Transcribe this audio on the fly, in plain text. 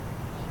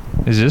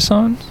Is this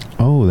on?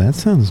 Oh, that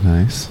sounds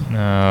nice.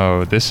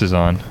 No, this is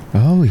on.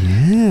 Oh,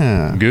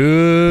 yeah. Good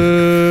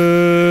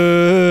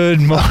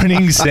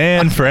morning,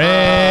 San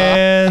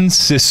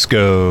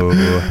Francisco.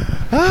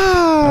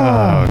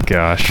 Oh,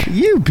 gosh.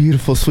 You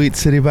beautiful, sweet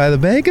city by the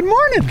bay. Good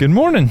morning. Good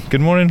morning. Good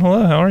morning.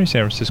 Hello. How are you,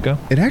 San Francisco?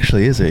 It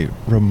actually is a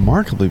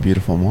remarkably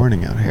beautiful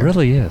morning out here.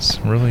 Really is.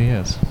 Really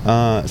is.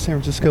 San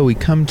Francisco, we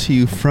come to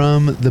you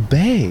from the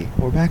bay.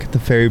 We're back at the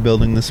Ferry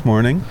Building this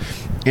morning,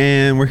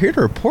 and we're here to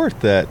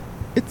report that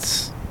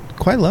it's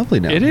quite lovely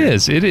now. It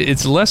is.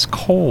 It's less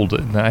cold.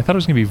 I thought it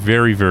was going to be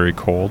very, very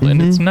cold,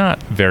 and it's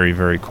not very,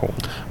 very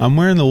cold. I'm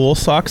wearing the wool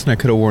socks, and I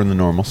could have worn the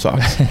normal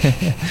socks.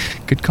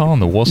 Good call on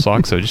the wool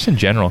socks, though. Just in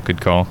general,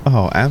 good call.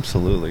 Oh,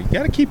 absolutely. You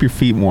got to keep your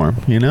feet warm,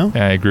 you know?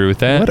 I agree with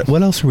that.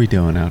 What else are we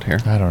doing out here?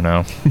 I don't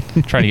know.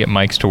 Trying to get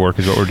mics to work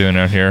is what we're doing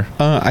out here.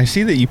 I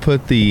see that you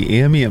put the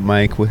ambient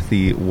mic with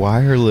the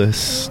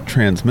wireless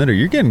transmitter.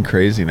 You're getting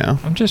crazy now.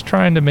 I'm just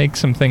trying to make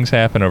some things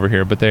happen over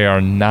here, but they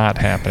are not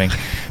happening.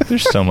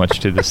 There's so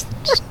much to this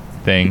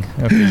thing.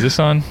 Okay, is this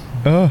on?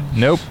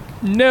 Nope.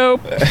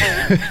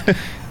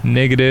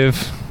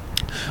 Negative.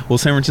 Well,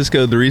 San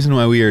Francisco, the reason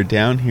why we are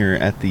down here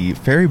at the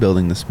Ferry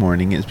Building this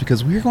morning is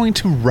because we're going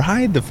to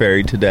ride the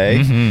ferry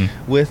today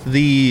with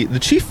the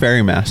chief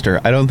ferry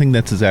master. I don't think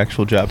that's his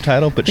actual job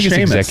title, but I think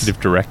Seamus. it's executive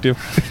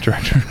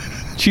director.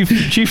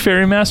 Chief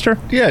ferry master?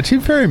 Yeah,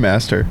 chief ferry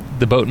master.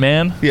 The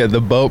boatman? Yeah,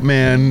 the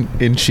boatman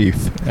in chief.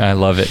 I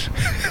love it.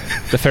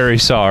 The ferry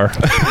czar.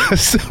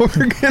 So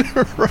we're going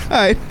to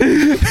ride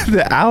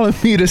the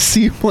Alameda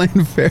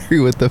Seaplane Ferry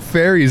with the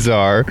ferry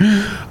czar,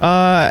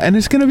 and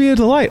it's going to be a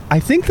delight.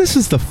 I think this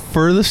is the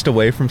furthest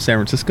away from San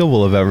Francisco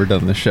we'll have ever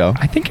done the show.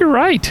 I think you're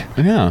right.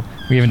 Yeah.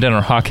 We haven't done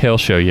our Hawk Hill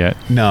show yet.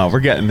 No, we're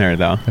getting there,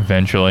 though.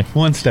 Eventually.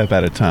 One step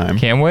at a time.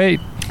 Can't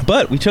wait.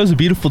 But we chose a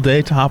beautiful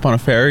day to hop on a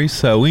ferry,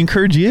 so we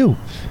encourage you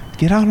to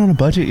get out on a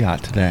budget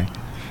yacht today.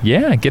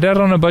 Yeah, get out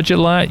on a budget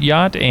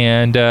yacht,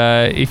 and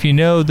if you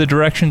know the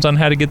directions on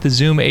how to get the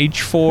Zoom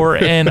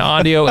H4n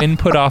audio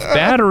input off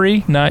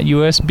battery, not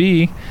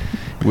USB,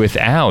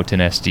 without an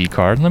SD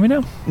card, let me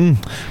know.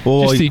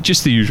 Well,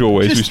 just the usual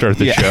ways we start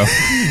the show.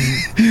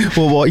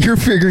 Well, while you're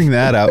figuring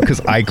that out,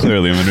 because I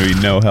clearly am going to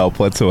be no help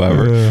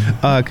whatsoever,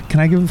 can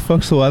I give the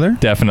folks the weather?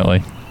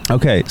 Definitely.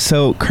 Okay,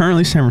 so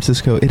currently San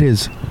Francisco, it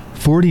is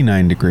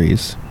 49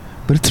 degrees.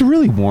 But it's a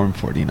really warm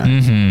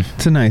 49.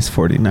 It's a nice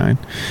 49.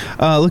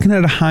 Looking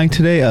at a high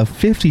today of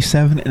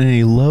 57 and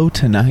a low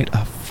tonight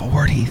of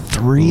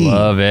 43.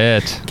 Love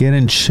it.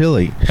 Getting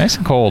chilly. Nice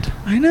and cold.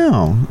 I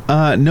know.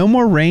 No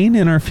more rain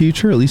in our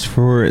future, at least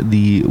for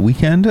the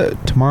weekend.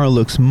 Tomorrow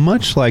looks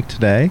much like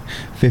today.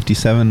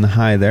 57 the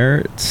high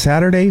there.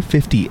 Saturday,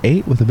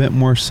 58 with a bit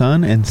more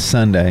sun. And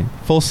Sunday,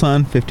 full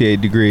sun, 58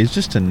 degrees.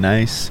 Just a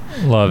nice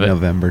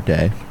November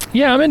day.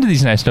 Yeah, I'm into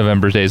these nice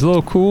November days. A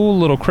little cool, a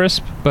little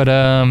crisp, but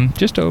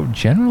just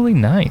generally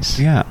nice.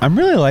 Yeah, I'm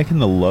really liking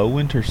the low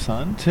winter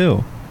sun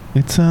too.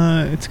 It's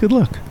good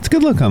look. It's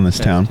good look on this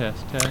town.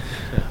 Test.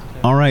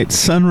 All right,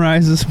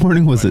 sunrise this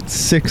morning was at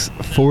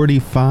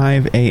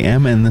 6:45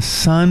 a.m. and the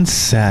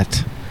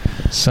sunset.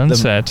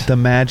 The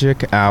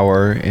magic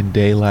hour in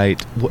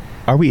daylight.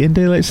 Are we in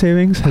daylight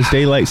savings? Has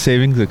daylight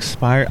savings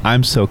expired?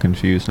 I'm so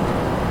confused.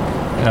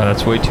 No,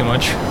 that's way too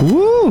much.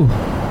 Woo!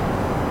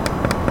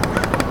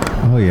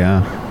 Oh,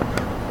 yeah.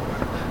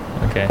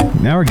 Okay.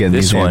 Now we're getting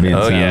this these one.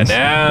 ambient sounds.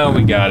 Yeah, now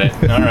we got it.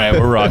 All right,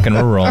 we're rocking,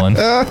 we're rolling.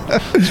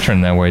 Let's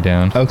turn that way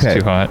down. Okay. It's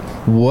too hot.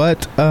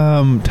 What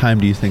time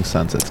do you think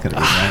sunset's going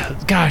to be?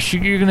 Gosh,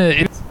 you're going to...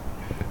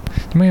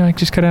 Did my mic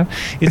just cut out?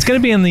 It's going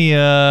to be in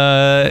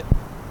the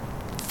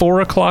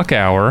 4 o'clock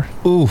hour.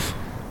 Oof.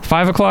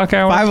 5 o'clock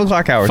hour? 5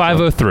 o'clock hour.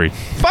 5:03.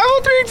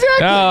 5:03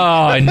 exactly.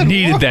 Oh, I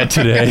needed that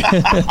today.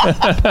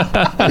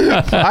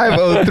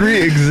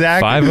 5:03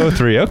 exactly.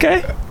 5:03.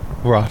 Okay.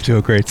 We're off to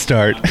a great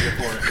start.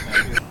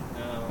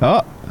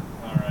 Oh,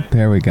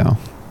 there we go.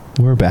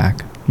 We're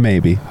back.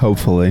 Maybe.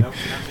 Hopefully.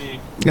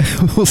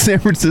 Well, San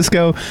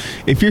Francisco,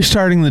 if you're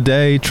starting the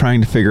day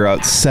trying to figure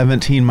out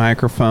 17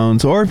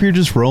 microphones, or if you're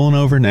just rolling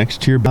over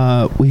next to your...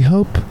 we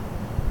hope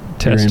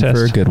you're in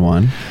for a good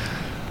one.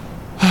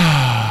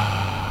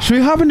 Should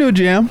we hop into a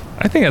jam?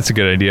 I think that's a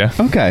good idea.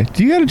 Okay.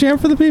 Do you got a jam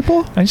for the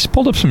people? I just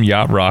pulled up some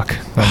yacht rock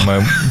on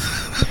my...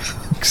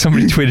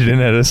 Somebody tweeted in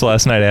at us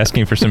last night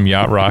asking for some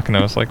yacht rock, and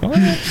I was like, what?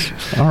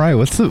 All right.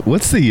 What's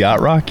the yacht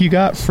rock you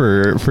got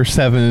for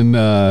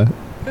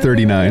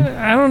 7:39?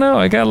 I don't know.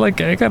 I got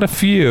a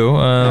few.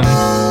 Oh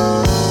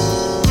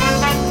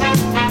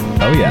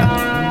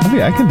yeah.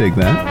 I can dig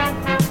that.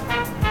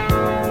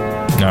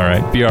 All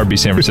right. BRB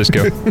San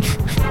Francisco.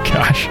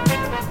 Gosh.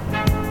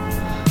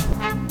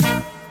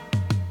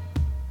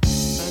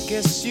 I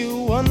guess you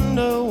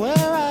wonder where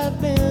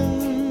I've been.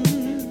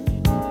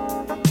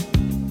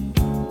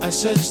 I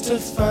searched to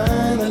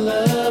find the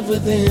love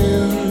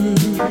within.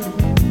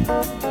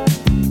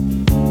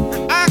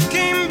 I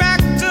came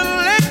back to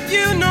let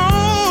you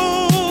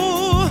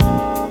know.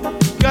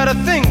 Got a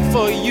thing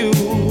for you,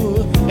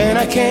 and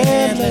I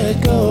can't let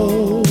it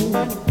go.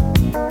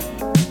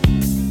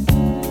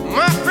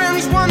 My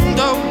friends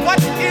wonder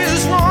what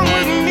is wrong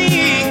with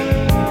me.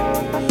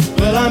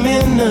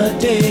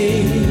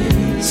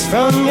 days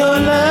from your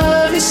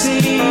love, you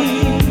see.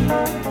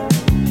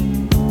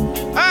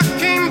 I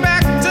came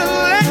back to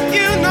let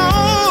you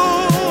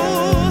know,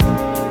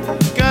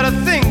 got a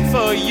thing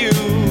for you,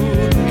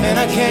 and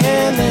I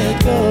can't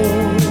let go.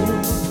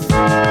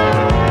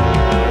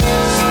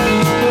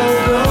 People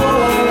go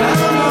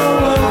around the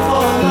world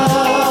for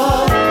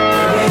love,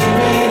 they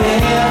may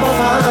never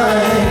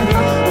find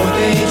what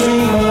they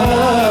dream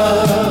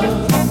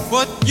of.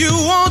 What you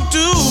won't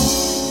do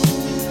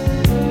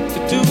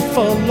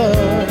for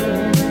love,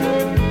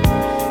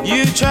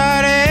 you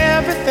tried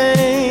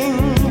everything,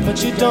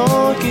 but you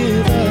don't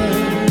give up.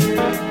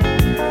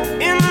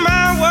 In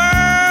my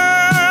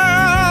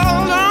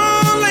world,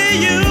 only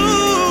you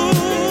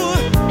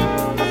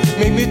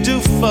make me do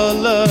for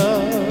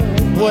love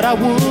what I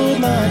would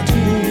not do.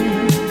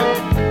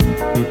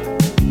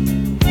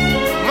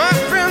 My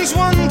friends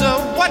wonder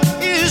what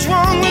is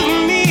wrong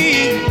with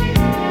me.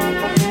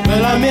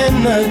 Well, I'm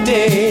in the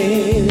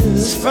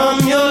days from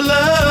your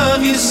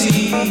love, you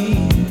see.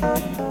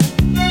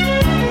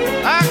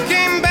 I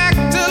came back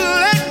to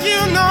let you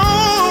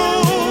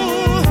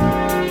know,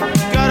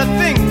 got a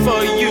thing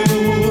for you,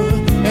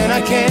 and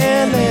I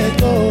can't let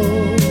go.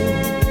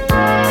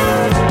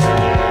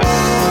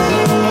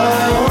 Oh,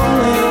 I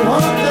only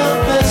want the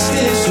best,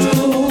 it's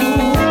true.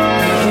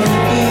 I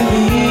can't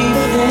believe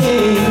the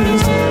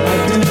things I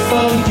do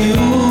for you.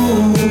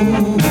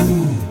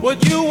 What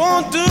you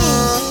won't do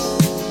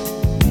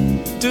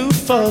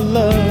for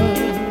love.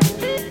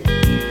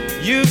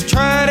 You've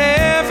tried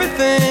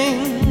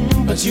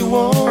everything, but you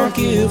won't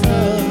give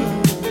up.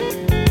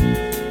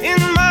 In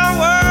my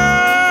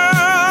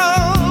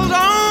world,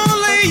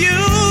 only you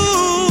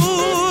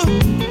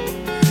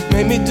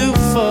made me do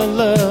for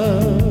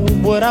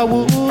love what I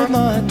would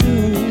not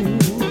do.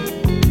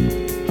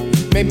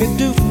 Made me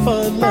do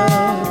for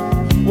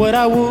love what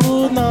I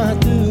would not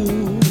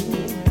do.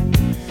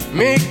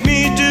 Make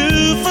me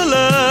do for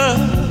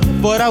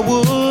love what I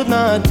would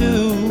not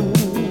do.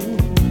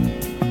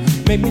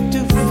 Make me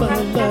do for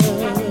love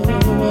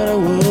what I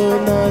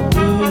would not do.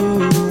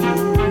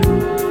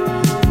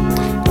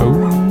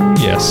 Oh,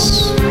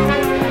 yes.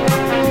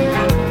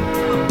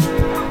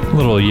 A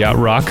little yacht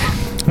rock.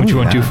 What you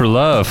want to do for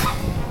love?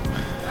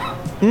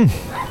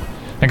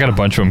 I got a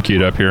bunch of them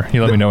queued up here.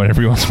 You let me know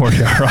whenever you want some more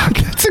yacht rock.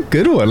 That's a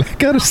good one. I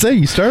gotta say,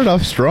 you started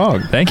off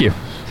strong. Thank you.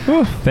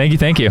 Ooh. Thank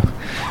you.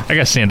 I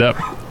gotta stand up.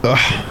 Ugh.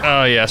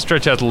 Oh, yeah.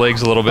 Stretch out the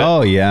legs a little bit.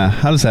 Oh, yeah.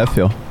 How does that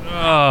feel?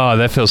 Oh,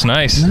 that feels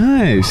nice.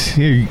 Nice.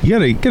 Here, you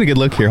got a good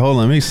look here. Hold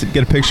on. Let me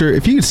get a picture.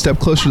 If you could step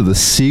closer to the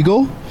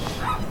seagull.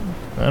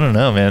 I don't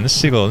know, man. This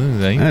seagull, give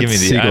me the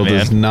seagull eye, man.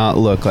 does not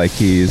look like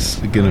he's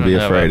going to be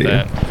afraid of you.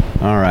 That.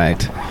 All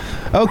right.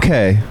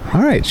 Okay.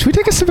 All right. Should we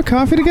take a sip of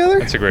coffee together?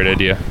 That's a great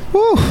idea.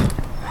 Woo.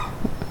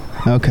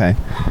 Okay.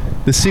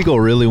 The seagull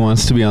really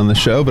wants to be on the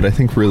show, but I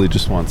think really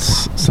just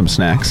wants some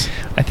snacks.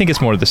 I think it's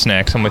more the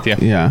snacks. I'm with you.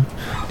 Yeah.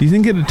 Do you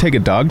think it'd take a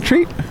dog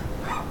treat?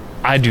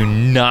 I do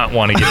not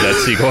want to give that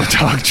seagull a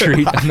dog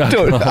treat.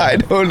 I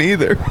don't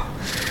either.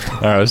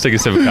 All right, let's take a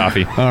sip of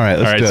coffee. All right,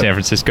 let's do it. San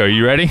Francisco,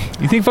 you ready?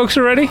 You think folks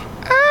are ready?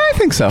 I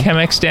think so.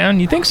 Chemex down?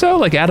 You think so?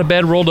 Like out of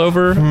bed, rolled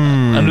over,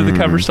 under the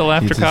cover still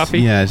after coffee?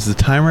 Yeah, has the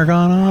timer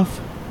gone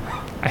off?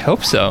 I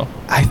hope so.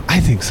 I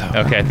think so.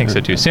 Okay, I think so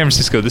too. San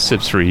Francisco, this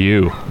sip's for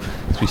you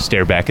as we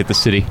stare back at the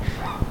city.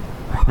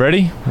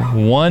 Ready?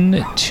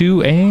 1,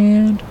 2,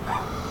 and...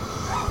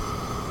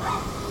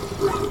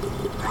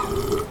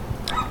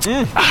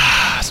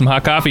 some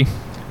hot coffee.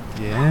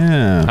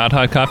 Yeah.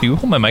 Hot coffee.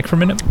 Hold my mic for a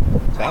minute.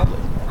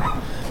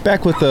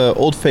 Back with the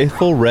Old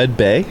Faithful Red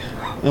Bay,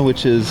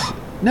 which is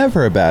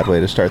never a bad way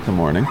to start the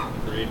morning.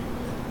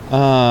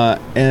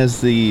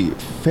 As the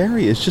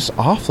ferry is just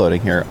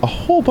offloading here, a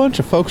whole bunch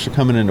of folks are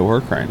coming into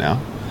work right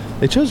now.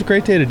 They chose a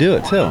great day to do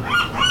it, too.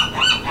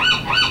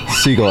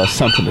 Seagull has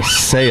something to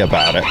say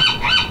about it.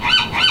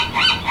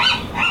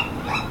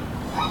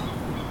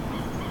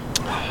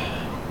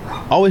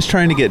 Always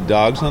trying to get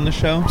dogs on the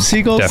show.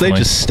 Seagulls, Definitely. They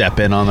just step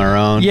in on their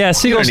own. Yeah,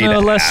 seagulls,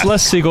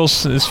 less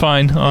seagulls is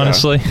fine,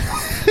 honestly. Yeah.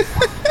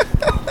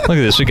 Look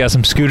at this. We got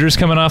some scooters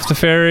coming off the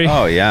ferry.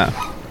 Oh, yeah.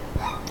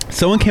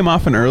 Someone came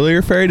off an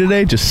earlier ferry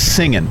today just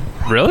singing.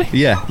 Really?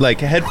 Yeah, like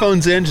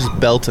headphones in, just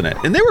belting it.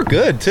 And they were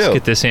good, too. Let's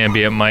get this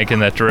ambient mic in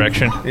that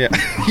direction. Yeah.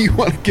 You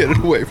want to get it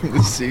away from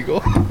the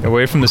seagull?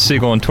 Away from the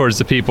seagull and towards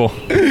the people.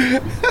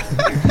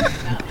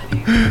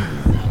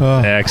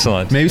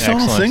 Excellent. Maybe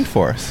someone will sing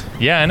for us.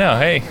 Yeah, I know.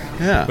 Hey.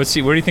 Yeah. Let's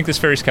see. Where do you think this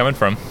ferry's coming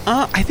from?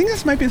 I think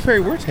this might be the ferry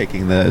we're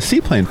taking, the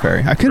seaplane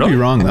ferry. I could Really? be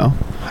wrong, though.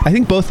 I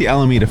think both the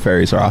Alameda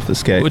ferries are off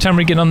this gate. What time are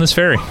we getting on this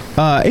ferry?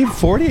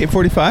 8:40,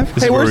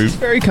 8:45. Hey, where's this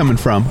ferry coming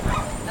from?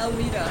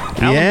 Alameda.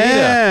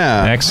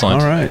 Yeah.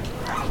 Excellent. All right.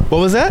 What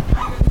was that?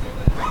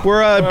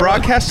 We're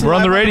broadcasting. We're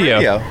on live the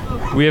radio.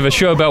 We have a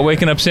show about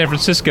waking up San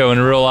Francisco in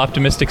a real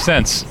optimistic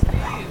sense.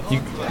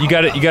 You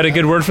got a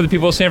good word for the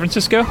people of San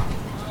Francisco?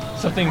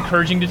 Something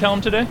encouraging to tell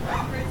them today?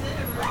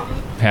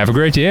 Have a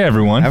great day,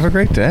 everyone. Have a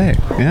great day.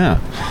 Yeah.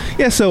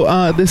 Yeah,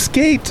 so this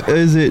gate,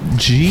 is it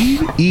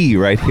G-E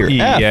right here?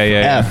 E, F,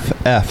 yeah.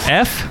 F.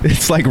 F?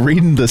 It's like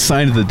reading the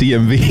sign of the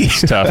DMV.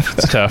 It's tough.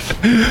 It's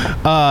tough.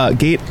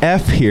 Gate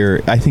F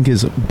here, I think,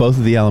 is both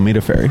of the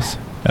Alameda ferries.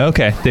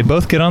 Okay. They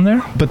both get on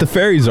there? But the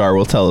ferry czar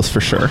will tell us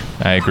for sure.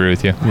 I agree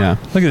with you. Yeah.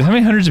 Look at this. How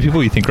many hundreds of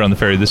people you think are on the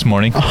ferry this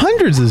morning?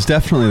 Hundreds is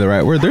definitely the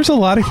right word. There's a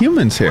lot of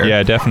humans here.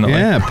 Yeah, definitely.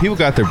 Yeah, people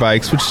got their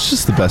bikes, which is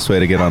just the best way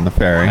to get on the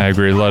ferry. I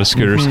agree. A lot of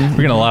scooters. We're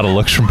getting a lot of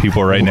looks from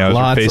people right now as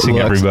Lots we're of facing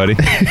looks. everybody.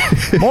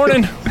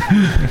 Morning.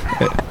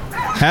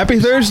 Happy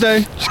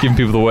Thursday. Just giving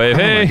people the wave.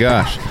 Hey. Oh my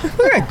gosh.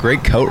 Look at that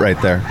great coat right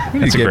there. We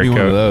need That's to a get great me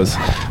one of coat. those.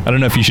 I don't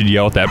know if you should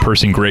yell at that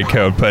person, great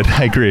coat, but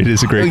I agree. It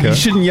is a great You coat.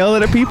 shouldn't yell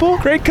it at people?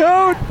 Great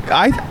coat.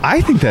 I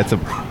think that's a...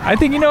 I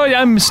think, you know what?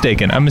 I'm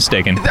mistaken. I If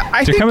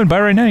they're think- coming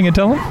by right now, you can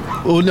tell them?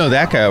 Oh, no,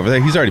 that guy over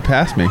there. He's already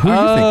passed me. Who are you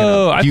thinking of?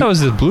 Oh, I thought it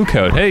was the blue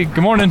coat. Hey,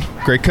 good morning.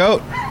 Great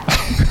coat.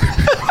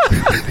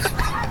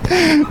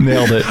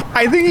 Nailed it.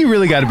 I think you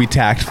really got to be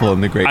tactful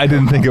in the great coat. I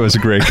didn't think it was a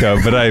great coat,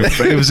 but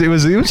it was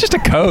just a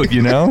coat,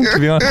 you know. To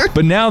be honest.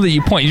 But now that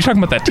you point, you're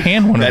talking about that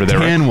tan one That over there.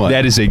 tan right? one.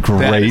 That is a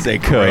great, That is a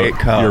great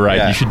coat. You're right.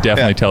 Yeah. You should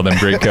definitely Yeah. tell them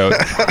great coat.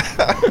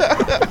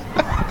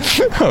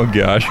 Oh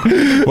gosh.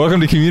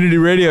 Welcome to Community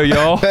Radio,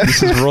 y'all.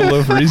 This is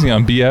Rollover Easy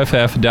on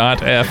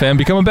BFF.FM.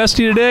 Become a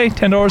bestie today.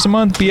 $10 a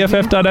month.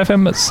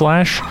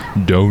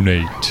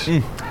 BFF.FM/donate.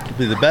 It'll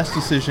be the best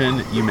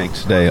decision you make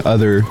today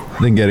other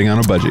than getting on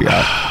a budget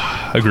yacht.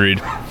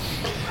 Agreed.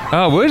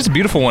 Oh, well, it's a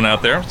beautiful one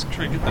out there. Let's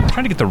trying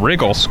to get the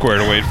rig all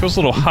squared away. It feels a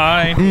little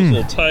high, feels a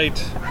little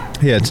tight.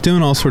 Yeah, it's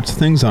doing all sorts of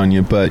things on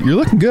you, but you're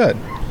looking good.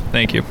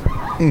 Thank you.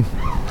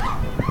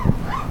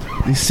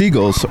 These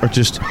seagulls are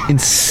just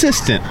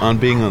insistent on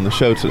being on the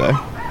show today.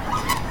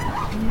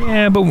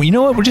 Yeah, but you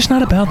know what? We're just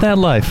not about that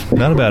life.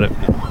 Not about it.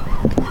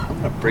 I'm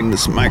going to bring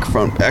this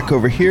microphone back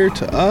over here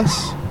to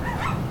us.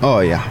 Oh,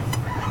 yeah.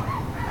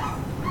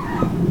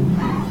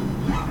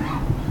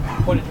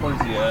 Point it towards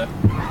the...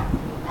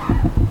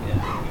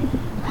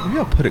 Maybe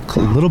I'll put it a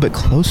little bit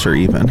closer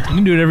even. You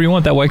can do whatever you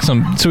want. That mic.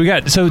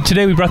 So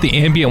today we brought the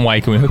ambient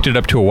mic and we hooked it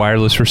up to a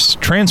wireless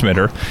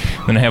transmitter.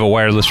 And I have a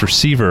wireless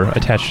receiver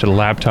attached to the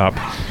laptop.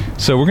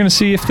 So we're gonna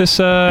see if this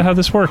how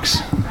this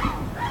works.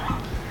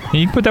 And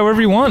you can put that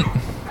wherever you want.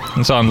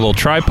 It's on a little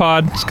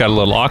tripod. It's got a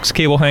little aux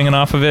cable hanging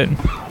off of it.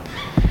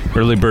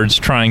 Early Bird's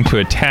trying to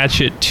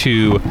attach it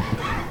to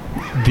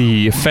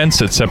the fence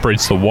that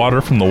separates the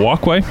water from the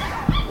walkway.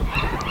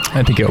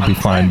 I think it'll be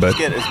fine, but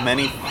get as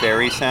many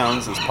fairy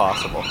sounds as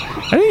possible.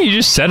 I think you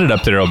just set it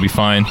up there, it'll be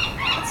fine.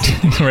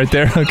 Right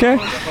there, okay?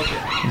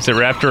 Is it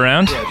wrapped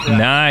around?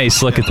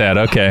 Nice, look at that,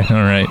 okay,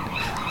 all right.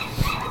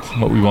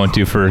 What we won't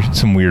do for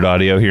some weird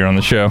audio here on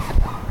the show.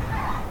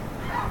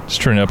 Just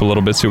turn it up a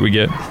little bit, see what we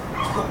get.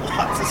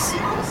 Lots of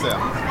sequel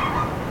sounds.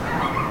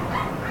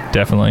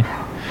 Definitely.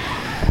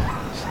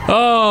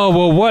 Oh,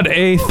 well, what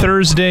a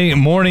Thursday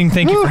morning.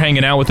 Thank you for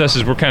hanging out with us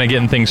as we're kind of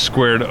getting things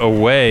squared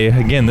away.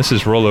 Again, this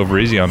is Rollover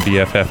Easy on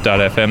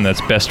BFF.FM. That's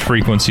best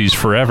frequencies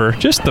forever.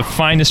 Just the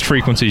finest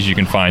frequencies you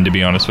can find, to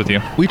be honest with you.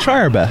 We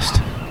try our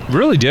best.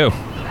 Really do.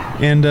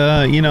 And,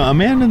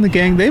 Amanda and the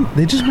gang,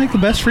 they just make the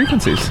best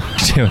frequencies.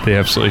 They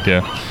absolutely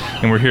do.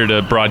 And we're here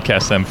to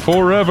broadcast them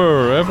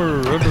forever,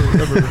 ever.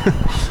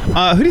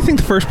 Who do you think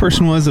the first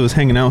person was that was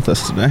hanging out with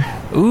us today?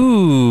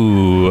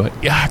 Ooh,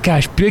 yeah,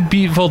 gosh, big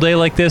beautiful day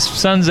like this.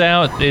 Sun's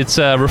out. It's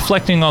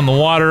reflecting on the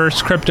water.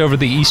 It's crept over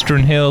the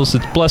eastern hills.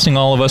 It's blessing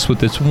all of us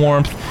with its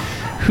warmth.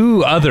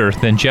 Who other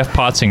than Jeff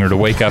Pottsinger to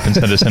wake up and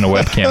send us in a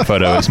webcam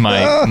photo is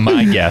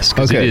my guess,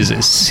 because Okay. it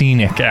is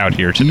scenic out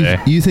here today.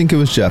 You think it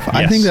was Jeff?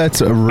 I Yes. think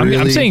that's a really...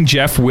 I'm saying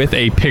Jeff with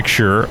a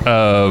picture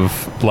of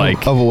Of a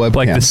webcam.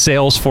 like the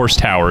Salesforce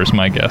Tower is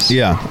my guess.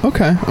 Yeah.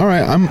 Okay. All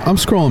right. I'm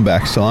scrolling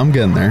back still. I'm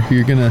getting there.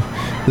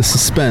 The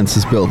suspense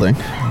is building.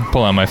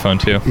 Pull out my phone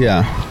too.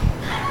 Yeah.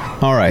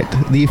 All right.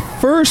 The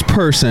first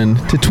person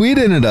to tweet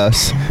in at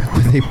us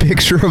with a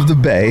picture of the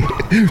bay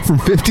from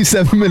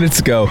 57 minutes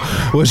ago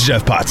was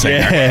Jeff Pottsinger.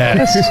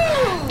 Yes.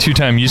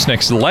 Two-time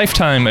Usenex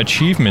Lifetime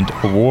Achievement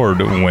Award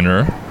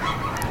winner.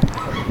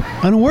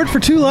 An award for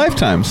 2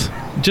 lifetimes.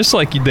 Just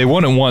like they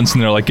won it once,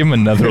 and they're like, give him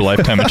another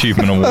Lifetime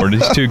Achievement Award.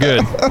 He's too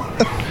good.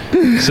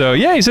 So,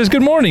 yeah, he says,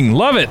 good morning.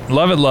 Love it.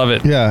 Love it. Love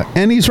it. Yeah,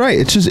 and he's right.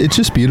 It's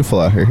just beautiful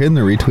out here. Hitting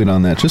the retweet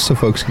on that just so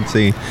folks can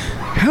see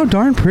how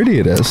darn pretty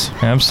it is.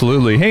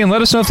 Absolutely. Hey, and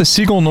let us know if the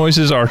seagull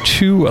noises are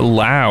too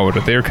loud.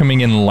 They're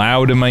coming in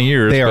loud in my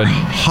ears. They are but,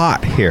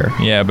 hot here.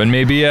 yeah, but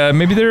maybe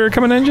they're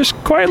coming in just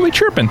quietly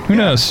chirping. Who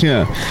knows?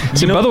 Yeah.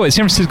 See, by the way,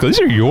 San Francisco, these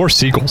are your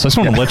seagulls. I just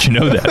want to let you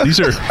know that.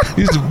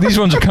 These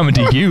ones are coming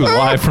to you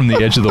live from the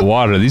edge of the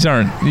water. These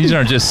aren't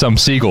just some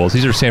seagulls.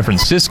 These are San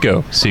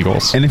Francisco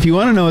seagulls. And if you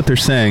want to know what they're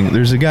saying,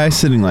 there's a guy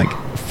sitting like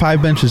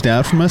 5 benches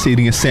down from us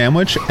eating a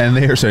sandwich, and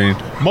they are saying,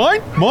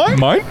 mine, mine.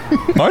 Mine.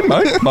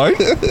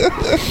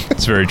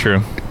 It's very true.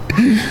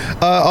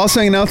 Also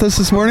hanging out with us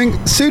this morning,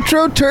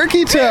 Sutro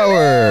Turkey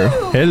Tower.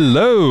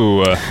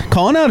 Hello.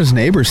 Calling out his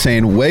neighbor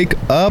saying, wake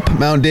up,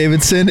 Mount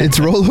Davidson. It's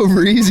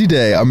rollover easy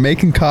day. I'm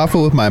making coffee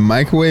with my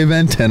microwave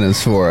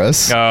antennas for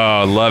us.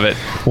 Oh, love it.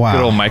 Wow.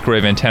 Good old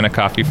microwave antenna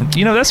coffee.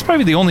 That's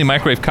probably the only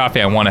microwave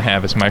coffee I want to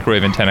have is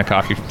microwave antenna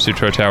coffee from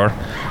Sutro Tower.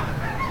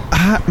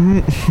 I'm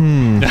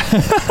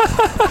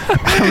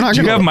not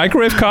Do you have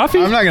microwave coffee?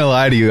 I'm not going to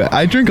lie to you.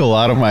 I drink a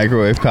lot of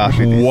microwave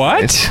coffee these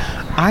What? days.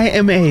 I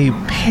am a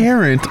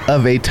parent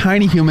of a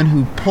tiny human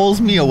who pulls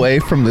me away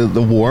from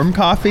the warm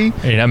coffee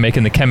You're not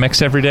making the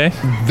Chemex every day?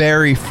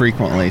 very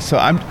frequently. So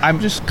I'm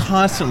just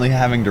constantly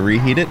having to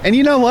reheat it. And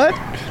you know what?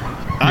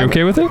 You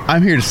okay with it?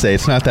 I'm here to say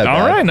it's not that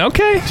bad. All right,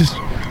 okay. Just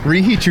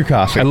reheat your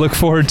coffee. I look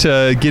forward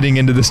to getting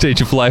into the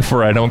stage of life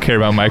where I don't care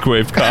about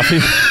microwave coffee.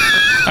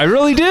 I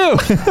really do.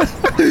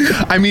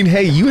 I mean,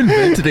 hey, you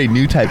invented a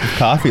new type of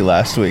coffee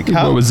last week.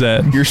 What was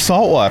that? Your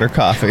saltwater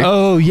coffee.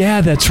 Oh, yeah,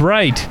 that's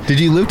right. Did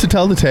you live to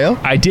tell the tale?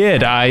 I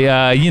did.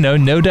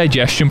 No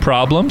digestion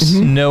problems,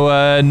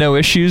 no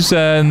issues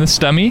in the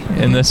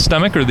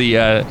stomach, or the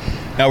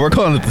Now we're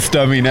calling it the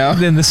stummy now.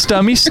 then the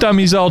stummy.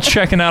 Stummy's all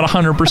checking out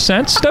 100%.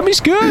 Stummy's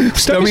good.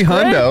 Stummy Stummy's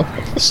great. hundo.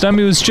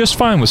 Stummy was just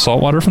fine with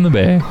saltwater from the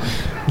bay.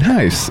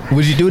 Nice.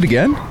 Would you do it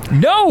again?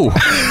 No,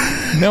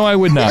 I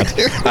would not.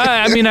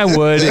 I mean, I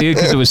would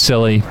because it was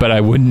silly, but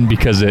I wouldn't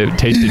because it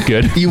tasted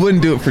good. You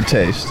wouldn't do it for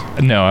taste.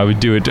 No, I would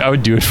do it. I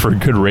would do it for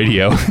good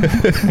radio,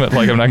 but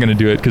I'm not going to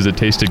do it because it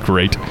tasted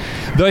great.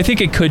 Though I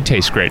think it could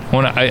taste great.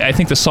 I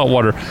think the salt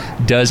water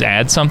does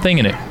add something,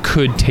 and it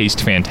could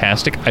taste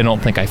fantastic. I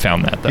don't think I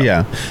found that though.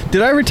 Yeah.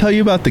 Did I ever tell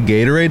you about the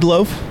Gatorade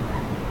loaf?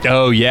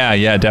 Oh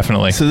yeah,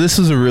 definitely. So this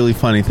was a really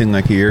funny thing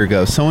like a year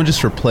ago. Someone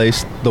just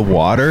replaced the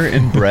water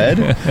in bread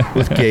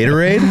with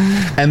Gatorade,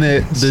 and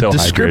the So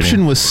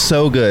description hydrating. was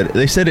so good.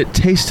 They said it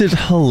tasted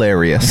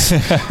hilarious.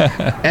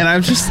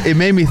 And it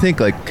made me think,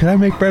 like, could I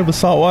make bread with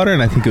salt water?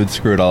 And I think it would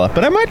screw it all up.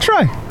 But I might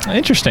try.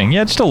 Interesting.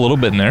 Yeah, just a little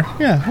bit in there.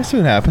 Yeah, we'll see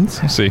what happens.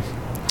 We'll see.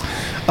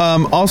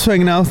 Also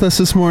hanging out with us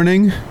this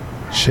morning,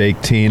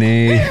 Shake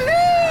Teeny.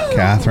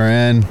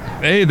 Catherine.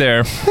 Hey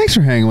there. Thanks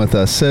for hanging with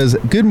us. Says,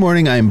 good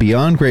morning. I am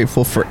beyond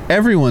grateful for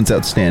everyone's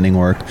outstanding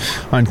work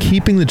on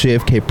keeping the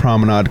JFK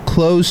Promenade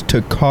closed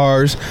to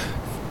cars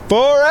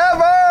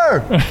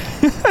forever.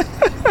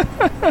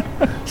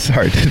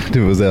 Sorry,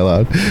 was that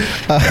loud?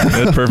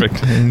 That's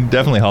perfect.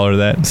 Definitely holler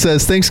that.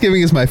 Says,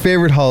 Thanksgiving is my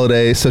favorite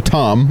holiday, so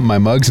Tom, my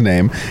mug's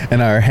name,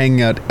 and I are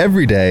hanging out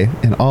every day,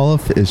 and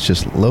Olaf is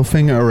just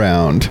loafing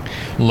around.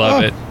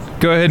 Love it.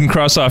 Go ahead and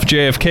cross off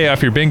JFK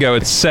off your bingo.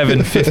 It's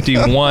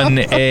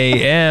 7:51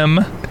 a.m.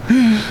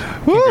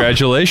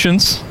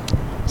 Congratulations.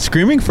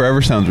 Screaming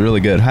Forever sounds really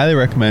good. Highly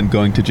recommend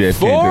going to JFK.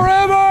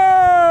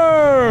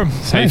 Forever!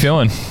 How you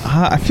feeling?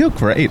 I feel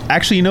great.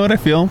 Actually, you know what I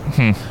feel?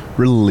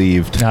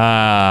 Relieved.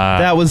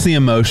 That was the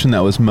emotion that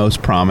was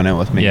most prominent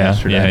with me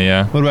yesterday.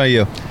 Yeah. What about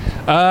you?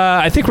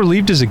 I think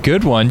relieved is a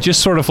good one.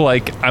 Just sort of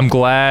like, I'm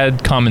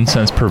glad common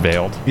sense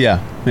prevailed.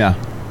 Yeah.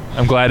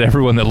 I'm glad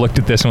everyone that looked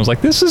at this and was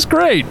like, this is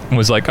great,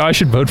 was like, oh, I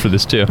should vote for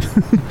this too.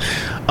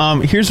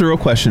 Here's the real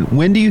question.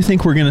 When do you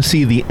think we're going to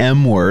see the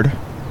M word?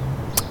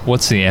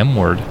 What's the M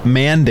word?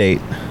 Mandate.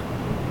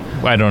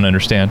 I don't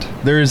understand.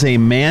 There is a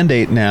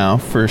mandate now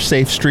for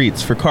safe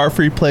streets, for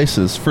car-free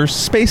places, for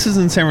spaces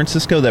in San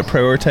Francisco that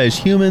prioritize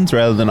humans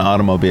rather than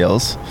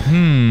automobiles.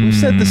 We've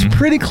said this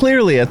pretty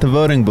clearly at the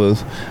voting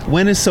booth.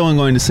 When is someone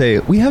going to say,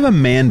 we have a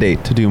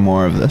mandate to do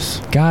more of this?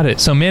 Got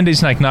it. So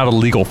mandate's like not a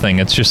legal thing.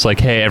 It's just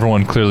like, hey,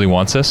 everyone clearly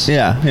wants this.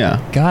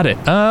 Yeah. Got it.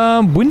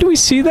 When do we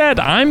see that?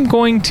 I'm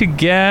going to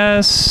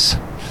guess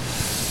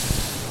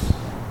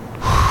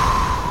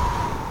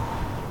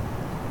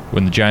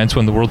when the Giants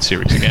win the World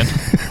Series again.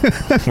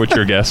 What's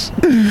your guess?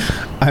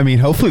 I mean,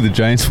 hopefully the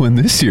Giants win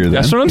this year then.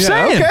 That's what I'm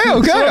saying.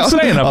 Okay. That's what I'm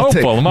saying. I'm I'll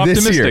take hopeful. I'm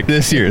optimistic.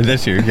 This year,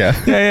 yeah.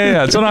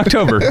 Yeah. It's in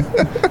October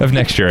of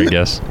next year, I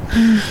guess.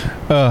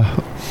 All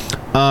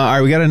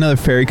right, we got another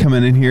ferry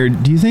coming in here.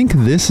 Do you think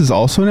this is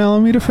also an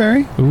Alameda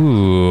ferry?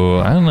 Ooh,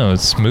 I don't know.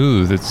 It's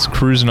smooth. It's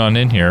cruising on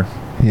in here.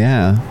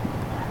 Yeah.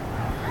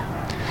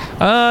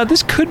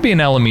 This could be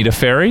an Alameda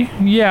ferry.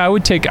 Yeah, I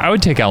would take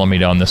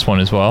Alameda on this one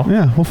as well.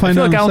 Yeah, we'll find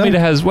out. I feel like Alameda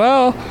has,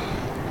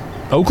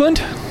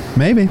 Oakland?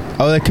 Maybe.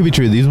 Oh, that could be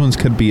true. These ones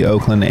could be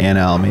Oakland and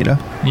Alameda.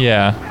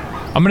 Yeah.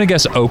 I'm going to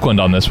guess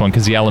Oakland on this one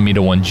because the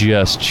Alameda one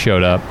just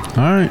showed up.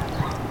 All right.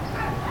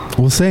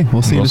 We'll see.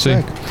 We'll see in a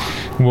sec.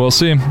 We'll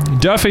see.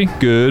 Duffy,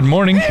 good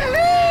morning.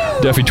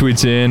 Duffy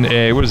tweets in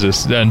a, what is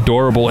this, an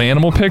adorable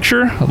animal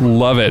picture?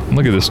 Love it.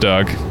 Look at this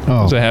dog.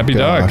 Oh, it's a happy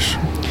gosh.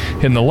 dog.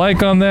 Hitting the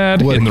like on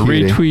that, What a hitting the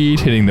cutie. retweet,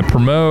 hitting the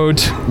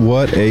promote.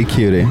 What a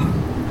cutie.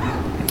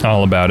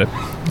 All about it.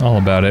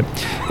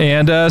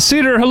 And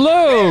Cedar,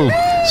 hello.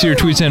 Cedar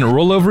tweets in,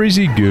 roll over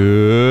easy.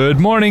 Good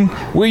morning.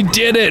 We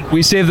did it.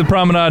 We saved the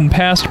promenade and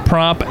passed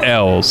Prop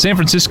L. San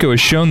Francisco has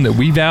shown that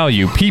we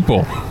value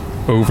people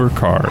over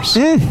cars.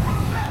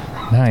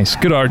 Nice.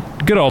 Good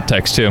alt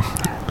text, too.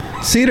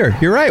 Cedar,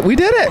 you're right. We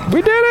did it.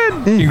 We did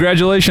it.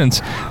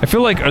 Congratulations. I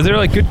feel like, are there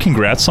like good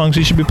congrats songs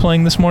you should be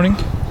playing this morning?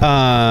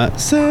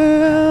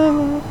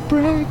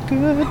 Celebrate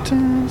good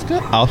times.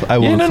 I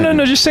won't Yeah, sing it.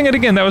 no. Just sing it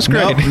again. That was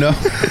great. No.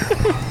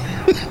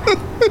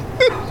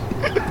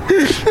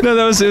 No,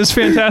 it was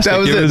fantastic. That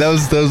was it. That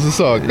was the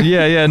song.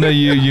 Yeah. No,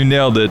 you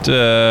nailed it.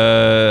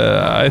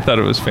 I thought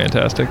it was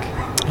fantastic.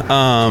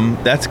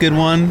 That's a good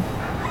one.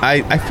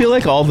 I feel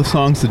like all the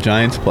songs the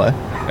Giants play.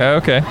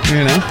 Okay.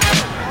 You know?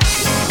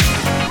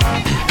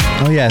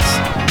 Oh, yes.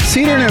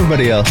 Cedar and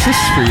everybody else. This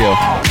is for you.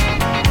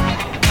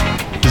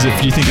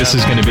 Do you think this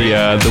is going to be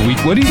the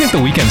week? What do you think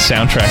the weekend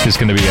soundtrack is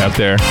going to be out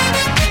there,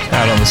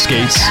 out on the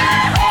skates?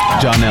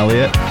 John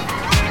Elliott.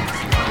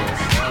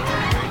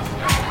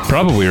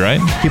 Probably, right?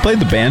 He played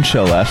the band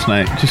show last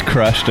night. Just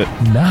crushed it.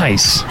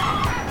 Nice.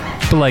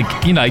 But like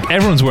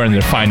everyone's wearing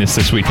their finest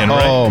this weekend,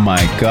 right? Oh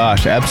my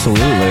gosh,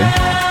 absolutely.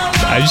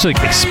 I just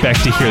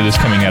expect to hear this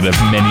coming out of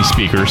many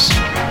speakers.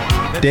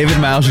 David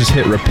Miles just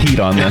hit repeat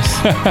on this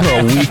for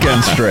a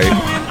weekend straight.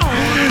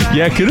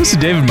 Yeah, kudos to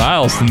David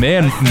Miles, the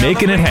man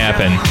making it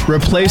happen.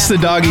 Replace the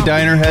doggy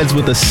diner heads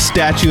with a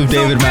statue of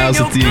David Miles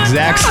that's the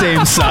exact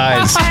same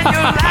size.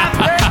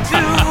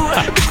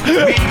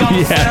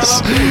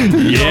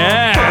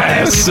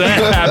 Yes,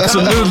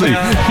 absolutely.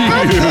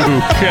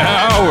 You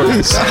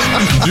cowards,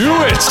 do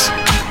it.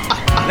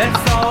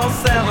 Let's all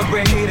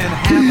celebrate and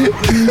have a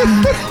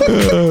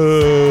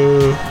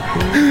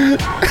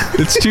good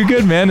It's too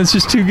good, man. It's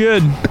just too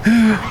good.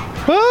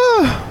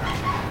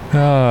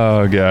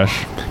 Oh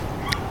gosh.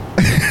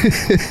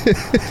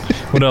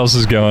 What else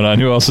is going on?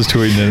 Who else is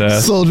tweeting at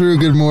us? Soldier,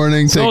 good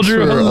morning. Soldier,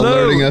 Thanks for hello.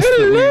 alerting us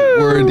that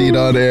we were indeed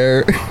on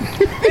air.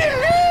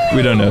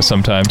 We don't know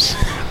sometimes.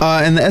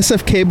 And the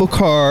SF cable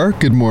car,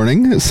 good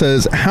morning,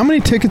 says, how many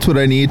tickets would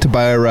I need to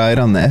buy a ride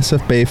on the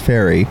SF Bay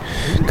Ferry?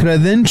 Could I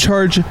then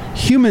charge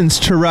humans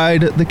to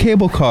ride the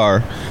cable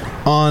car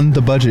on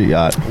the budget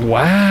yacht?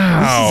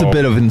 Wow. This is a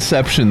bit of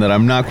Inception that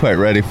I'm not quite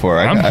ready for.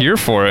 I'm here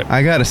for it.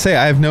 I gotta say,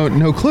 I have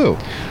no clue.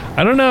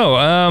 I don't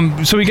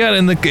know. So we got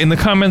in the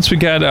comments, we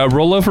got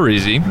Rollover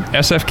Easy,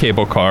 SF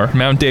Cable Car,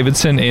 Mount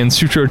Davidson, and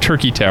Sutro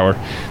Turkey Tower.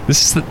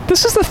 This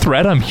is the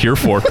thread I'm here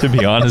for, to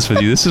be honest with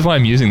you. This is why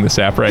I'm using this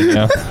app right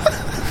now.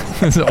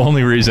 That's the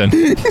only reason.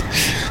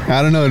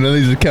 I don't know. None of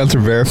these accounts are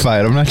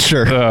verified. I'm not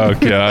sure. Oh,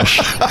 gosh.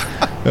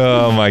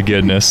 Oh, my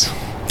goodness.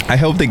 I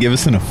hope they give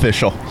us an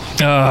official.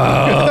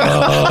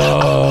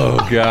 Oh,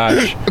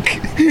 gosh.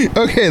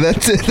 Okay,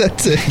 that's it.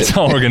 That's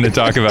all we're going to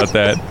talk about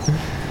that.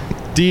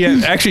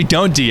 Actually,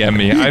 don't DM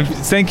me.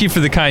 Thank you for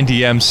the kind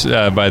DMs,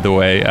 by the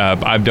way.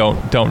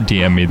 Don't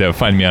DM me, though.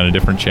 Find me on a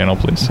different channel,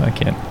 please. I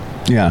can't.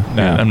 Yeah.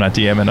 I'm not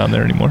DMing on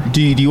there anymore.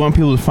 Do you want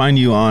people to find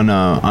you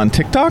on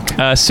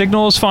TikTok?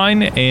 Signal is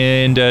fine,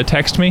 and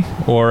text me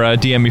or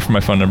DM me for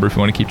my phone number if you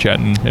want to keep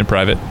chatting in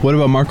private. What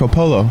about Marco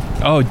Polo?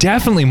 Oh,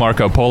 definitely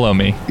Marco Polo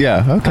me.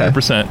 Yeah, okay.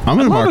 100%. I'm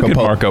gonna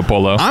Marco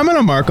Polo. I'm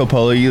gonna Marco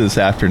Polo you this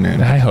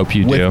afternoon. I hope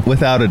you do.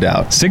 Without a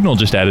doubt. Signal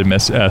just added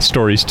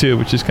stories too,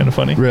 which is kind of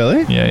funny.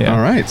 Really? Yeah.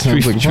 All right. Should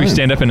we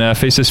stand up and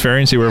face this ferry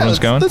and see where everyone's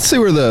going? Let's see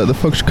where the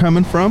folks are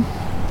coming from.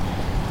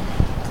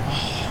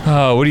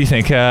 Oh, what do you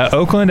think?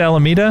 Oakland,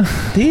 Alameda?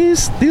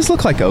 These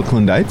look like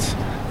Oaklandites.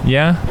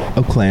 Yeah.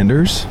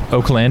 Oaklanders.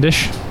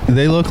 Oaklandish.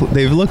 They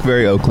look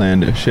very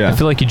Oaklandish. Yeah. I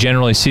feel like you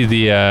generally see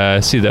the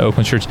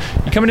Oakland shirts.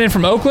 You coming in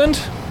from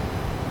Oakland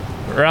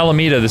or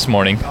Alameda this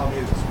morning?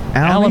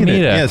 Alameda.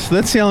 Yes,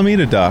 that's the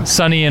Alameda dock.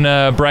 Sunny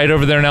and bright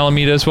over there in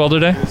Alameda as well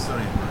today. It is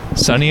sunny.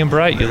 Sunny and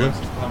bright. You look.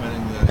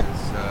 Commenting that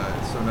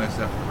it's so nice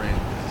after the rain.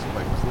 It's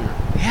quite clear.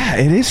 Yeah,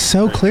 it is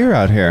so clear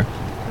out here.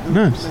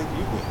 Nice.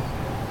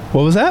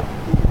 What was that?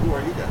 Who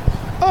are you guys?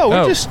 Oh,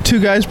 we're just two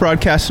guys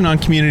broadcasting on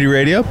community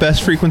radio.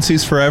 Best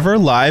frequencies forever,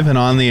 live and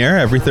on the air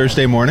every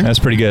Thursday morning. That's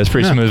pretty good. That's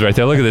pretty smooth right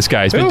there. Look at this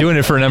guy. He's been doing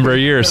it for a number of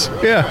years.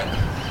 Yeah.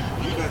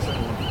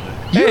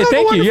 Hey,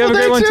 thank you. You have a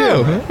great one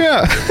too.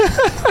 Yeah.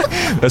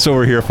 That's what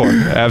we're here for.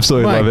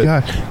 Absolutely love it.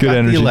 God. Good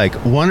energy.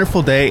 Like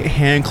wonderful day,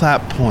 hand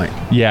clap point.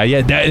 Yeah.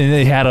 And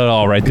they had it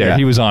all right there. Yeah.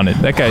 He was on it.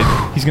 That guy,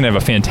 he's going to have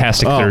a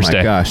fantastic Thursday. Oh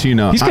my gosh,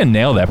 He's going to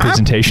nail that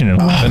presentation in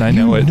 11. I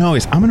know it. No,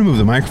 I'm going to move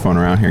the microphone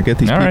around here. Get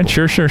these All people. right.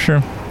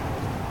 Sure.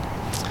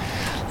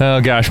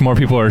 Oh gosh, more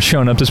people are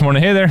showing up this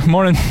morning. Hey there.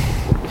 Morning.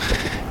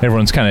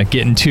 Everyone's kind of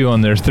getting to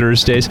on their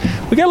Thursdays.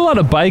 We got a lot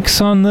of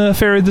bikes on the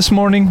ferry this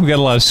morning. We got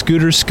a lot of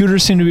scooters.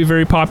 Scooters seem to be a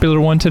very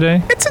popular one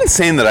today. It's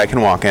insane that I can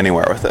walk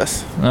anywhere with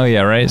this. Oh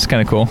yeah, right? It's kind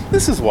of cool.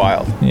 This is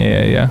wild.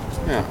 Yeah.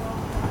 Yeah.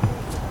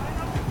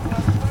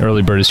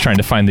 Early Bird is trying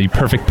to find the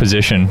perfect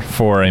position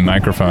for a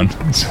microphone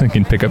so he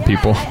can pick up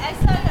people.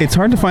 It's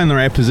hard to find the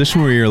right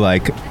position where you're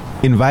like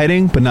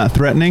inviting but not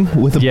threatening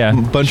with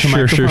a bunch of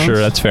microphones. Sure.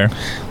 That's fair.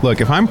 Look,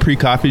 if I'm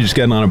pre-coffee just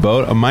getting on a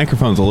boat, a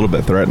microphone's a little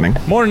bit threatening.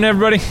 Morning,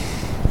 everybody.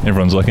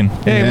 Everyone's looking.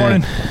 Hey,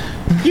 morning.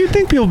 You'd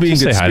think people being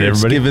Just good say hi to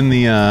spirits everybody. given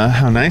the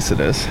how nice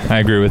it is. I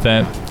agree with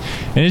that.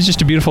 And it's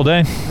just a beautiful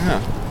day.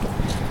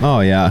 Yeah.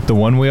 Oh yeah. The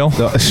one wheel.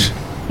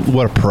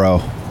 What a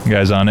pro. You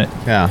guys on it.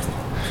 Yeah.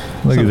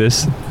 Look at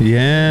this.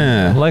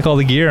 Yeah. I like all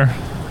the gear.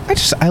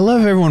 I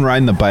love everyone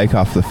riding the bike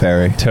off the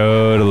ferry.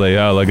 Totally.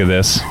 Oh, look at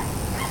this.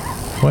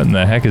 What in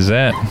the heck is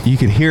that? You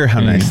could hear how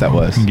nice that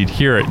was. You could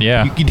hear it,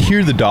 yeah. You could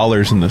hear the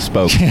dollars in the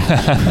spoke.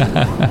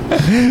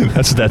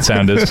 That's what that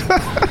sound is.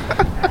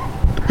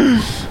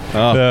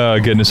 Oh,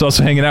 goodness.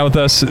 Also hanging out with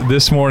us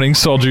this morning,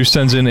 Soldier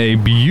sends in a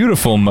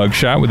beautiful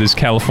mugshot with his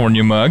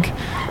California mug.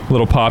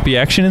 Little poppy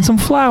action and some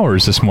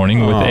flowers this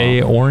morning with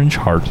a orange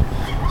heart.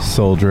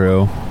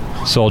 Soldier,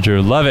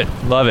 love it.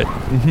 Love it.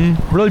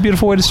 Mm-hmm. Really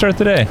beautiful way to start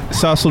the day.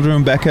 Saw Soldier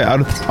and Becca out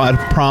of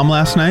prom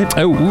last night.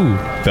 Oh, ooh.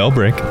 Bell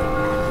break.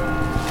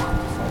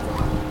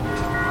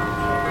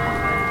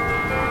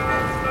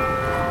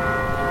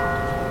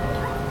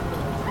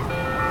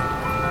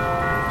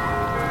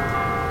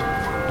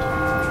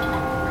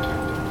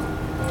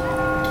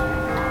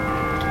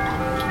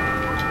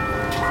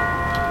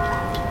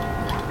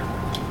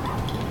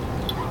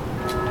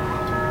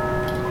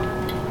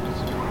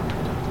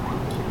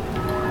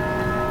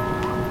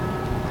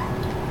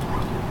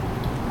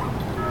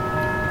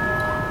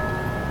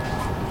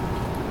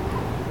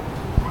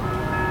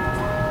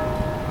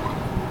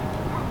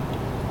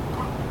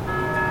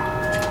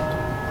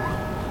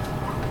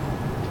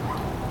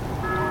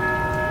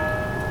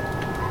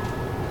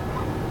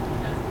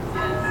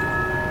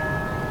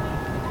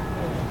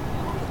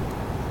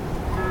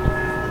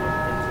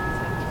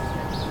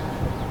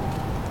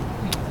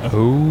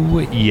 Oh,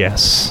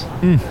 yes.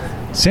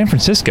 San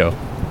Francisco.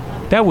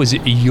 That was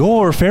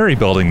your ferry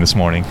building this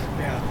morning.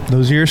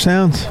 Those are your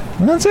sounds.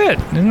 Well, that's it.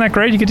 Isn't that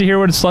great? You get to hear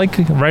what it's like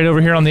right over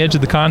here on the edge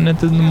of the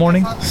continent in the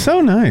morning. So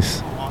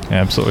nice.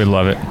 Absolutely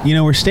love it. You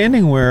know, we're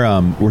standing where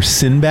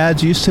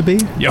Sinbad's used to be.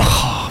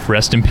 Oh,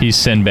 rest in peace,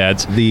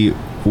 Sinbad's. The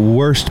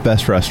worst,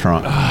 best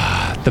restaurant.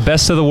 The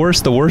best of the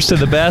worst of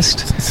the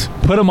best.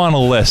 Put them on a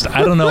list.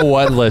 I don't know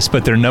what list,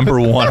 but they're number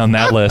one on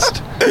that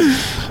list.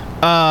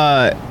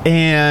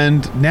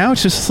 And now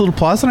it's just this little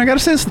plaza, and I gotta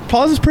say, this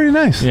plaza's pretty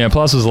nice. Yeah,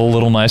 Plaza's a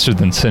little nicer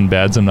than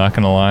Sinbad's, I'm not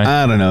gonna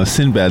lie. I don't know.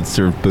 Sinbad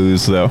served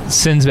booze, though.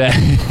 Sinbad.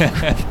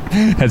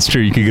 That's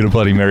true. You could get a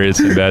Bloody Mary at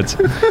Sinbad's. I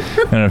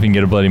don't know if you can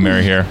get a Bloody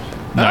Mary here.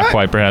 Not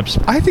quite, perhaps.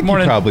 I think you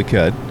probably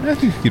could. I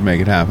think you could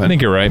make it happen. I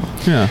think you're right.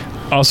 Yeah.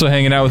 Also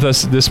hanging out with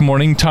us this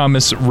morning,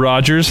 Thomas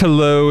Rogers.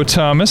 Hello,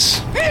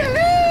 Thomas.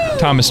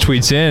 Thomas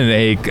tweets in,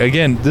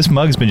 again, this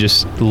mug's been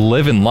just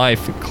living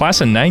life.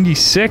 Class of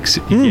 96,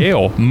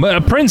 Yale.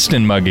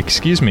 Princeton mug,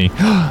 excuse me.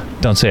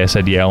 Don't say I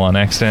said Yale on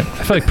accident.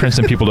 I feel like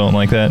Princeton people don't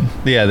like that.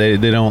 Yeah, they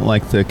don't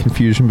like the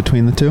confusion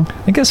between the two.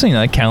 I guess,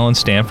 like Cal and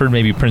Stanford,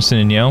 maybe Princeton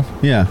and Yale.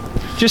 Yeah.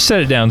 Just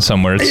set it down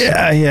somewhere.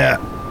 Yeah.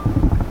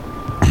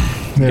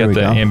 There we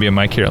got the go. ambient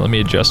mic here. Let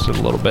me adjust it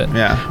a little bit.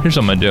 Yeah. Here's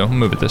what I'm going to do. I'll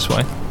move it this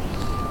way.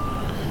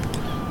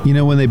 You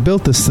know, when they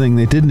built this thing,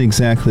 they didn't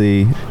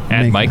exactly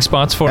add mic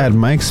spots for it? Add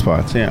mic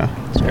spots, yeah.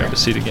 Let's grab a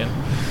seat again.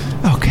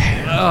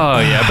 Okay. Oh,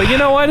 yeah. But you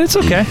know what? It's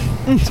okay.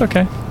 It's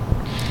okay.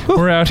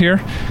 We're out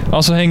here.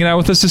 Also hanging out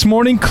with us this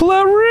morning,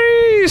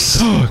 Clarice!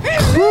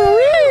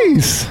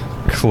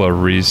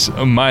 Clarice,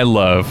 my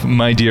love,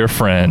 my dear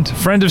friend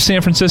of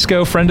San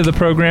Francisco, friend of the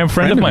program,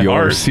 friend of my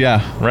yours, art.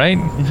 Yeah. Right?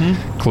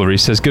 Mm-hmm.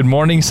 Clarice says, good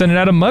morning, sending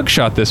out a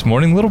mugshot this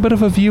morning. A little bit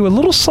of a view, a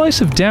little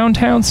slice of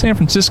downtown San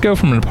Francisco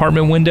from an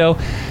apartment window.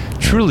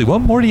 Truly, what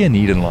more do you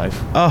need in life?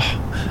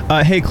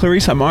 Hey,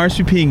 Clarice, I'm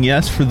RSVPing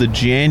yes for the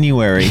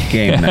January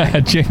game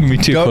night. Me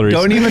too, Clarice.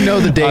 Don't even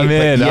know the date, I'm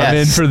in. but yes, I'm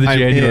in for the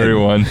January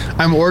one.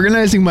 I'm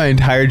organizing my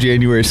entire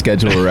January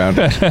schedule around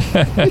it.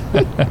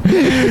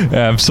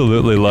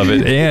 Absolutely love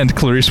it. And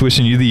Clarice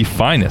wishing you the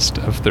finest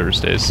of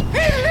Thursdays.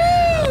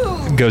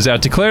 Goes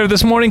out to Claire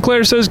this morning.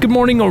 Claire says, good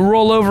morning,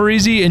 roll over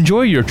easy.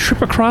 Enjoy your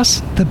trip across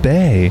the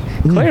bay.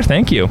 Claire,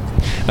 thank you.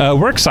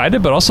 We're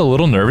excited, but also a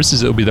little nervous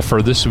as it will be the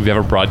furthest we've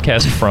ever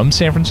broadcast from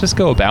San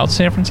Francisco, about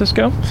San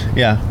Francisco.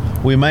 Yeah.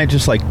 We might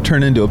just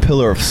turn into a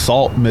pillar of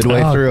salt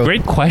midway through.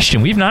 Great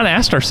question. We've not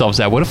asked ourselves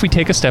that. What if we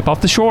take a step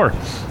off the shore?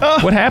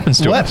 What happens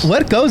to us?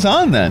 What goes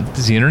on then?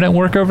 Does the internet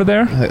work over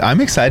there?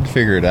 I'm excited to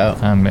figure it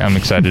out. I'm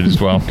excited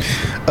as well.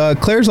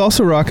 Claire's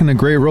also rocking a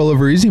great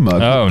rollover easy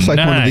mug. Oh, it's like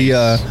nice. one of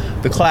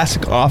the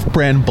classic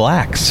off-brand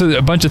blacks. So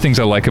a bunch of things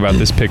I like about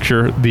this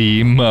picture.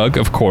 The mug,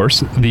 of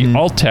course, the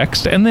alt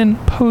text, and then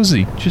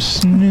Posey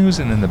just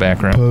snoozing in the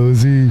background.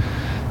 Posey.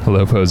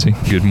 Hello, Posey.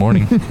 Good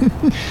morning.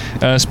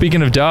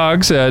 Speaking of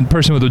dogs, a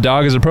person with a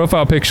dog as a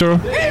profile picture.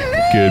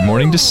 Good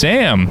morning to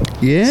Sam.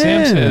 Yeah.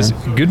 Sam says,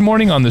 good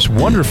morning on this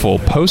wonderful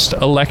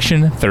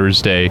post-election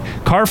Thursday.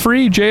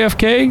 Car-free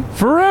JFK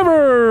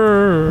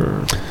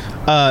forever.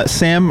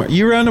 Sam,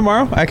 you around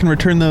tomorrow? I can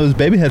return those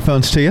baby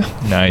headphones to you.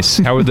 Nice.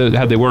 How'd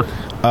they work?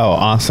 Oh,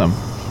 awesome.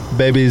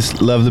 Babies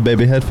love the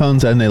baby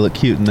headphones, and they look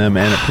cute in them,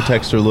 and it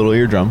protects their little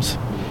eardrums.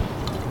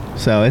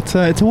 So it's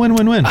a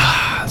win-win-win.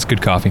 That's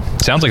good coffee.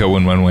 Sounds like a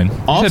win-win-win.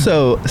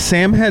 Also,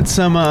 Sam had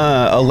some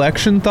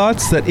election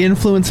thoughts that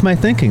influenced my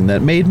thinking,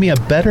 that made me a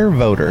better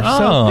voter.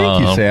 So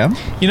thank you, Sam.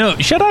 You know,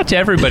 shout out to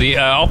everybody.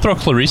 I'll throw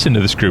Clarice into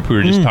this group we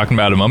were just talking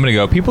about a moment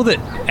ago. People that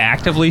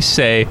actively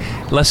say,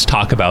 let's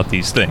talk about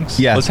these things.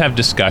 Yeah. Let's have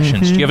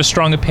discussions. Do you have a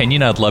strong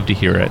opinion? I'd love to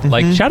hear it.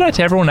 Like, shout out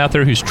to everyone out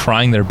there who's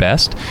trying their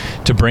best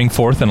to bring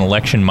forth an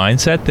election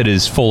mindset that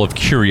is full of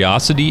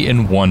curiosity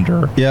and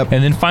wonder. Yep.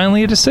 And then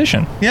finally a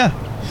decision. Yeah.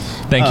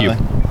 Thank you.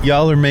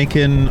 Y'all are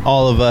making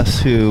all of us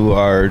who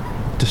are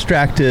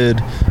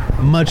distracted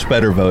much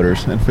better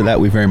voters, and for that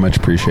we very much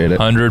appreciate it.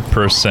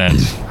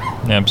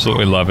 100%.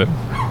 Absolutely love it.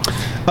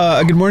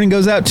 A good morning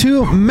goes out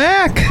to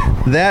Mac.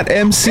 That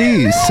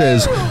MC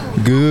says,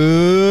 good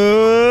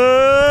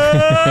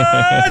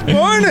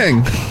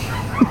morning.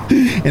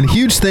 And a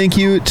huge thank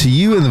you to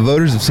you and the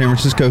voters of San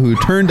Francisco who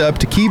turned up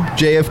to keep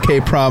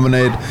JFK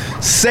Promenade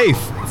safe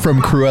from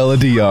Cruella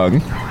de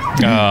Young.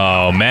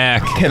 Oh,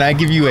 Mac. Can I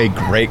give you a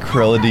great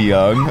Cruella de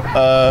Young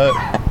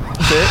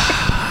bit?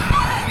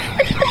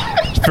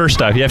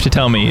 First off, you have to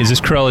tell me, is this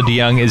Cruella de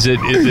Young, is it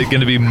going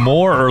to be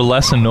more or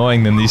less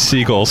annoying than these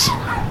seagulls?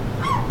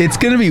 It's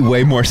going to be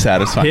way more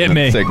satisfying Hit than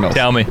me. the signals.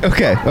 Tell me.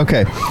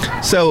 Okay.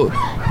 So,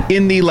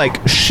 in the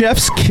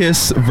chef's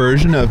kiss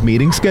version of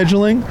meeting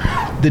scheduling,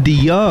 the de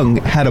Young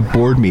had a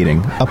board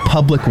meeting, a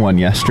public one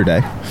yesterday.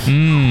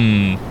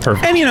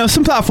 Perfect. And,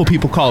 some thoughtful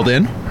people called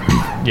in,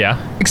 Yeah.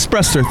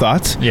 expressed their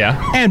thoughts.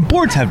 Yeah. And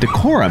boards have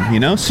decorum,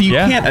 so you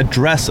Yeah. can't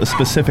address a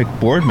specific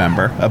board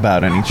member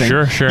about anything.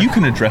 Sure. You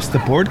can address the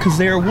board because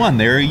they are one.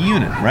 They're a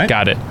unit, right?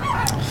 Got it.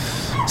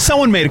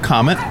 Someone made a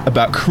comment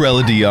about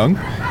Cruella de Young,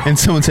 and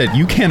someone said,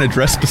 you can't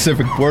address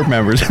specific board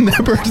members. And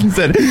that person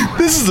said,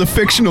 this is a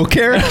fictional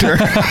character.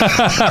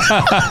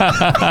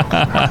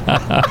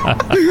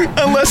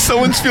 Unless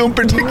someone's feeling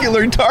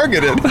particularly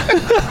targeted.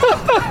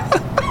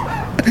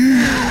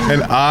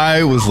 And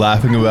I was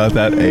laughing about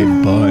that a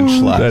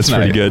bunch last That's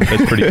night. pretty good.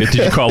 Did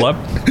you call up?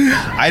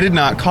 I did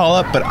not call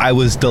up, but I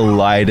was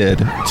delighted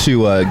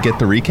to get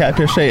the recap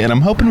yesterday, and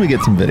I'm hoping we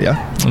get some video.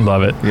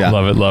 Love it. Yeah.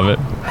 Love it.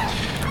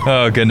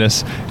 Oh,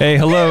 goodness. Hey,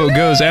 hello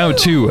goes out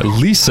to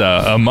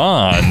Lisa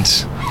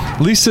Amand.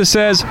 Lisa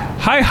says,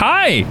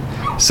 hi.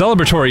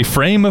 Celebratory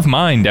frame of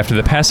mind after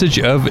the passage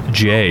of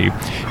Jay.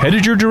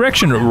 Headed your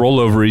direction, roll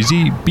over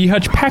easy. B.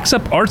 Hutch packs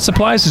up art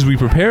supplies as we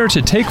prepare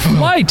to take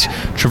flight,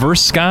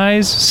 traverse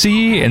skies,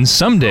 sea, and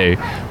someday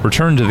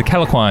return to the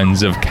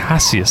Caliquines of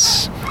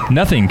Cassius.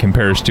 Nothing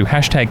compares to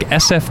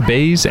 #SF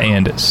Bays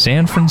and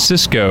San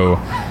Francisco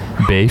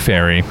Bay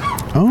Ferry.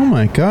 Oh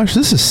my gosh,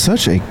 this is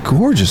such a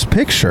gorgeous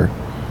picture.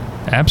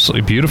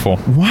 Absolutely beautiful.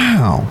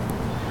 Wow.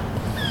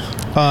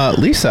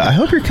 Lisa, I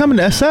hope you're coming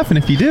to SF, and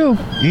if you do,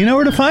 you know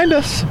where to find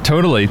us.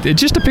 Totally. It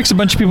just depicts a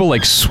bunch of people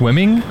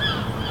swimming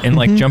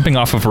and jumping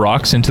off of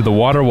rocks into the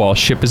water while a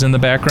ship is in the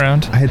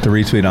background. I hit the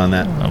retweet on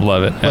that. I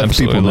love it. Let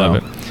Absolutely people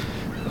love know.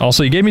 it.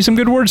 Also, you gave me some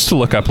good words to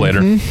look up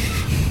later.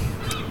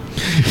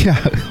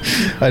 Yeah,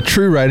 a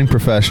true writing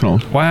professional.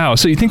 Wow.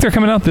 So you think they're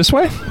coming out this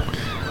way?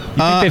 You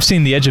think they've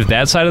seen the edge of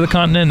that side of the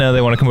continent, now they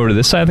want to come over to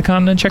this side of the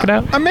continent and check it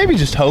out? I'm maybe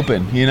just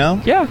hoping,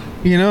 Yeah.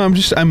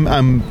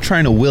 I'm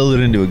trying to will it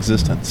into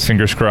existence.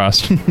 Fingers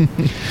crossed.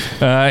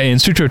 And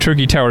Sutro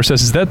Turkey Tower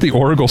says, is that the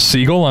Oracle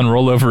Seagull on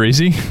Rollover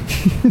Easy?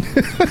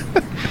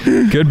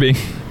 Could be.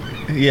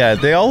 Yeah,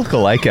 they all look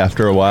alike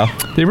after a while.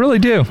 They really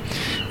do.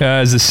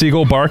 Is the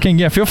seagull barking?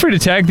 Yeah, feel free to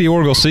tag the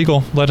Oracle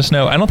Seagull. Let us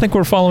know. I don't think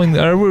we're following...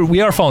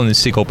 we are following the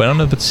seagull, but I don't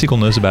know if the seagull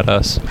knows about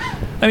us.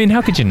 I mean,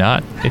 how could you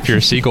not if you're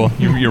a seagull?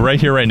 You're right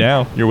here, right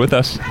now. You're with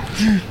us.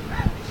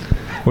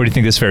 Where do you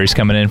think this ferry's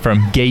coming in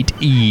from? Gate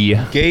E.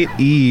 Gate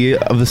E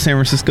of the San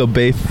Francisco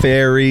Bay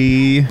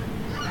Ferry.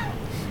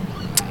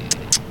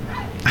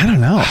 I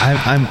don't know.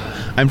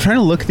 I'm trying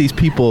to look at these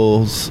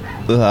people's...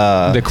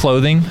 The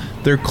clothing?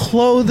 their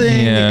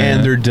clothing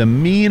and their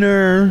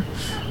demeanor,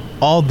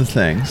 all the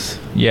things.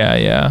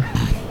 Yeah.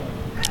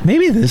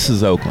 Maybe this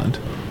is Oakland.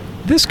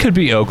 This could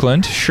be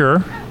Oakland,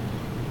 sure.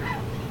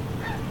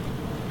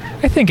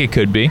 I think it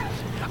could be.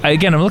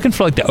 Again, I'm looking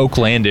for the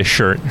Oaklandish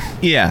shirt.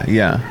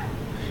 Yeah.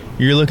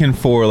 You're looking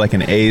for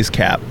an A's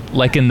cap.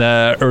 Like in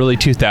the early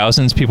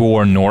 2000s, people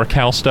wore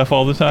NorCal stuff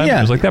all the time. Yeah.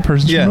 It was like, that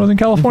person's from Northern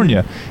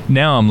California. Mm-hmm.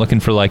 Now I'm looking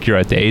for you're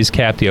right, the A's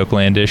cap, the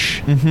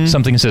Oaklandish,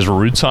 something that says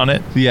Roots on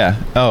it.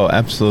 Yeah. Oh,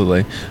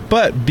 absolutely.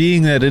 But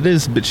being that it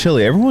is a bit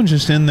chilly, everyone's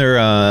just in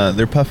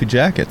their puffy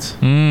jackets.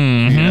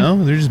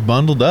 Mm-hmm. They're just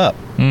bundled up.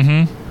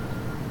 Mm-hmm.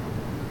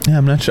 Yeah,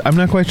 I'm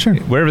not quite sure.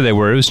 Wherever they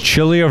were, it was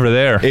chilly over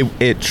there.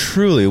 It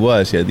truly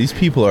was. Yeah, these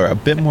people are a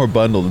bit more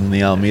bundled than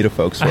the Alameda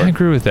folks were. I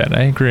agree with that.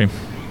 I agree.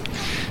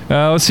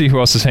 Let's see who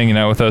else is hanging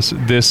out with us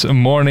this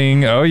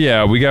morning. Oh,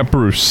 yeah, we got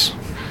Bruce.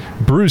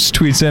 Bruce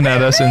tweets in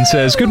at us and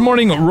says, "Good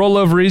morning,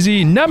 Rollover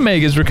Easy.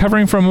 Nutmeg is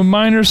recovering from a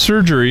minor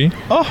surgery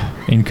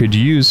and could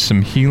use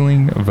some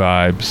healing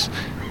vibes."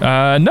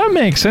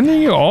 Nutmeg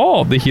sending you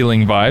all the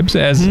healing vibes.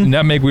 As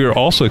Nutmeg, we are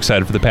also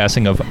excited for the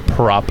passing of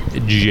Prop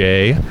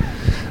J.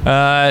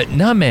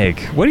 Nutmeg,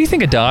 what do you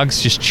think of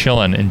dogs just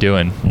chilling and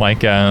doing?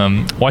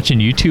 Watching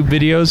YouTube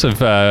videos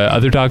of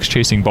other dogs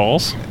chasing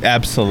balls?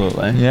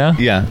 Absolutely.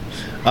 Yeah?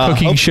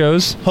 Cooking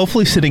shows?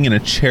 Hopefully sitting in a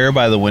chair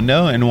by the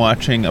window and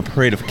watching a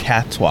parade of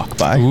cats walk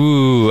by.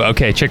 Ooh,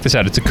 okay, check this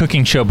out. It's a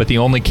cooking show, but the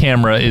only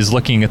camera is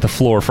looking at the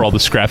floor for all the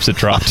scraps that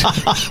dropped.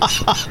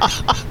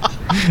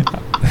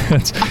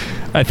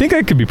 I think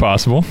that could be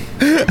possible.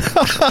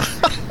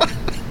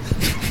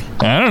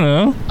 I don't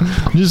know.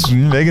 I'm just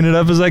making it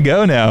up as I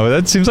go now.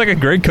 That seems like a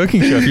great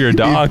cooking show if you're a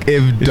dog.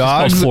 If It's just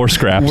dogs called Floor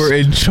Scraps. were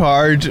in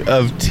charge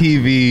of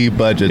TV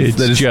budgets, It's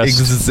that is just-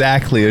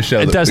 exactly a show.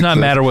 It that does not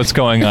exists. matter what's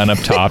going on up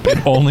top.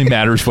 It only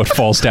matters what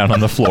falls down on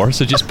the floor.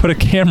 So just put a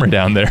camera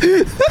down there.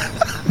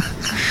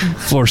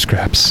 Floor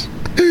Scraps.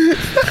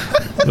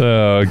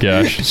 Oh,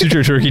 gosh.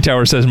 Suture Turkey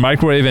Tower says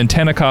microwave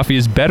antenna coffee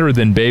is better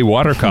than Bay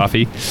water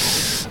coffee.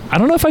 I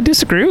don't know if I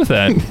disagree with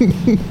that.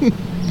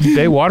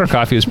 Bay water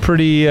coffee is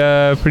pretty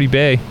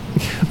Bay.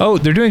 Oh,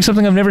 they're doing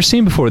something I've never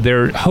seen before.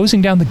 They're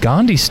hosing down the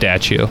Gandhi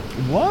statue.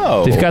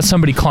 Whoa. They've got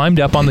somebody climbed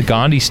up on the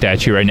Gandhi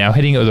statue right now,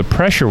 hitting it with a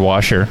pressure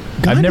washer.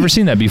 I've Gandhi- never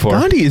seen that before.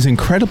 Gandhi is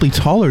incredibly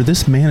taller.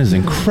 This man is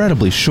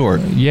incredibly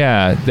short.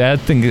 Yeah,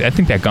 that thing. I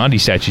think that Gandhi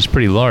statue is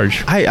pretty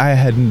large. I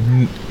had,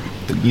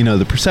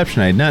 the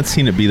perception. I had not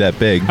seen it be that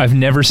big. I've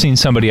never seen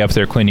somebody up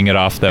there cleaning it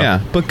off, though.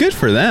 Yeah, but good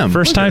for them.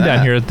 First Look at time down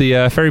that. here at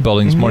the ferry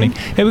building this morning.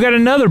 Hey, we got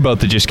another boat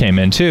that just came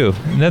in, too.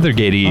 Another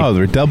Gate. Oh,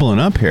 they're doubling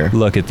up here.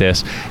 Look at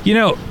this.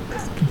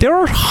 There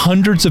are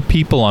hundreds of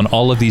people on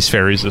all of these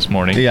ferries this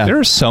morning. Yeah. There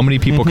are so many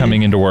people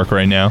coming into work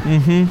right now.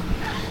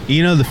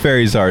 The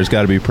ferry czar's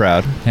got to be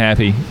proud.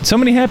 Happy. So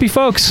many happy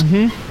folks.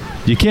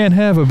 You can't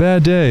have a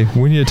bad day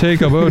when you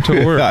take a boat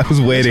to work. I was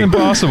waiting. It's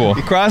impossible.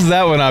 You cross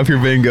that one off your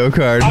bingo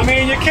card. I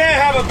mean, you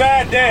can't have a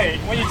bad day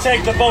when you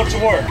take the boat to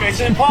work. It's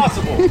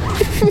impossible.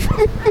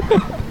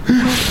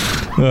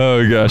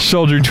 Oh, gosh.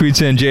 Soldier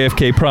tweets in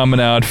JFK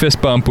Promenade,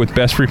 fist bump with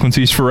best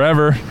frequencies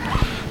forever.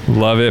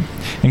 Love it.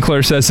 And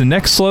Claire says the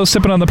next slow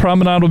sipping on the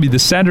promenade will be the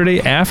Saturday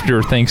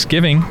after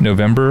Thanksgiving,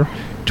 November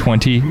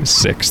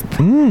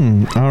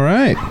 26th. All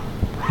right.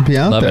 Be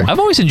out Love there. it. I've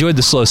always enjoyed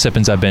the slow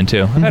sippings I've been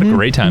to. I've had a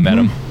great time at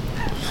them.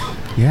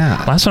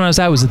 Yeah. Last one I was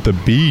at was at the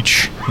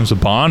beach. It was a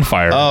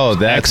bonfire. Oh, It was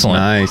that's excellent.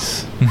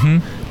 nice.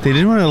 They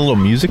did one at a little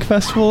music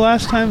festival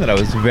last time that I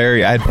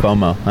had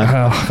FOMO.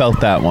 I Oh.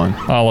 felt that one.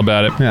 All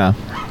about it. Yeah.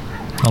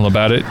 All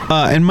about it.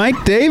 And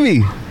Mike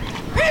Davey.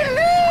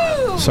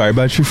 Sorry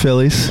about your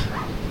Phillies.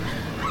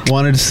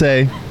 Wanted to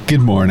say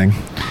good morning.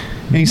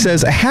 And he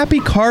says, a happy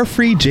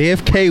car-free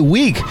JFK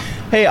week.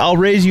 Hey, I'll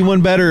raise you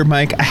one better,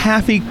 Mike. A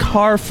happy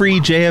car-free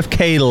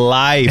JFK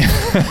life.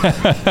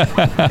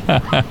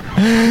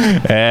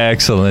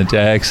 Excellent.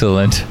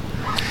 Excellent.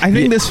 I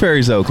think this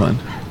ferry's Oakland.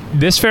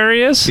 This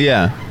ferry is?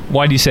 Yeah.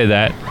 Why do you say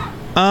that?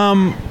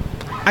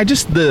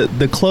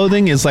 The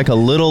clothing is like a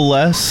little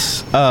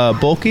less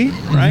bulky,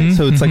 right?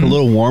 So it's like a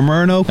little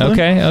warmer in Oakland.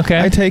 Okay.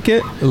 I take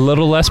it. A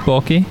little less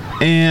bulky.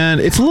 And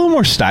it's a little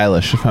more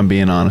stylish, if I'm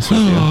being honest with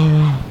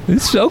you.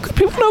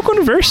 People in Oakland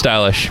are very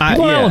stylish.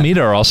 People in yeah.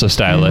 Alameda are also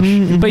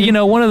stylish. But,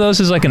 one of those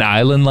is like an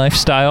island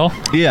lifestyle,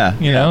 Yeah.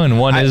 and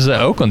one is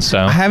Oakland I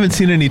style. haven't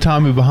seen any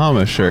Tommy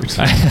Bahama shirts.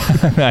 I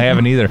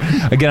haven't either.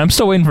 Again, I'm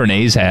still waiting for an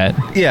A's hat.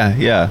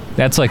 Yeah.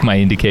 That's like my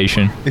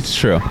indication. It's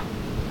true.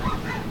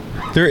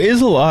 There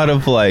is a lot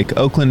of like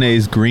Oakland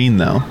A's green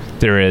though.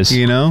 There is.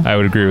 I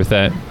would agree with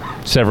that.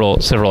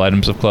 Several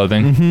items of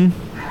clothing.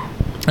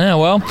 Yeah,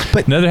 well,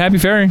 But- another happy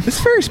ferry. This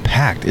ferry's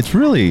packed. It's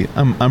really,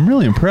 I'm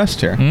really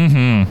impressed here.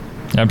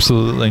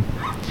 Absolutely.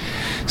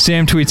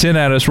 Sam tweets in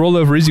at us, roll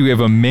over easy, we have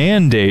a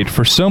mandate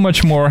for so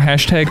much more.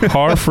 Hashtag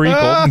par free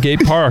Golden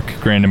Gate Park.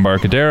 Grand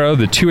Embarcadero,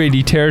 the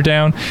 280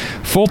 teardown.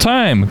 Full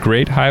time.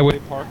 Great Highway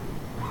Park.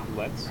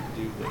 Let's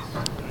do this.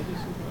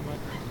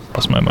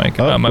 Lost my mic.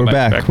 Oh, My we're mic's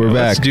back. We're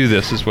Let's back. do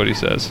this is what he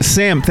says.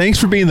 Sam, thanks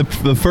for being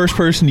the first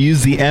person to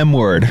use the M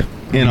word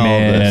in all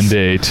of this.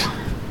 Mandate.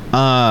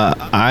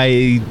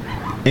 I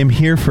am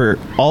here for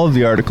all of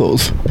the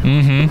articles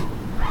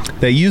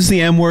that use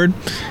the M word,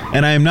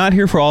 and I am not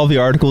here for all of the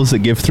articles that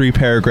give 3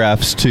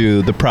 paragraphs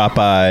to the prop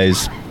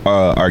eyes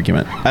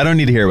argument. I don't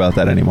need to hear about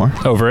that anymore.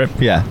 Over it.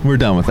 Yeah, we're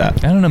done with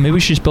that. I don't know. Maybe we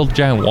should just build a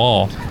giant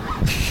wall.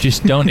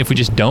 If we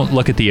just don't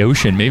look at the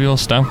ocean, maybe it'll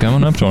stop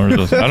coming up towards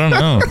us. I don't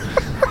know.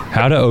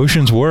 How do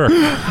oceans work?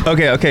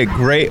 Okay,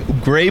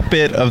 great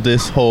bit of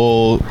this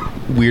whole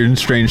weird and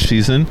strange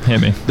season.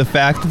 Hit me. The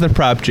fact that the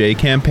Prop J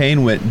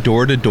campaign went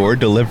door to door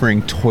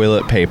delivering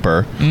toilet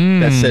paper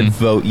that said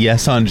vote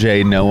yes on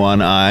J, no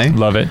on I,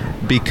 Love it.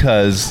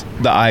 because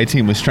the I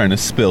team was trying to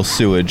spill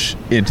sewage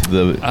into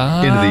the ocean.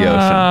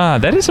 Ah,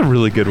 that is a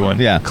really good one.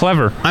 Yeah.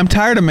 Clever. I'm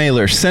tired of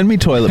mailers. Send me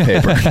toilet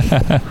paper.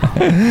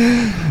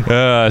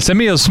 Send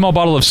me a small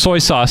bottle of soy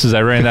sauces.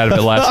 I ran out of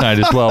it last night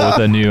as well with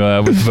the new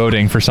with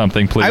voting for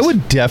something, please. I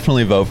would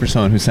definitely vote for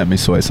someone who sent me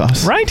soy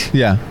sauce. Right?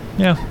 Yeah.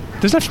 Yeah.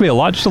 Doesn't have to be a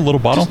lot, just a little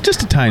bottle.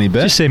 Just a tiny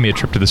bit. Just save me a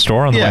trip to the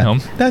store on the way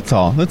home. That's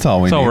all. That's all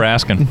we That's need. all we're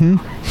asking.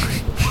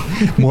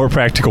 More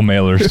practical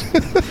mailers.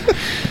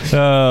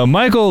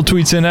 Michael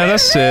tweets in at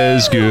us,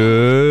 says,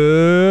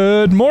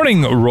 good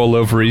morning, Roll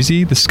Over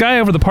Easy. The sky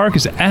over the park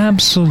is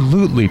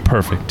absolutely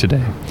perfect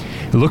today.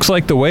 It looks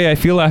like the way I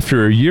feel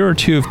after a year or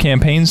two of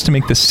campaigns to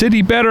make the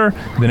city better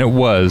than it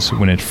was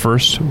when it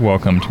first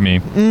welcomed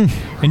me.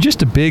 And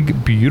just a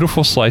big,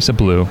 beautiful slice of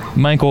blue.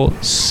 Michael,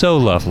 so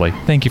lovely.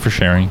 Thank you for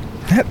sharing.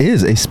 That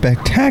is a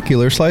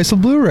spectacular slice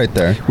of blue right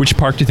there. Which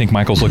park do you think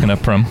Michael's looking up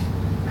from?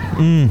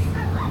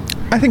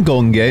 I think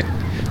Golden Gate.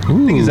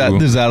 Ooh,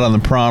 think he's out on the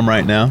prom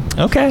right now.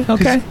 Okay.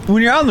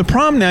 When you're out on the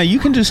prom now, you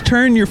can just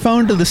turn your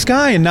phone to the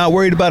sky and not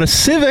worried about a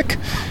Civic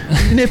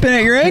nipping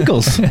at your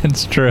ankles.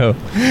 It's true.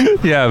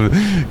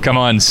 Yeah, come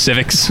on,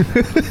 civics.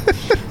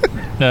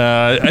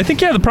 I think,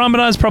 the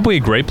promenade is probably a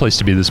great place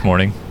to be this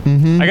morning.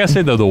 I gotta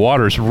say, though, the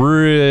water's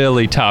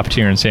really top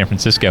tier in San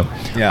Francisco.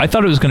 Yeah. I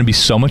thought it was going to be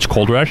so much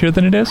colder out here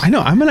than it is. I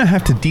know. I'm going to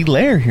have to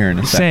delayer here in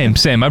a second.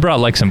 Same. I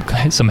brought like some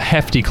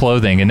hefty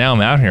clothing, and now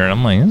I'm out here, and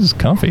I'm like, this is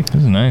comfy. This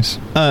is nice.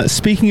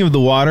 Speaking of the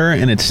water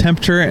and its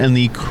temperature and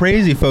the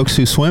crazy folks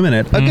who swim in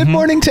it, a good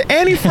morning to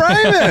Annie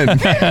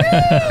Fryman.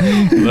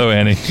 Hello,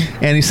 Annie.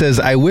 Annie says,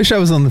 I wish I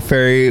was on the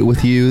ferry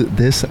with you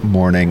this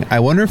morning. I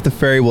wonder if the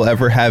ferry will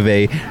ever have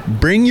a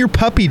bring your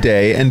puppy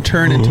day and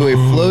turn into a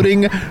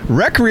floating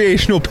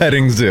recreational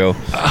petting zoo.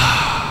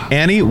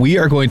 Annie, we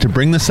are going to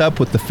bring this up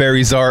with the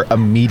ferry czar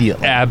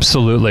immediately.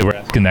 Absolutely. We're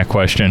asking that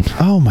question.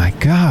 Oh, my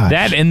God.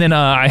 That, and then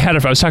I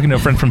was talking to a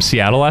friend from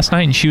Seattle last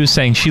night, and she was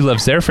saying she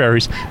loves their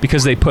ferries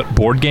because they put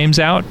board games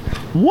out.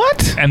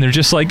 What? And they're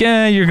just like,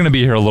 you're going to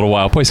be here a little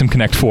while. Play some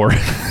Connect 4.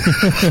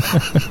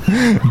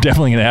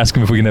 Definitely going to ask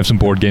them if we can have some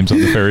board games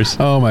on the ferries.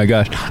 Oh, my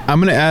gosh. I'm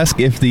going to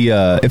ask if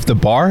the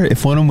bar,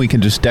 if one of them we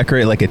can just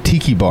decorate like a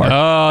tiki bar.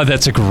 Oh,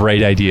 that's a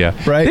great idea.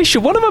 Right?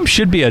 One of them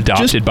should be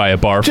adopted by a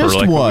bar for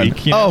like one. a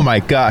week. You know? Oh, my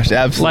gosh.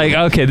 Absolutely.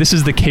 Like, okay, this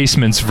is the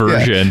Casements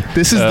version. Yeah.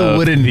 This is the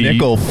wooden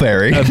nickel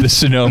ferry. Of the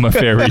Sonoma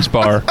Ferries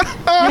bar.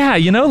 Yeah,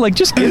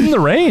 just give them the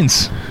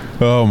reins.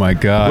 Oh, my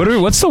God.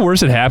 What's the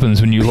worst that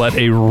happens when you let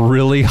a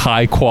really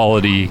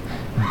high-quality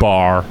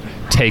bar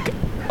take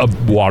a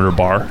water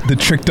bar? The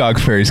Trick Dog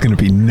Ferry is going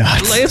to be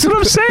nuts. That's what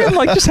I'm saying.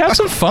 Like, just have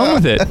some fun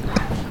with it.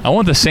 I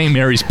want the St.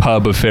 Mary's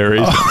pub of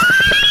ferries.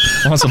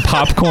 I want some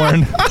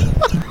popcorn.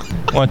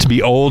 I want it to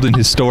be old and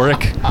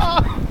historic.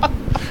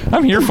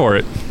 I'm here for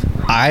it.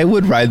 I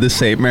would ride the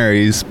St.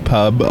 Mary's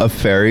pub of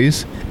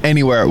ferries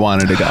anywhere it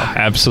wanted to go.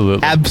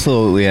 Absolutely.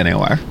 Absolutely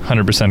anywhere.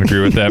 100% agree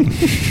with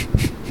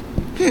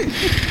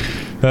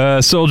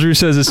that. Soldier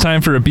says it's time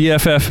for a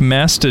BFF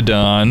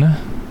Mastodon.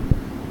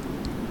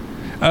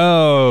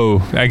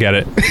 Oh, I get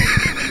it.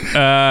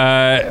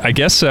 I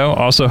guess so.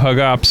 Also, Hug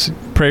Ops.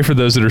 Pray for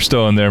those that are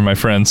still in there, my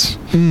friends.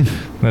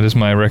 That is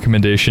my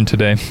recommendation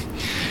today.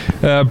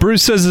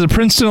 Bruce says, as a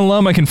Princeton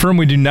alum, I confirm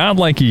we do not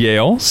like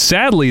Yale.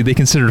 Sadly, they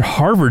considered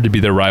Harvard to be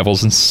their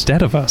rivals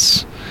instead of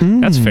us.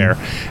 That's fair.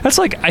 That's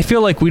like, I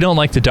feel like we don't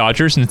like the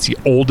Dodgers, and it's the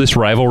oldest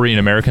rivalry in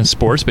American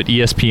sports, but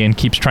ESPN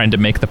keeps trying to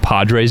make the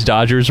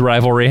Padres-Dodgers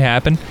rivalry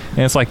happen. And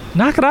it's like,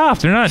 knock it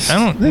off. They're not,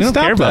 we don't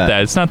care about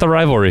that. It's not the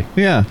rivalry.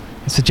 Yeah.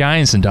 It's the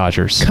Giants and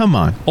Dodgers. Come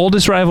on.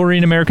 Oldest rivalry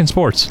in American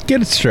sports.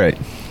 Get it straight.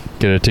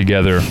 Get it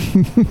together.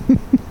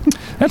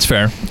 That's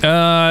fair.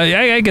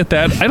 I get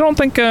that. I don't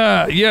think, we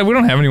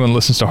don't have anyone who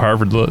listens to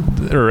Harvard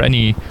or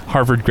any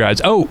Harvard grads.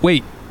 Oh,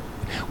 wait,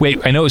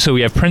 I know. So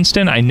we have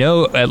Princeton. I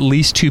know at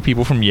least 2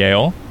 people from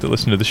Yale that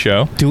listen to the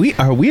show. We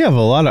have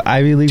a lot of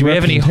Ivy League. Do we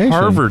have any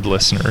Harvard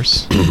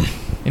listeners?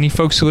 Any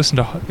folks who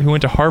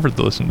went to Harvard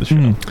that listen to the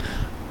show?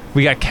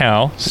 We got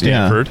Cal,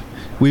 Stanford. Yeah.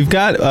 We've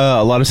got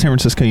a lot of San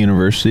Francisco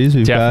universities.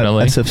 We've got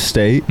SF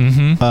State,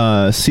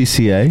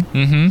 CCA.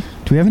 Do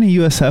we have any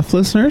USF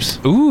listeners?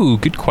 Ooh,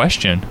 good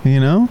question.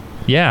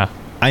 Yeah.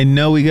 I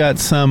know we got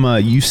some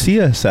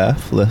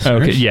UCSF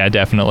listeners. Okay, yeah,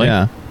 definitely.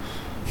 Yeah.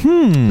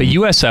 But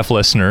USF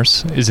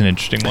listeners is an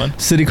interesting one.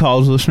 City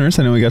College listeners,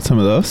 I know we got some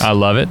of those. I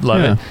love it.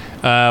 Love it.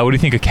 What do you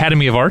think?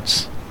 Academy of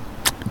Arts?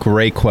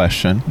 Great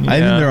question. Yeah. I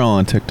think they're all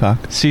on TikTok.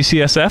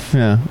 CCSF?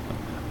 Yeah.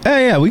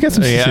 Yeah, we got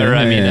some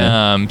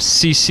CCA.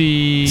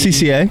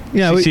 CCA.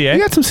 Yeah, CCA? We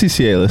got some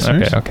CCA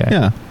listeners. Okay.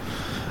 Yeah.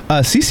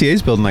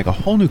 CCA's building like a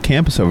whole new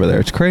campus over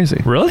there. It's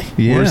crazy. Really?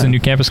 Yeah. Where's the new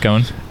campus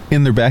going?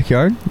 In their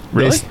backyard.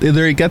 Really?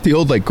 They got the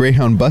old like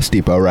Greyhound bus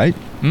depot, right?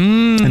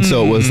 And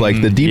so it was like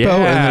the depot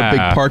and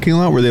the big parking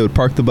lot where they would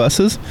park the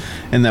buses.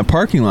 And that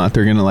parking lot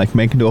they're going to like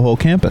make into a whole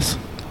campus.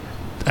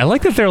 I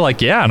like that they're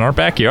like, in our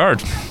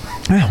backyard.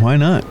 Yeah, why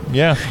not?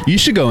 Yeah. You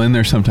should go in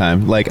there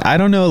sometime. Like, I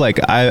don't know, like,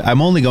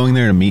 I'm only going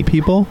there to meet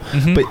people,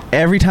 but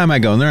every time I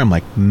go in there, I'm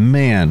like,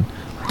 man,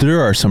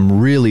 there are some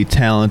really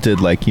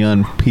talented, like,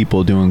 young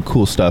people doing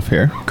cool stuff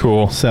here.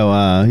 Cool. So,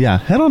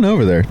 head on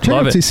over there. Check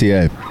out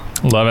CCA.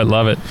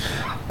 Love it.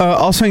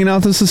 Also hanging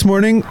out with us this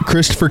morning,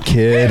 Christopher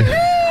Kidd.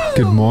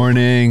 Good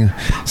morning.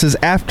 Says,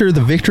 after the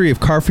victory of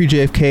Car-Free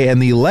JFK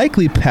and the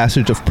likely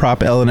passage of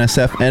Prop L and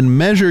SF and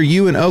Measure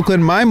U in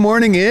Oakland, my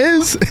morning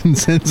is, and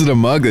sends it a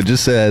mug that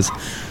just says,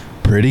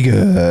 pretty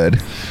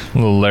good. A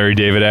little Larry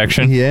David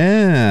action.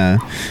 Yeah.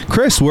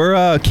 Chris,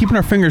 we're keeping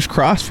our fingers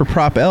crossed for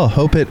Prop L.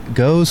 Hope it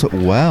goes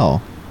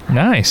well.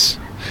 Nice.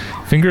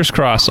 Fingers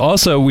crossed.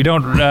 Also, we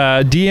don't,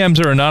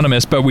 DMs are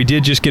anonymous, but we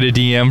did just get a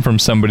DM from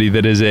somebody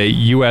that is a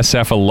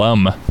USF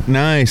alum.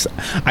 Nice.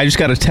 I just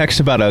got a text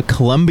about a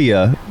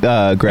Columbia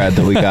grad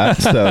that we got.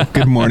 So,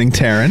 good morning,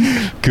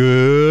 Taryn.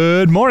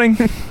 Good morning.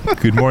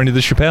 Good morning to the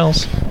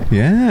Chappelles.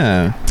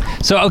 Yeah.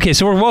 So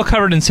we're well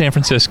covered in San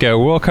Francisco.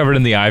 We're well covered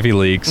in the Ivy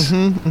Leagues.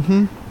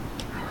 I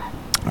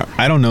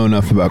don't know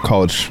enough about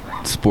college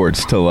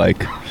sports to,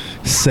 like,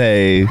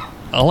 say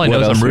All I know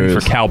What is else I'm rooting there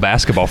for is? Cal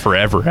basketball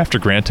forever after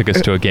Grant took us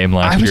to a game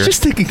last I year. was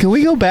just thinking, can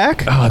we go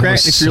back? Oh, that Grant,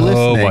 was if you're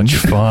so listening. much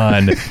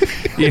fun.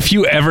 If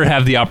you ever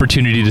have the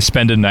opportunity to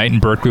spend a night in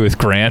Berkeley with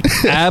Grant,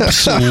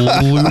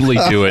 absolutely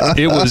do it.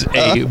 It was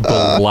a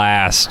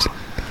blast.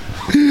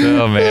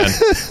 Oh, man.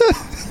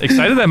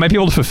 Excited that I might be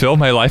able to fulfill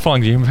my lifelong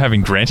dream of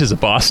having Grant as a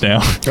boss now.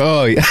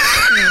 Oh, yeah.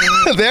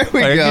 There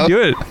we I go. can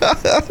do it.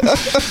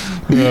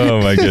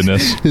 Oh, my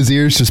goodness. His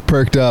ears just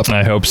perked up.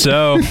 I hope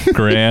so,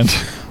 Grant.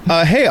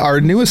 Hey, our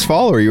newest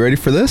follower. You ready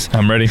for this?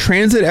 I'm ready.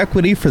 Transit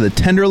equity for the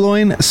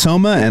Tenderloin,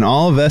 Soma, and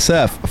all of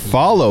SF.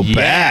 Follow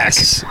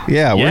Yes. back.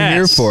 Yeah, we're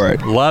here Yes. for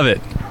it. Love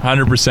it.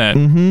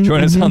 100%.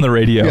 Join us on the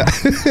radio.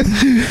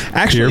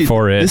 Actually, Here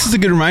for it. this is a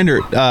good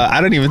reminder.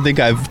 I don't even think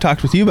I've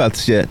talked with you about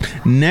this yet.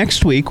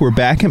 Next week, we're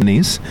back at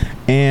Minis,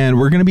 and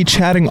we're going to be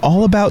chatting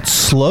all about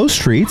slow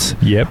streets.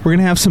 Yep. We're going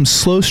to have some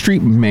slow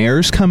street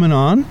mayors coming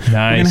on. Nice.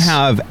 We're going to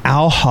have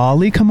Al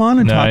Hawley come on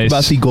and talk Nice.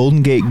 about the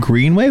Golden Gate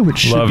Greenway, which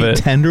should Love be it.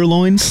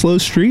 Tenderloin Slow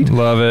Street.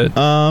 Love it.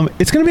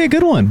 It's going to be a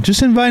good one.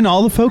 Just inviting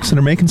all the folks that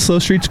are making slow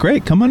streets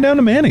great. Come on down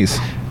to Manny's.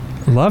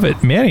 Love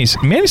it. Manny's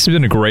has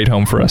been a great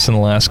home for us in the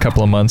last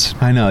couple of months.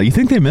 I know. You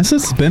think they miss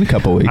us? It's been a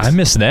couple weeks. I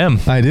miss them.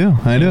 I do.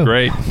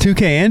 Great.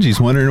 2K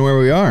Angie's wondering where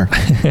we are.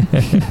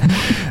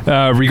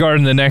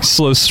 Regarding the next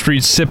Slow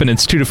Street Sippin',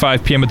 it's 2 to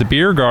 5 p.m. at the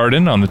Beer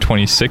Garden on the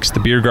 26th. The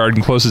Beer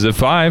Garden closes at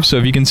 5, so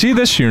if you can see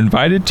this, you're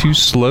invited to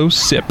Slow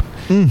Sip.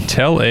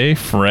 Tell a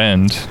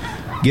friend.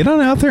 Get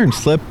on out there and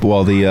slip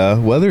while the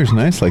weather's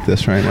nice like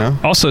this right now.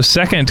 Also,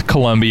 second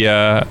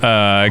Columbia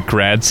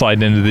grad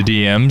slide into the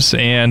DMs,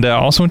 and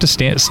also went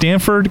to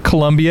Stanford,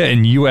 Columbia,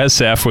 and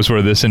USF was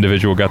where this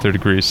individual got their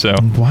degree. So,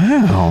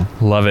 Wow.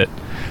 love it.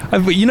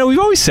 We've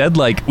always said,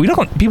 like, we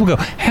don't. People go,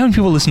 how many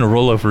people listen to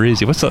Rollover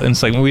Easy? What's the? And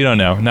it's like, we don't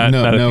know. Not a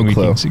No thing we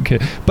clue. can-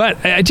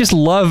 But I just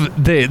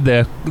love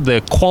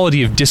the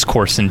quality of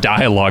discourse and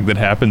dialogue that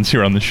happens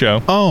here on the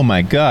show. Oh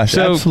my gosh.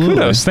 So absolutely.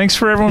 kudos. Thanks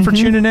for everyone for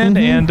tuning in,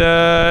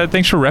 and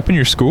thanks for repping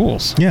your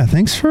schools. Yeah,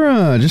 thanks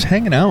for just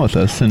hanging out with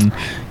us and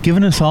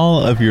giving us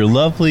all of your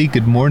lovely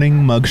good morning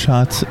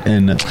mugshots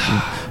and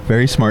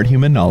very smart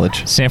human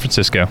knowledge. San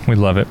Francisco, we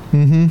love it.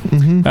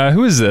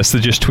 Who is this that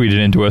just tweeted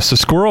into us? A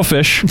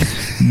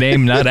squirrelfish,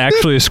 name not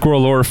actually a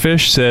squirrel or a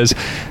fish, says,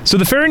 so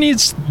the ferry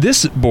needs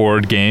this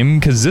board game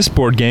because this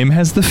board game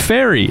has the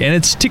ferry, and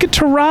it's Ticket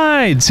to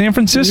Ride, San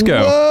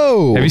Francisco.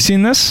 Whoa. Have you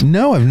seen this?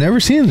 No, I've never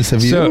seen this.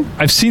 Have you? So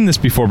I've seen this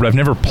before, but I've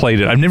never played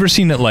it. I've never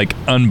seen it, like,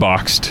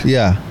 unboxed.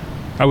 Yeah.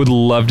 I would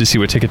love to see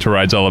what Ticket to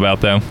Ride's all about,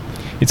 though.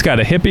 It's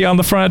got a hippie on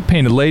the front,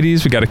 painted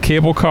ladies. We got a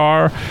cable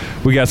car.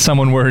 We got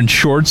someone wearing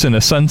shorts and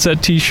a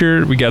sunset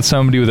T-shirt. We got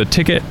somebody with a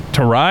ticket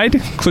to ride,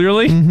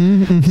 clearly.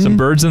 Some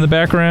birds in the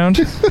background.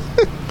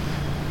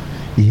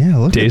 Yeah,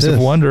 look Days at this.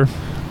 of Wonder.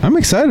 I'm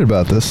excited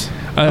about this.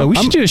 We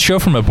should do a show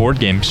from a board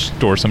game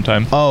store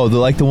sometime. Oh,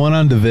 the one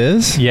on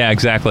Deviz? Yeah,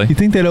 exactly. You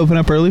think they'd open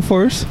up early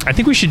for us? I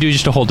think we should do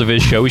just a whole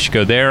Diviz show. We should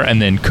go there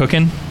and then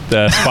Cookin',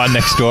 the spot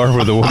next door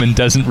where the woman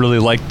doesn't really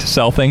like to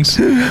sell things.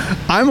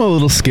 I'm a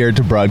little scared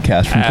to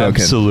broadcast from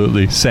Token.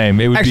 Absolutely. Same.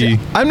 It would Actually,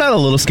 be... I'm not a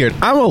little scared.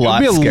 I'm a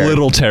lot It would be a scared.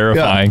 little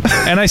terrifying.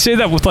 And I say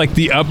that with, like,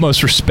 the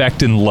utmost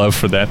respect and love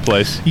for that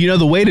place. You know,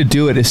 the way to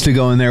do it is to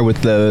go in there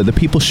with the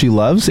people she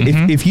loves.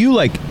 If you,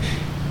 like...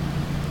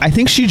 I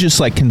think she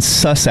just, like, can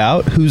suss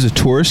out who's a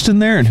tourist in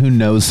there and who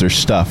knows their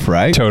stuff,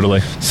 right?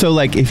 Totally. So,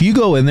 like, if you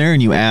go in there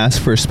and you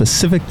ask for a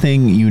specific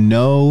thing, you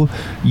know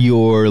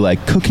your,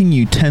 like, cooking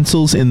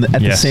utensils at the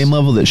Yes. same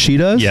level that she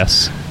does.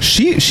 Yes.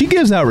 She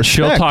gives out respect.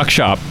 She'll talk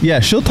shop. Yeah,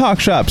 she'll talk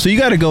shop. So you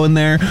got to go in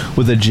there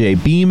with a Jay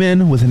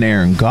Beeman, with an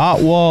Aaron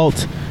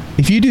Gottwalt.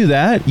 If you do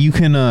that, you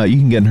can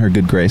get in her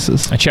good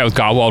graces. I chat with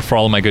Gottwald for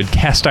all of my good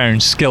cast iron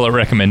skillet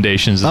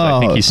recommendations. As I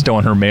think he's still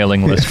on her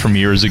mailing list from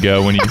years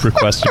ago when he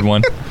requested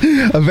one.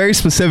 A very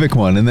specific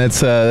one, and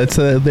that's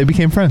they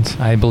became friends.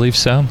 I believe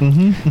so.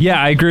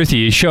 Yeah, I agree with you.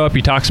 You show up,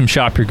 you talk some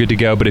shop, you're good to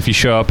go. But if you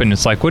show up and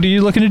it's like, what are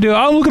you looking to do?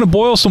 I'm looking to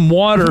boil some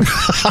water.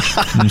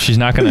 And she's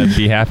not going to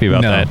be happy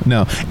about that.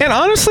 No. And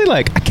honestly,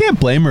 like, I can't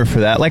blame her for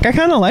that. Like, I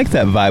kind of like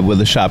that vibe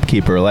with a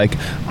shopkeeper. Like,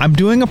 I'm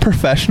doing a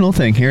professional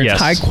thing here. Yes.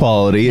 It's high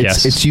quality.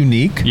 Yes. It's unique.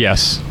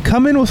 Yes,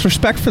 Come in with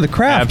respect for the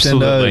craft.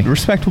 Absolutely. And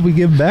respect will be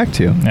given back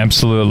to you.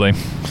 absolutely.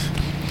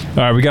 All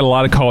right, we got a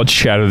lot of college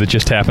chatter that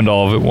just happened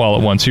all of it all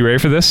at once. You ready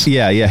for this?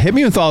 Yeah. Hit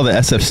me with all the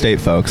SF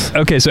State folks.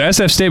 Okay, so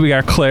SF State, we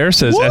got Claire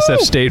says Woo! SF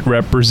State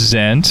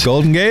represent.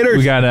 Golden Gators.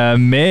 We got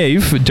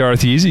Maeve,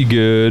 Darth Easy,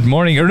 good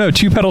morning. Or no,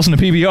 2 pedals in a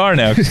PBR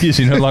now. Excuse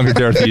me, no longer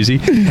Darth Easy.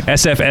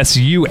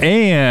 SFSU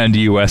and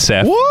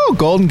USF. Woo!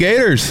 Golden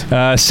Gators.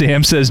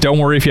 Sam says, don't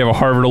worry if you have a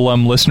Harvard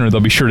alum listener.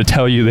 They'll be sure to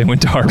tell you they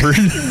went to Harvard.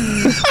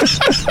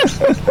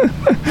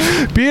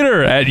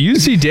 Peter at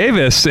UC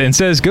Davis and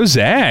says, go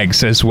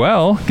Zags as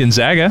well.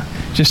 Gonzaga.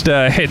 Just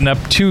hitting up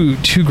two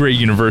great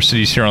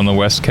universities here on the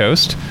West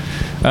Coast.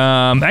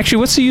 Actually,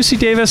 what's the UC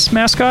Davis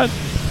mascot?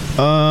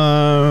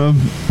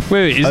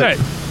 Wait, is that...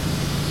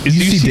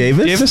 UC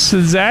Davis? Davis,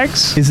 the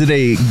Zags? Is it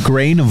a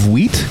grain of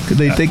wheat?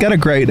 They got a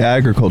great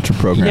agriculture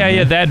program.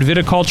 Yeah, that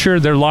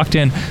viticulture, they're locked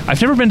in.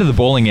 I've never been to the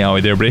bowling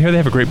alley there, but I hear they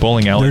have a great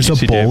bowling alley. There's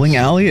at a UC bowling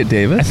Davis. alley at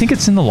Davis? I think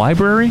it's in the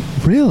library.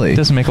 Really? It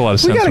doesn't make a lot of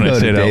sense when I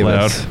say it out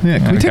loud. Yeah,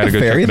 can we take a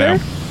ferry there?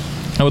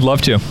 I would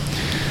love to.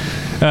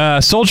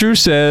 Soldier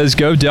says,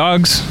 go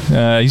Dogs.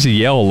 He's a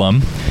Yale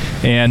alum.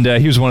 And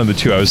he was one of the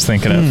two I was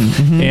thinking of.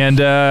 Mm-hmm. And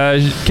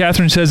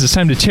Catherine says, it's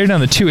time to tear down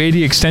the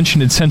 280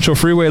 extension at Central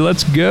Freeway.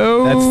 Let's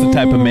go. That's the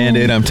type of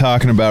mandate I'm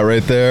talking about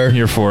right there. I'm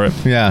here for it.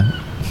 Yeah.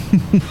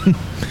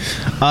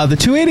 The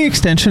 280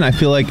 extension, I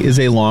feel like, is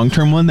a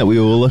long-term one that we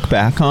will look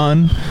back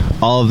on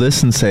all of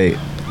this and say,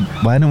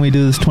 why didn't we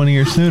do this 20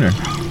 years sooner?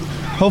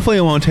 Hopefully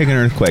it won't take an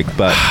earthquake,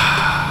 but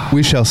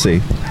we shall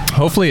see.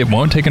 Hopefully it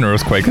won't take an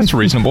earthquake. That's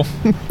reasonable.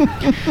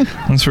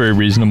 That's very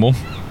reasonable.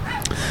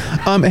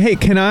 Hey,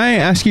 can I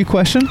ask you a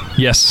question?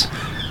 Yes.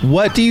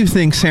 What do you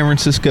think San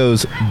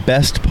Francisco's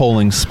best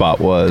polling spot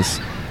was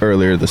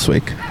earlier this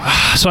week?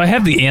 So I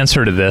have the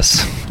answer to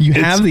this. You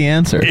have the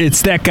answer.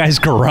 It's that guy's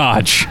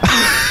garage.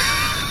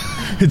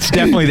 It's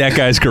definitely that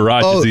guy's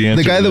garage is the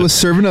answer. The guy that was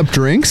serving up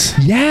drinks?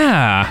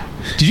 Yeah.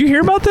 Did you hear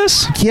about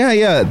this?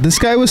 Yeah. This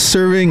guy was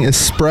serving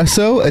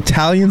espresso,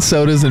 Italian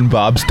sodas, and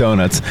Bob's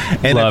Donuts.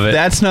 And Love if it.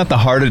 that's not the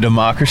heart of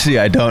democracy,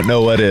 I don't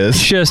know what is.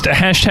 Just a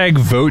hashtag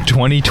vote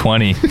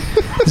 2020.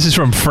 This is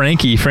from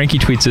Frankie. Frankie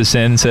tweets us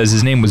in and says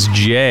his name was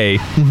Jay.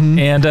 Mm-hmm.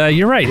 And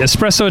you're right.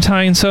 Espresso,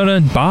 Italian soda,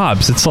 and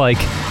Bob's. It's like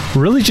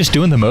really just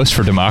doing the most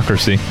for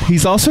democracy.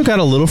 He's also got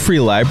a little free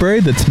library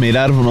that's made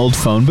out of an old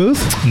phone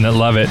booth.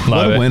 Love it.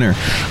 What a winner.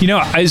 You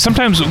know,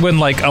 sometimes when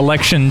like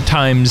election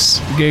times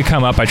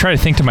come up, I try to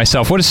think to myself,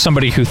 what is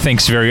somebody who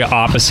thinks very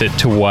opposite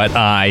to what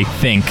I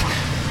think?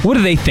 What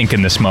do they think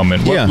in this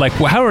moment? Yeah. Like,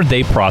 how are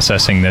they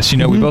processing this? You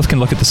know, we both can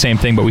look at the same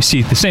thing, but we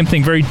see the same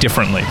thing very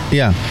differently.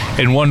 Yeah.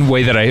 And one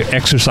way that I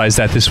exercised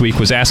that this week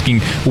was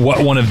asking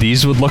what one of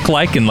these would look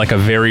like in like a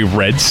very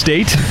red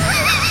state.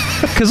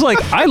 Because,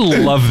 like, I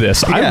love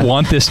this. Yeah. I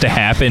want this to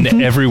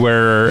happen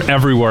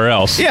everywhere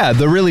else. Yeah,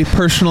 the really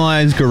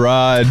personalized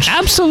garage.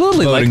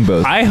 Absolutely. Voting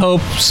booth. I hope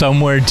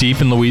somewhere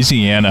deep in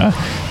Louisiana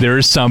there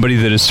is somebody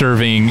that is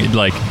serving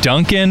like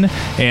Dunkin'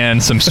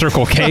 and some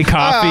Circle K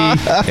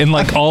coffee, and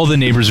like all the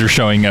neighbors are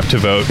showing up to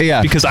vote.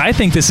 Yeah. Because I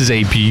think this is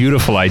a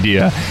beautiful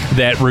idea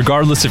that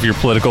regardless of your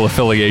political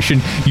affiliation,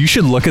 you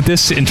should look at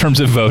this in terms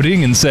of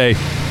voting and say,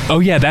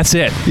 oh yeah, that's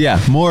it. Yeah,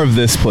 more of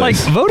this, Like,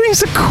 please. voting's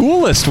the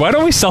coolest. Why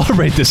don't we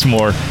celebrate this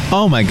more?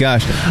 Oh my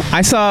gosh.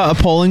 I saw a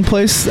polling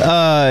place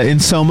in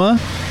Soma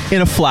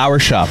in a flower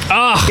shop.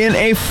 In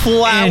a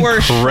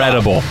flower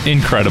shop.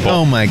 Incredible.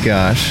 Oh my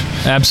gosh.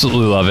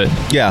 Absolutely love it.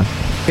 Yeah.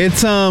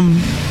 It's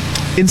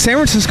in San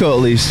Francisco, at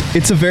least,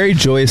 it's a very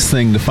joyous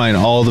thing to find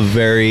all the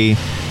very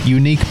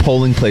unique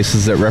polling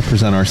places that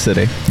represent our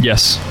city.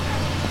 Yes.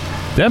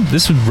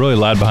 This was really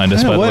loud behind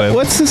us, by the way.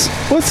 What's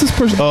this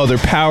person? Oh, they're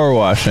power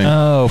washing.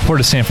 Oh, Port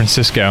of San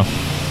Francisco.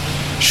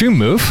 Should we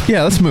move?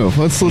 Yeah, let's move.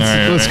 Let's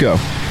go.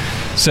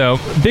 So,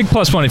 big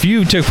plus one. If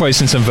you took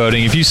place in some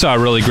voting, if you saw a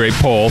really great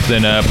poll,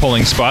 then a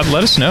polling spot,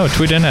 let us know.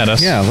 Tweet in at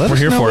us. Yeah, we're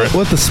here for it.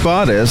 What the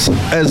spot is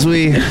as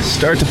we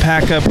start to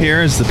pack up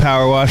here as the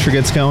power washer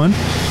gets going.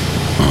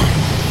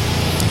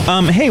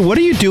 Hey, what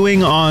are you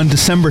doing on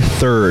December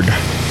 3rd?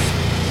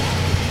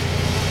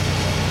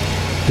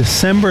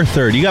 December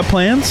 3rd. You got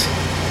plans?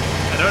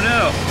 I don't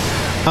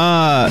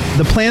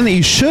know. The plan that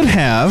you should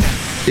have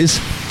is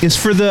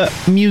for the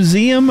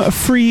museum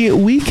free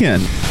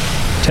weekend.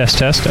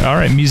 Test. All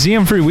right,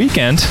 museum free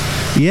weekend.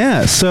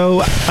 Yeah,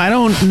 so I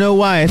don't know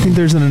why. I think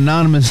there's an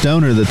anonymous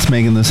donor that's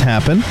making this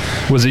happen.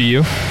 Was it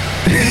you?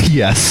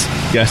 Yes,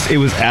 it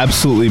was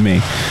absolutely me.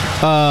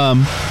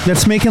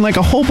 That's making like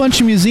a whole bunch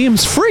of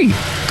museums free.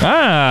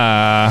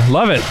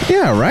 Love it.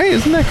 Yeah, right?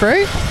 Isn't that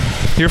great?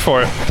 Here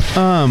for it.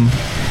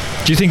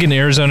 Do you think an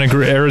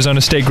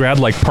Arizona State grad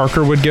like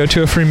Parker would go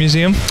to a free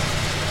museum?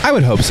 I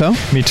would hope so.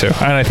 Me too.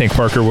 And I think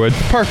Parker would.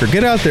 Parker,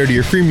 get out there to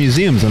your free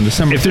museums on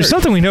December 3rd. If there's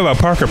something we know about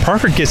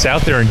Parker gets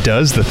out there and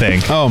does the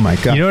thing. Oh my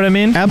God. You know what I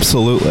mean?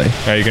 Absolutely.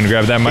 Are you going to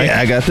grab that mic? Yeah,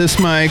 I got this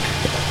mic.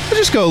 I'll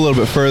just go a little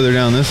bit further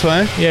down this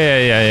way.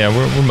 Yeah.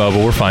 We're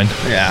mobile. We're fine.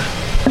 Yeah.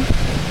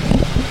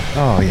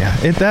 Oh yeah.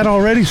 That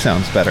already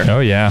sounds better. Oh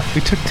yeah. We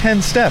took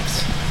 10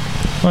 steps.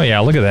 Oh yeah,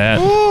 look at that.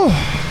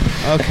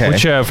 Oh. Okay.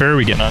 Which ferry are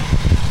we getting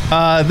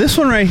on? This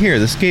one right here,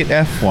 this gate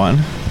F1.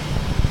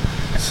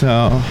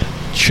 So,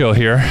 chill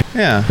here.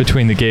 Yeah.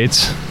 Between the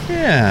gates.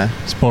 Yeah.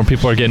 As more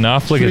people are getting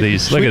off. Look at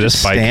these. Look at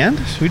this bike.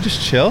 Should we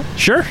just chill?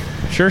 Sure.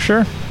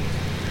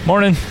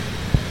 Morning.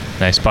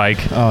 Nice bike.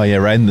 Oh yeah,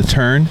 right in the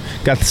turn.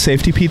 Got the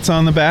safety pizza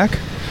on the back.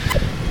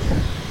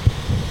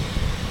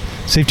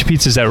 Safety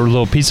pizza is that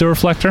little pizza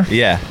reflector?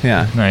 Yeah.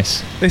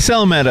 Nice. They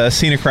sell them at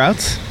Scenic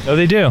Routes. Oh,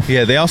 they do?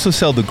 Yeah, they also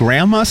sell the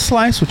grandma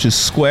slice, which is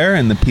square,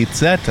 and the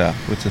pizzetta,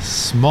 which is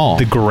small.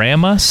 The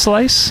grandma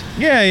slice?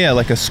 Yeah,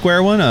 like a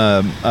square one,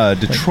 a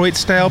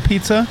Detroit-style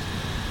pizza.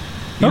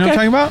 You know what I'm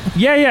talking about?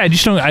 Yeah,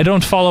 I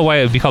don't follow why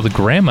it would be called the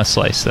grandma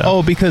slice, though.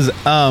 Oh, because,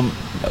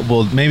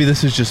 well, maybe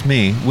this is just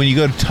me. When you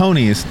go to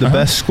Tony's, the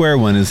best square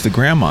one is the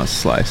grandma's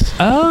slice.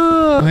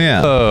 Oh, Oh,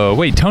 Yeah. Oh,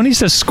 wait, Tony's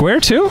does square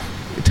too?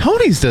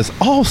 Tony's does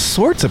all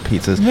sorts of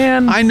pizzas.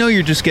 Man. I know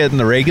you're just getting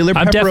the regular pepperoni.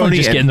 I'm definitely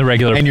just getting the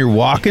regular. And you're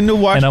walking to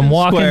Washington And I'm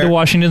walking Square. to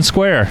Washington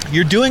Square.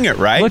 You're doing it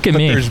right. Look at but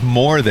me. There's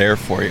more there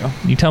for you.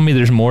 You tell me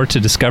there's more to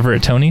discover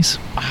at Tony's?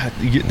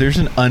 There's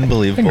an I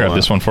unbelievable can grab one.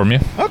 this one for you.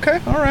 Okay,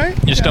 all right.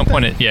 You just don't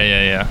point it.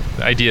 Yeah.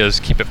 The idea is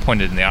keep it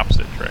pointed in the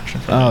opposite direction.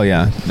 Oh,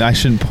 yeah. I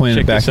shouldn't point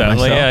Check it back this at out.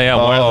 myself. Yeah,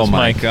 Oh, wireless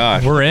my mic.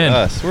 gosh. We're in.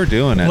 Yes, we're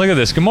doing it. Look at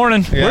this. Good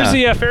morning. Yeah. Where's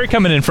the ferry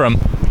coming in from?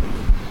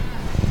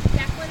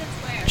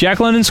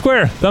 Jacqueline and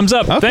Square. Thumbs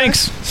up. Okay.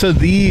 Thanks. So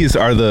these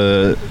are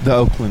the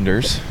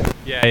Oaklanders.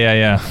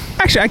 Yeah.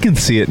 Actually, I can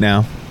see it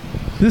now.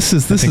 This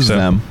is think so.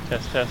 them.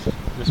 Test.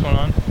 This one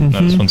on?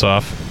 No, this one's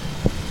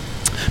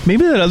off.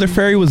 Maybe that other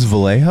ferry was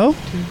Vallejo?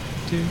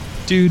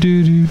 Do.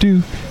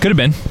 Could have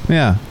been.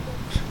 Yeah.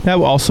 That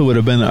also would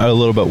have been a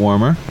little bit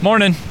warmer.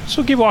 Morning.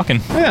 So we'll keep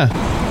walking. Yeah.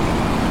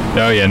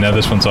 Oh, yeah. No,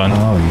 this one's on.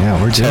 Oh,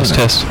 yeah. We're doing it.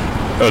 Test.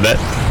 Oh,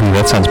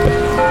 that sounds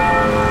better.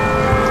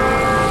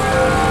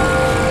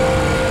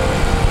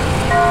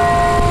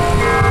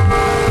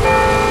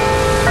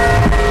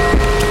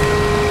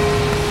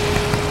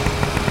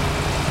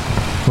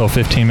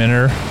 Little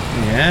 15-minute.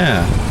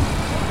 Yeah.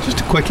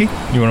 Just a quickie.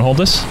 You want to hold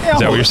this? Yeah, Is that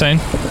hold what you're it. saying?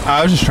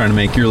 I was just trying to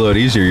make your load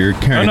easier. You're Oh,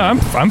 carrying. no,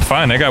 I'm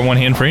fine. I got one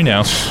hand free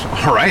now.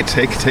 All right.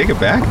 Take it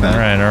back then.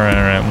 All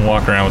right. We'll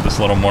walk around with this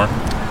a little more.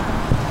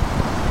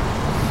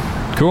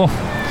 Cool.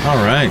 All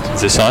right.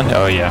 Is this on?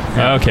 Oh,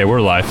 yeah. Okay, we're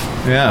live.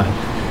 Yeah.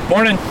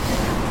 Morning.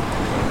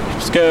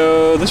 Let's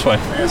go this way.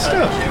 Good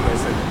stuff.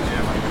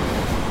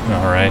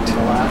 All right.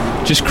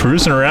 Just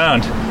cruising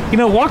around. You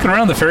know, walking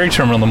around the ferry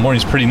terminal in the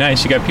morning is pretty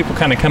nice. You got people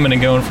kind of coming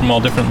and going from all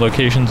different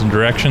locations and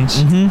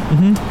directions. You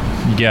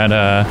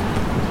got,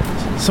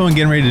 Someone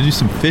getting ready to do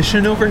some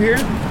fishing over here?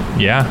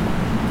 yeah.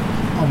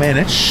 Oh, man,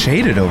 it's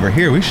shaded over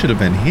here. We should have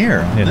been here.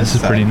 on Yeah, this is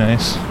side. pretty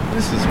nice.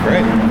 This is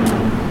great.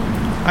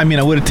 I mean,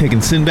 I would have taken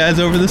Sinbad's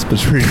over this, but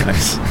it's pretty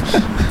nice.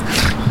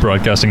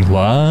 Broadcasting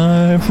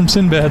live from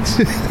Sinbad's.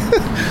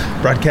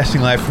 Broadcasting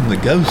live from the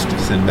ghost of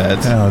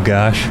Sinbad's. Oh,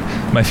 gosh.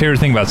 My favorite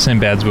thing about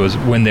Sinbad's was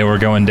when they were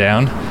going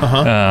down.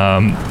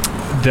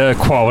 The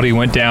quality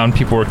went down.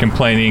 People were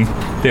complaining.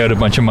 They owed a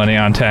bunch of money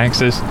on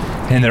taxes.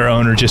 And their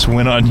owner just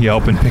went on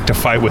Yelp and picked a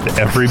fight with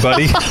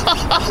everybody.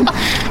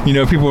 You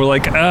know, people were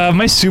like,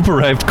 my soup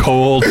arrived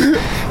cold.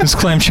 This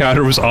clam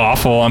chowder was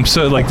awful. I'm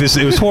so, like, this,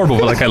 it was horrible.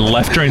 But, like, I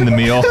left during the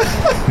meal.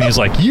 And he was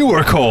like, you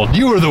were cold.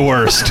 You were the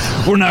worst.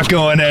 We're not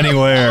going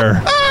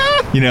anywhere.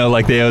 You know,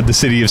 like they owed the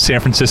city of San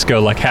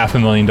Francisco like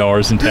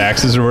 $500,000 in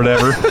taxes or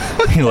whatever.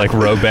 He like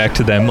wrote back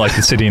to them like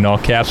the city in all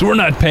caps. We're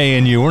not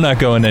paying you. We're not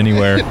going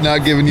anywhere.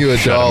 Not giving you a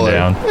Shut dollar.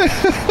 him down.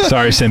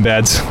 Sorry,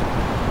 Sinbads.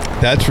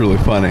 That's really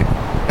funny.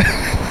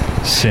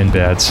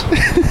 Sinbads.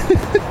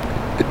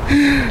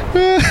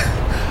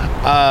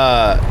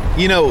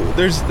 You know,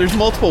 there's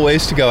multiple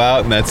ways to go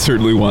out, and that's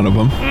certainly one of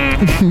them.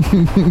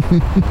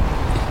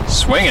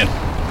 Swinging.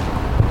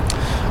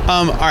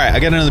 All right, I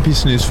got another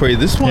piece of news for you.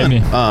 This Hit one me.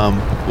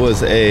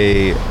 was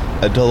a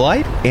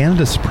delight and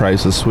a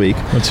surprise this week.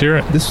 Let's hear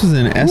it. This was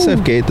in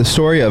SF Gate, the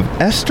story of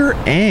Esther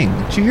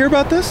Ang. Did you hear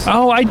about this?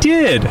 Oh, I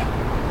did.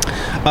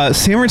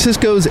 San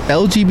Francisco's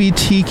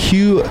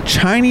LGBTQ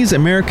Chinese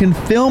American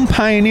film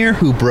pioneer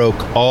who broke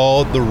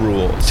all the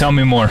rules. Tell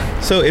me more.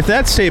 So if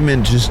that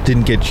statement just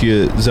didn't get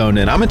you zoned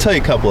in, I'm going to tell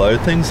you a couple other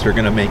things that are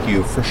going to make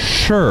you for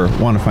sure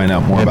want to find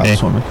out more about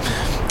this woman.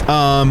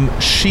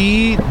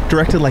 She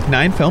directed like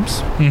 9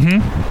 films.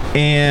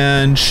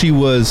 And she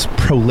was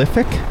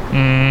prolific.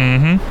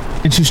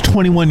 And she was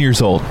 21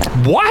 years old.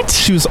 What?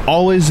 She was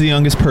always the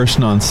youngest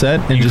person on set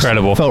and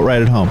Incredible. just felt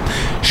right at home.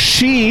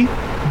 She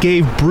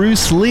gave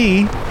Bruce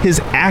Lee his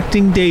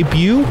acting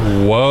debut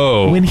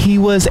Whoa. when he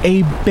was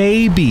a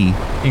baby.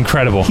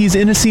 Incredible. He's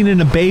in a scene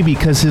in a baby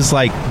because his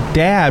like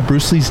dad,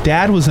 Bruce Lee's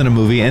dad, was in a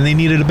movie and they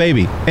needed a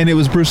baby, and it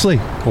was Bruce Lee.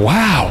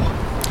 Wow.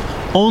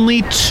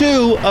 Only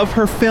 2 of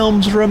her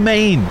films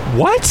remain.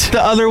 What?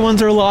 The other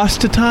ones are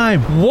lost to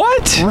time.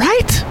 What?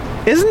 Right?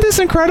 Isn't this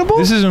incredible?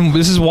 This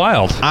is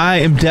wild. I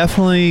am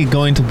definitely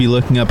going to be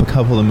looking up a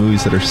couple of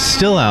movies that are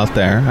still out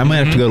there. I might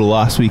have to go to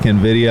Lost Weekend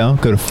Video,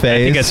 go to Phase. I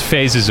think that's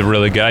Phase is a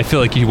really good. I feel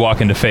like you walk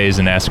into Phase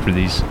and ask for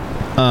these.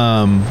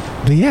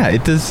 But yeah,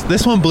 it does.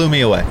 This one blew me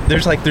away.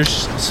 There's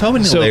so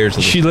many layers.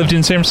 Of she this lived film.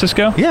 in San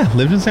Francisco? Yeah,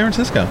 lived in San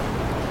Francisco.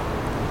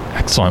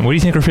 Excellent. What do you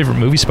think her favorite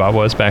movie spot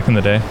was back in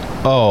the day?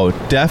 Oh,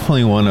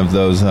 definitely one of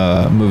those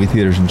movie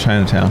theaters in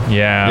Chinatown.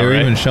 Yeah, they were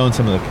right. even showing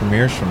some of the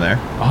premieres from there.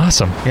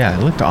 Awesome. Yeah,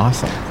 it looked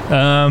awesome.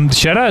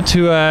 Shout out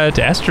to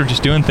Esther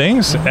just doing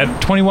things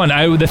at 21.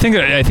 The thing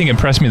that I think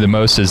impressed me the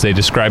most is they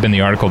describe in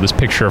the article this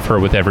picture of her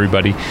with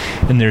everybody,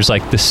 and there's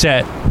like the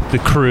set, the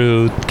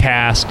crew,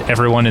 cast,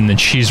 everyone, and then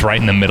she's right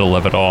in the middle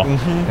of it all.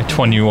 At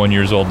 21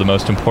 years old, the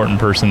most important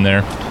person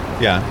there.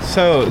 Yeah,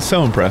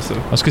 so impressive.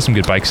 Let's get some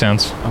good bike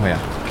sounds. Oh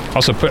yeah.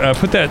 Also,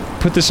 put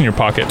this in your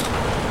pocket.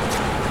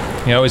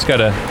 You always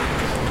gotta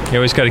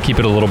keep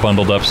it a little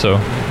bundled up so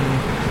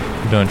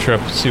you don't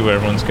trip. See where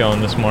everyone's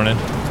going this morning.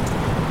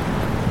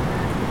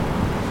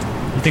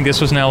 You think this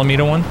was an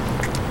Alameda one?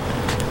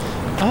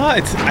 I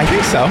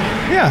think so.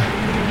 Yeah.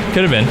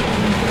 Could have been.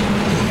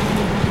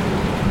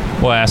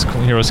 We'll ask.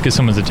 Here, let's get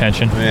someone's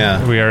attention. Yeah.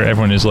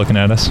 Everyone is looking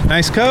at us.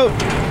 Nice coat.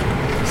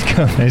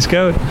 Nice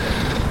coat.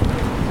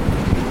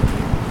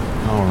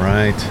 All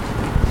right.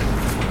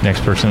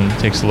 Next person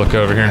takes a look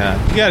over here.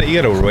 Yeah. You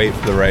gotta wait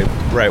for the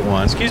right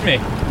one. Excuse me.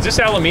 Is this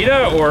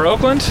Alameda or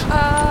Oakland?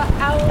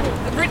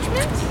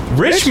 Richmond?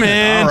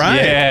 Richmond. All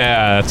right.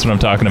 Yeah, that's what I'm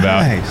talking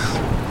about.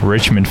 Nice.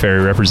 Richmond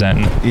Ferry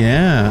representing.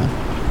 Yeah.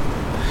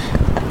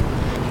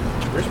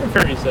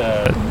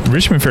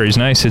 Richmond Ferry's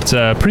nice. It's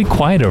pretty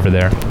quiet over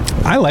there.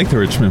 I like the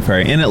Richmond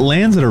Ferry, and it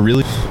lands at a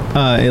really.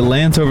 It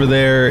lands over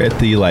there at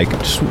the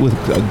just with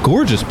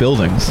gorgeous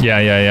buildings.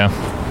 Yeah.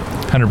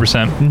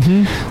 100%.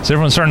 Mm-hmm. So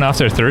everyone's starting off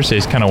their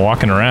Thursdays, kind of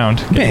walking around,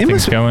 getting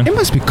things going. It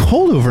must be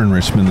cold over in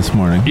Richmond this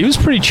morning. It was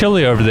pretty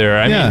chilly over there.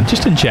 I mean,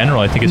 just in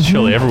general, I think it's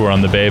chilly everywhere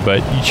on the bay.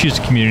 But you choose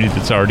a community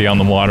that's already on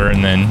the water,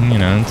 and then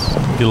get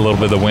a little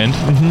bit of the wind.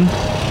 Mm-hmm.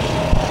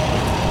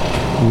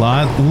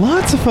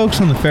 Lots of folks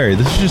on the ferry.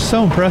 This is just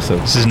so impressive.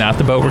 This is not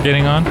the boat we're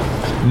getting on?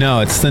 No,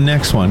 it's the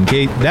next one.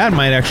 That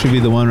might actually be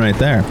the one right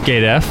there.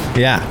 Gate F?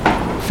 Yeah.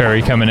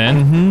 Ferry coming in?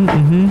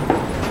 Mm-hmm.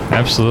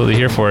 Absolutely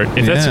here for it.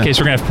 If that's the case,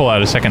 we're going to have to pull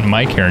out a second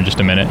mic here in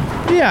just a minute.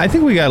 Yeah, I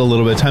think we got a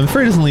little bit of time. The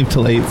ferry doesn't leave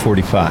till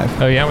 8:45.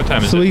 Oh, yeah? What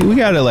time is it? So we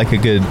got a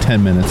good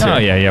 10 minutes here. Oh,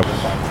 yeah.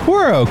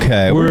 We're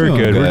okay. We're doing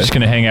good. We're just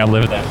going to hang out,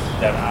 live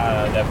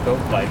that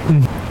boat life. More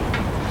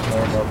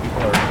and more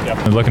people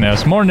are looking at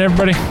us. Morning,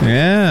 everybody.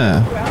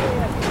 Yeah.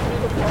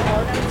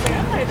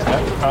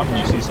 How often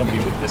you see somebody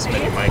with this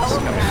many mics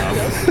coming up?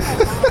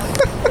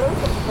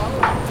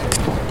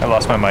 I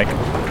lost my mic.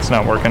 It's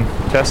not working.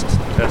 Test.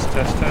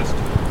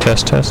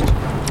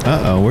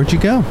 Uh-oh, where'd you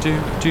go? Do.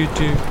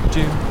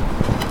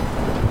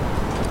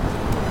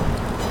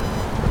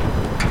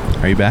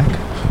 Are you back?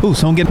 Ooh,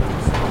 someone get...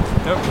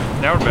 Nope,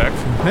 now we're back.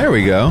 There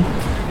we go.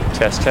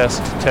 Test.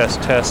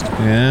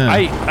 Yeah.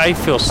 I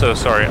feel so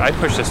sorry. I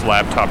push this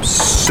laptop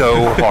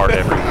so hard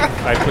every week.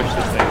 I push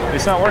this thing.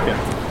 It's not working.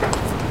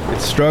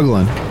 It's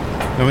struggling.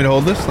 You want me to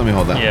hold this? Let me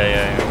hold that.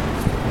 Yeah.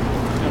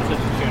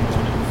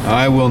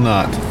 I will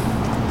not.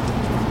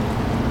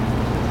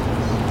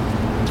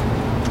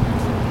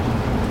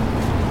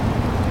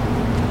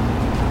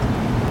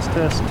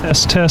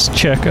 Test,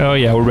 check. Oh,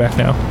 yeah, we're back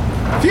now.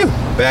 Phew,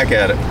 back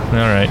at it.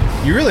 All right.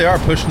 You really are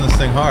pushing this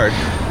thing hard.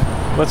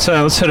 Let's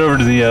head over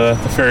to the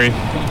ferry.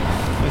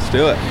 Let's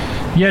do it.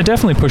 Yeah,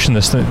 definitely pushing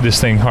this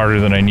thing harder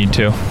than I need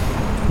to.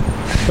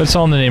 But it's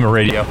all in the name of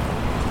radio.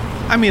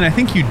 I mean, I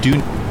think you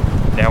do.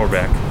 Now we're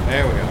back.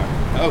 There we are.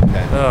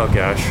 Okay. Oh,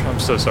 gosh. I'm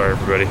so sorry,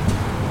 everybody.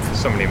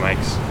 So many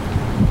mics.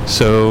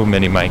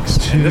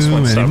 And this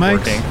one stopped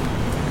working.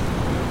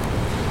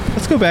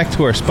 Let's go back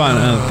to our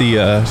spot.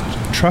 The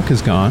truck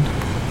is gone.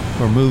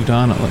 Or moved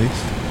on, at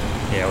least.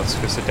 Yeah, let's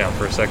go sit down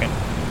for a second.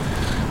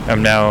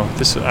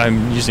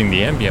 I'm using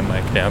the ambient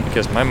mic now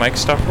because my mic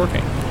stopped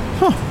working.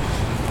 Huh.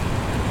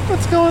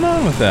 What's going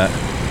on with that?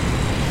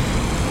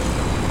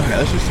 Okay,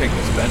 let's just take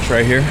this bench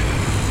right here.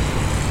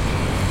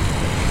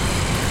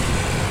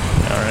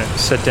 All right,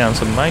 set down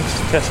some mics.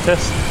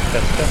 Test.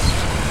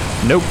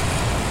 Nope.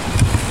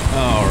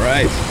 All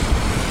right.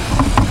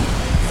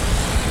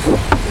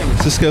 San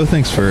Francisco,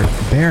 thanks for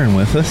bearing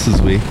with us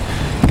as we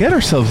get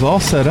ourselves all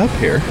set up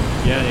here.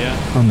 Yeah.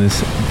 On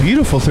this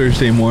beautiful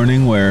Thursday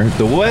morning where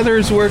the weather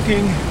is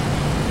working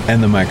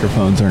and the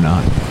microphones are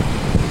not.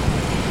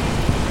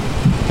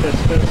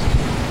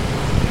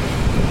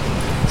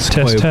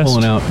 Test.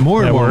 Pulling out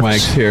more and more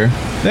mics here.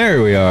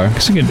 There we are. I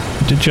guess I could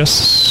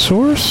adjust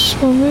source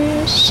on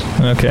these.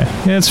 Okay,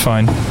 yeah, it's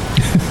fine.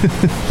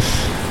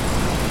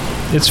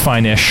 It's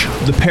fine-ish.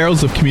 The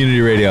perils of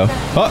community radio.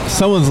 Oh,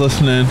 someone's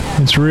listening.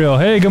 It's real.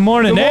 Hey, good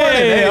morning. Good morning.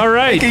 Hey, all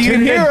right. You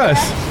can hear us.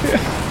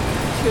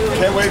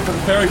 Can't wait for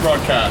the ferry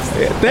broadcast.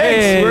 Thanks.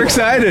 Hey. We're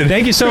excited.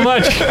 Thank you so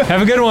much.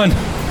 Have a good one.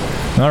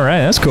 All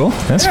right, that's cool.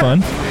 That's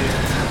fun.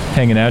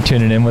 Hanging out,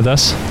 tuning in with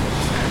us.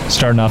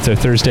 Starting off their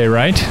Thursday,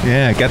 right?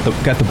 Yeah, got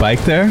the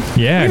bike there.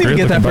 Yeah, you didn't even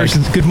get that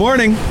person's good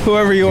morning,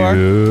 whoever you are.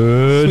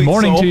 Good Sweet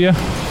morning soul. to you.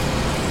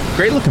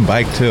 Great looking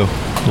bike too.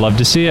 Love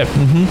to see it.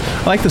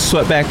 I like the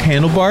sweatback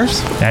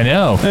handlebars. I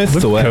know. It's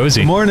Look the way.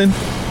 cozy. Good morning.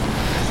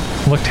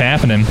 Looked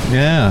happening.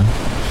 Yeah.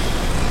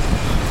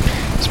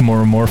 As more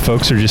and more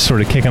folks are just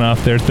sort of kicking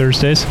off their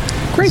Thursdays.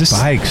 Great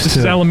bikes. This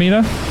is too.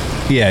 Alameda?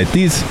 Yeah,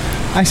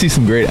 I see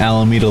some great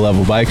Alameda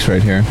level bikes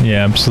right here.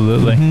 Yeah,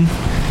 absolutely.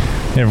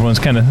 Everyone's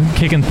kind of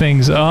kicking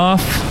things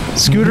off.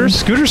 Scooters?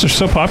 Scooters are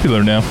so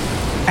popular now.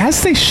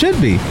 As they should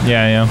be.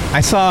 Yeah.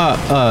 I saw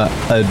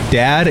a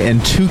dad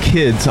and two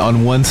kids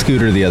on one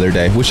scooter the other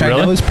day, which Really?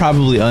 I know is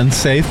probably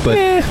unsafe, but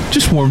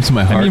just warms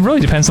my heart. I mean, it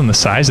really depends on the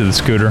size of the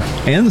scooter.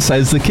 And the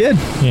size of the kid.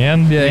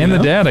 And the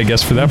dad, I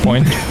guess, for that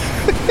point.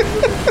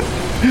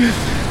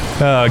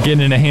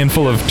 Getting in a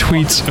handful of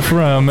tweets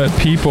from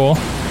people.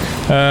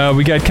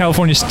 We got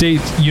California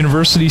State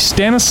University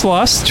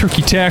Stanislaus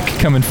Turkey Tech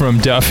coming from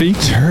Duffy.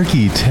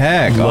 Turkey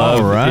Tech.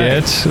 Love all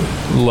right.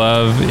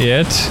 Love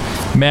it.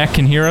 Matt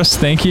can hear us.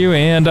 Thank you.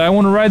 And I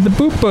want to ride the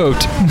boot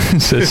boat,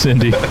 says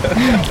Cindy.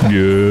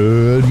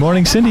 Good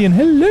morning, Cindy, and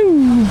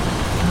hello.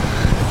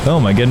 Oh,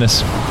 my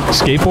goodness.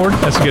 skateboard.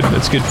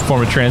 That's a good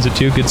form of transit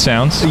too. Good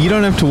sounds. You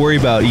don't have to worry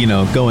about,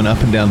 going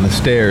up and down the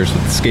stairs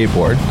with the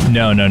skateboard.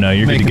 No.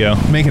 You're good to go.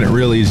 Making it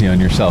real easy on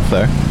yourself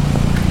there.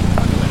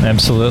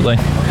 Absolutely.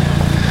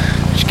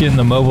 Just getting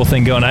the mobile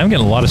thing going. I'm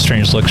getting a lot of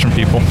strange looks from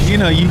people. You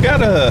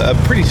got a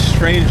pretty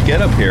strange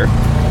getup here.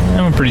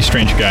 I'm a pretty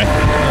strange guy.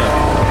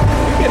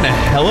 You're getting a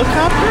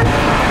helicopter?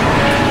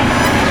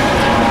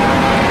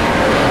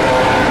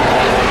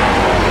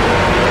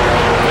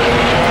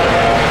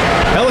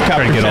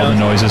 Try to get all the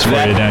noises for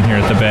you down here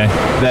at the bay.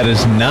 That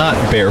is not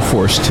Bear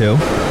Force 2.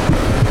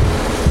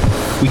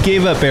 We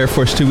gave up Bear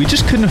Force 2. We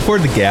just couldn't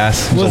afford the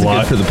gas. It wasn't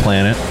good for the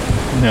planet.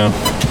 No.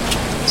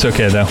 It's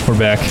okay, though. We're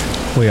back.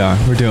 We are.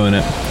 We're doing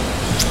it.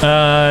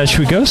 Should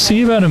we go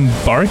see about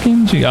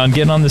embarking on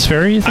getting on this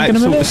ferry, you think, in a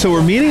minute? So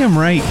we're meeting him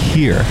right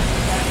here.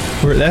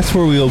 That's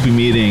where we'll be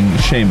meeting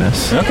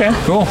Seamus. Okay,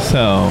 cool.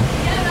 So,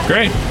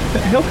 great.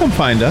 He'll come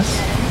find us,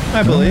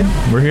 I believe.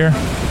 We're here.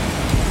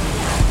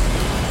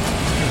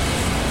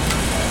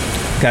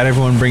 Got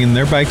everyone bringing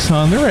their bikes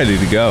on. They're ready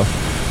to go.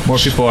 More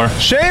people are.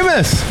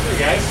 Seamus! Hey,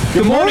 guys.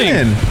 Good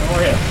morning. How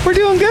are you? We're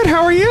doing good.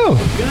 How are you?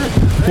 Good.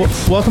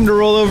 Welcome to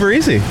Rollover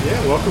Easy.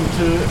 Yeah, welcome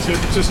to San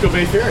Francisco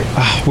Bay Ferry.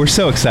 We're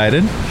so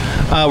excited.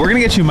 We're going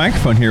to get you a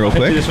microphone here real I'll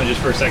quick. do this one just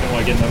for a second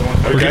while I get another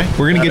one. Okay.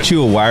 We're going to get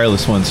you a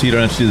wireless one so you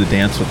don't have to do the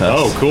dance with us.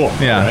 Oh, cool.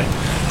 Yeah. All right.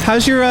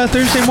 How's your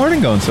Thursday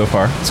morning going so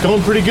far? It's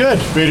going pretty good.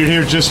 Made it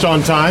here just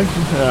on time.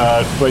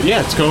 But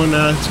yeah, it's going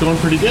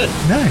pretty good.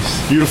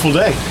 Nice. Beautiful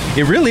day.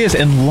 It really is.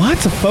 And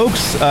lots of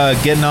folks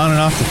getting on and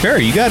off the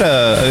ferry. You got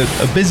a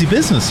busy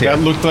business here.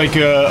 That looked like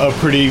a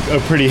pretty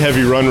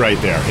heavy run right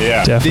there.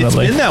 Yeah.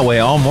 Definitely. It's been that way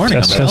all morning.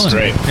 That's I'm telling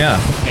you. great.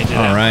 Yeah.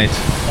 All right.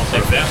 I'll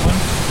take that one.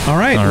 All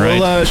right. All right.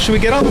 Well, should we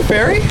get on the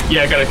ferry?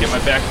 Yeah, I gotta get my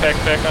backpack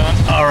back on.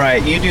 All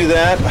right, you do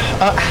that.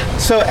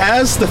 So,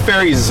 as the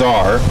ferry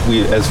czar,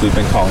 as we've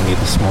been calling you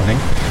this morning,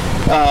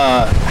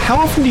 how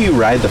often do you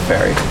ride the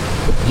ferry?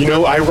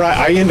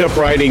 I end up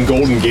riding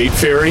Golden Gate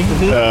Ferry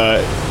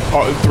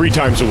 3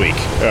 times a week,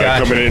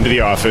 Gotcha. coming into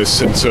the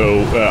office, and so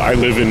I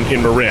live in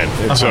Marin,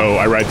 and so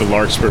I ride the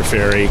Larkspur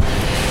Ferry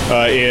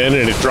in,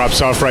 and it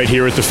drops off right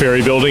here at the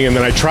ferry building, and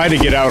then I try to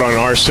get out on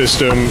our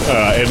system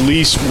at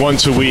least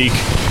once a week,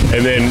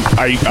 and then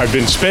I've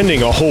been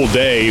spending a whole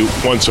day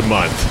once a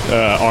month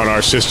on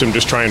our system,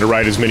 just trying to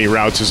ride as many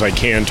routes as I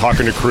can,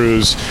 talking to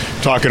crews,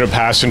 talking to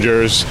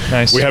passengers.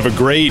 Nice. We have a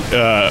great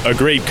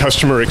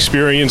customer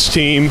experience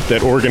team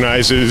that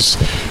organizes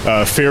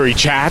ferry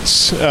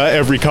chats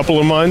every couple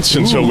of months,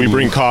 and so we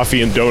bring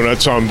coffee and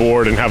donuts on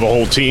board and have a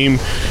whole team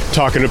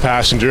talking to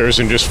passengers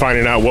and just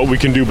finding out what we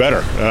can do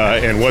better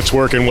and what's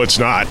working, what's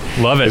not.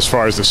 Love it. As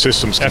far as the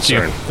system's That's you.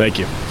 concerned. Thank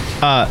you.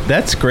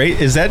 That's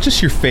great. Is that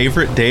just your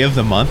favorite day of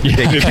the month? Yeah.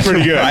 It's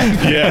pretty good.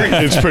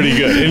 Yeah, it's pretty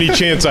good. Any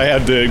chance I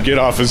had to get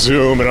off of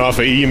Zoom and off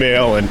of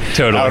email and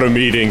out of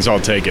meetings, I'll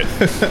take it.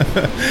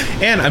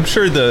 And I'm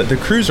sure the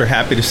crews are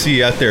happy to see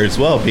you out there as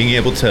well, being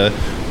able to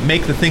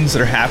make the things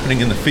that are happening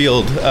in the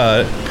field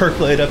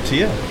percolate up to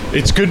you.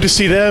 It's good to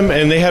see them,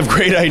 and they have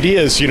great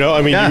ideas.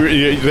 I mean,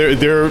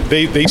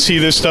 they see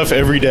this stuff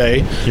every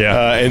day,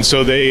 and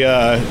so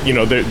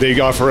they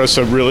offer us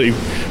a really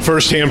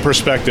first-hand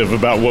perspective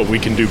about what we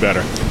can do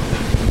better.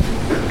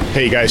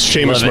 Hey guys,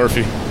 Seamus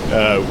Murphy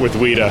with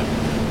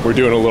WIDA. We're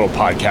doing a little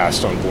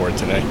podcast on board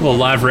today. A little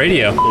live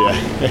radio.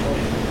 Yeah.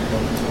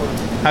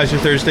 How's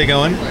your Thursday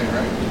going?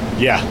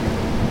 Yeah.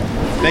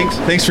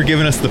 Thanks for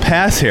giving us the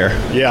pass here.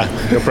 Yeah,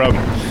 no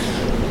problem.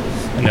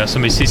 I know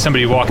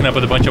somebody walking up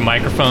with a bunch of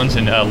microphones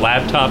and a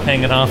laptop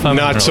hanging off them.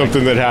 Not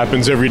something that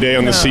happens every day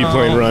on the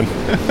seaplane run.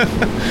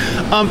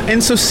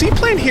 And so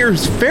seaplane here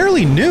is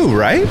fairly new,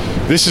 right?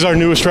 This is our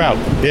newest route,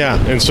 yeah.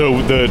 And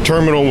so the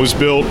terminal was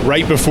built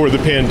right before the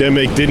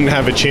pandemic, didn't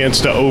have a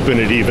chance to open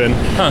it even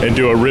and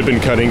do a ribbon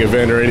cutting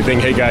event or anything.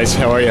 Hey guys,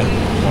 how are you?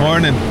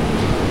 Morning.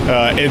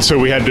 And so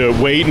we had to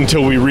wait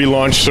until we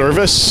relaunched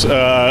service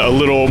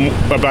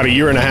about a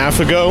year and a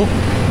half ago.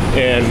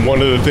 And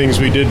one of the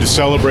things we did to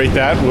celebrate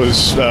that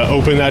was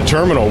open that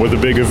terminal with a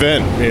big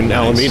event in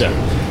Alameda.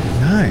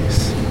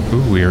 Nice.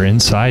 Ooh, we're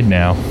inside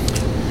now.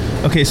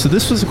 Okay, so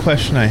this was a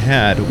question I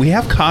had. We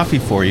have coffee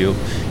for you.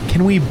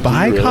 Can we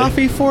buy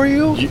coffee for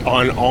you?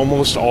 On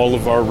almost all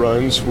of our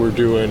runs, we're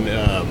doing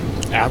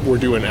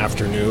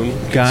afternoon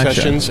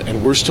concessions,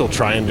 and we're still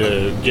trying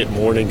to get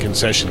morning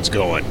concessions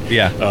going.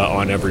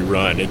 On every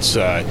run, it's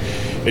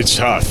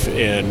tough,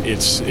 and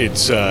it's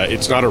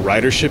not a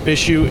ridership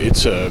issue.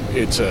 It's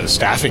a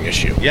staffing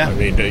issue. Yeah. I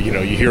mean,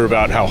 you hear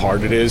about how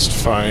hard it is to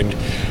find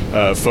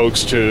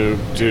folks to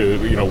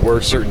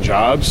work certain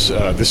jobs.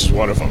 This is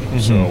one of them. Mm-hmm.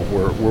 So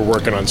we're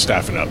working on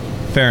staffing up.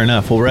 Fair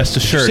enough. Well, rest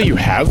assured. So you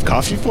have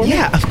coffee for me?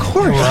 Yeah, of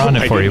course. We're on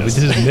it for you. This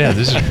is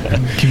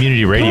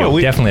community radio.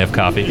 We definitely have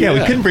coffee. Yeah, we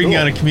couldn't bring you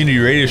on a community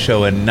radio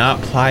show and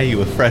not ply you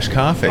with fresh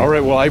coffee. All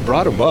right, well, I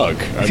brought a mug.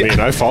 I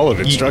mean, I followed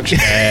instructions.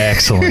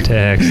 Excellent.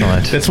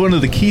 That's one of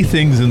the key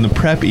things in the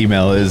prep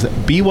email is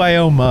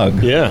BYO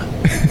mug. Yeah.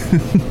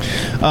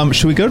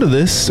 Should we go to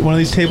one of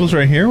these tables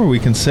right here where we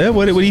can sit?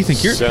 What do you think?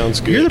 Sounds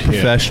good. You're the the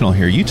professional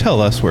here. You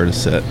tell us where to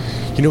sit.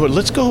 You know what?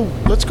 Let's go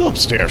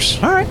upstairs.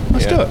 All right,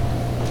 let's do it.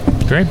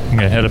 Great. I'm going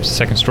to head up to the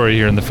second story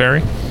here in the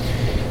ferry.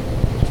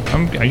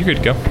 You're good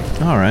to go.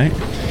 All right.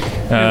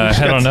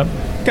 Head on up.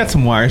 Got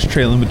some wires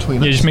trailing between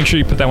us. Yeah, just make sure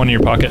you put that one in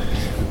your pocket.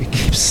 It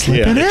keeps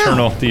slipping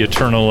out. The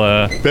eternal.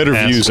 Better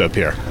pass. views up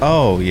here.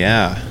 Oh,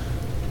 yeah.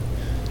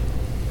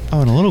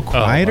 Oh, and a little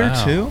quieter,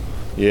 wow. too?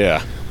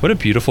 Yeah. What a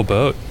beautiful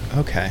boat.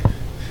 Okay.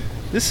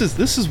 This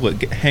is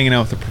what hanging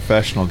out with a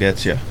professional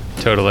gets you.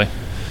 Totally.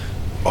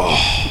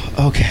 Oh,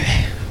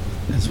 okay.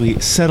 As we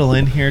settle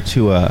in here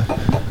to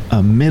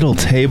a middle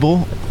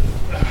table.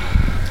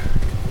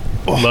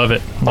 Love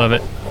it. Love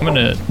it. I'm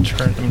gonna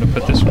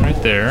put this one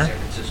right there.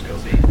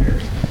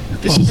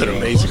 This is an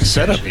amazing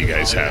setup you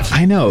guys have.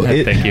 I know.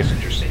 Thank you.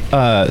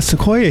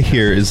 Sequoia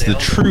here is the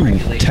true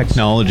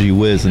technology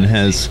whiz and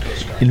has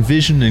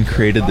envisioned and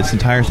created this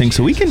entire thing,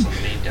 so we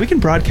can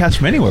broadcast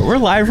from anywhere. We're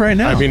live right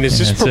now. I mean, is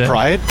this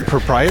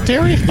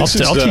proprietary?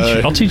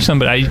 I'll teach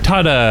somebody. I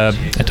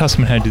taught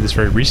someone how to do this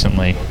very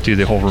recently. Do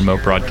the whole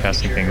remote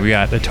broadcasting thing. We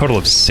got a total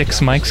of 6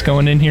 mics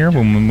going in here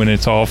when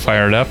it's all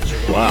fired up.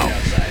 Wow.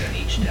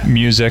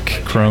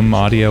 Music, Chrome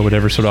audio,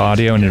 whatever sort of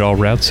audio, and it all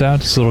routes out.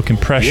 Just a little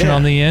compression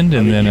on the end,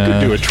 and then you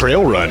could do a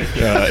trail run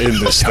in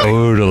this thing.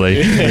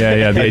 Totally.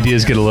 Yeah. The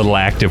ideas get a little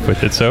active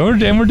with it. So,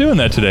 and we're doing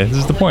that today. This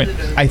is the point.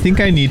 I think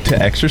I need to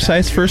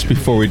exercise first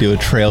before we do a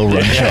trail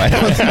run show. I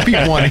don't think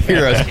people want to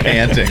hear us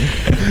panting.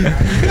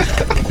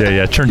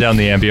 Yeah. Turn down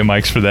the ambient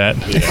mics for that.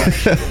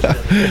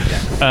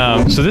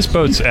 So this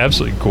boat's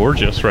absolutely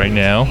gorgeous right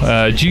now.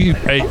 I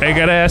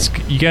gotta ask,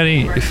 do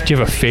you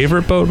have a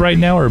favorite boat right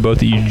now, or a boat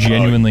that you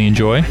genuinely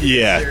enjoy?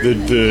 Yeah,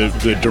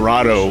 the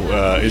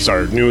Dorado is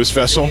our newest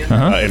vessel,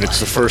 and it's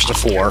the first of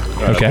 4.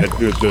 Okay.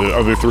 The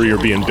other 3 are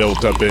being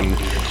built up in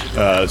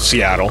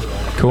Seattle.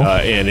 Cool.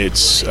 And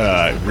it's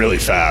really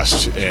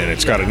fast, and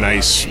it's got a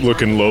nice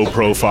looking low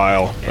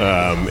profile,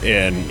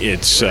 and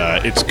it's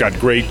got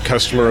great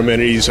customer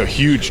amenities. A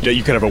huge,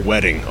 you could have a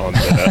wedding on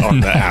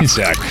the aft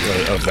deck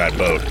of that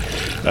boat.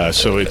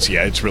 So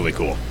it's really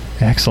cool.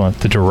 Excellent.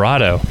 The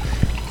Dorado.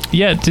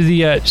 Yeah,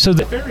 so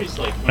the ferries,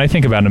 like, when I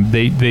think about them,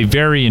 they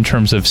vary in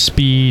terms of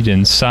speed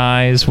and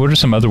size. What are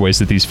some other ways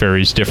that these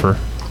ferries differ?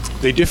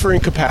 They differ in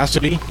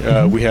capacity.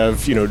 We have,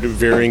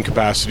 varying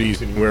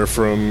capacities anywhere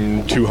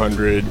from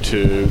 200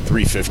 to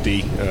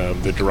 350.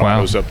 The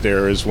Dorado's up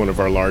there is one of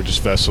our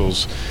largest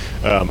vessels.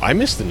 I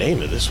missed the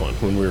name of this one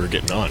when we were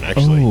getting on,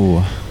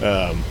 actually.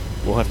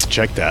 We'll have to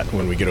check that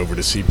when we get over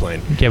to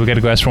Seaplane. Yeah, we got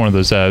to go ask for one of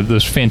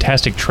those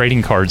fantastic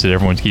trading cards that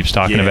everyone keeps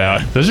talking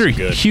about. Those are a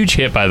huge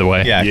hit, by the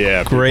way.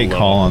 Yeah, great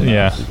call on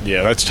that.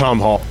 Yeah, that's Tom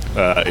Hall.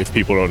 If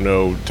people don't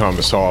know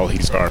Thomas Hall,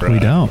 he's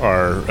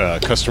our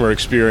customer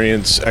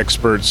experience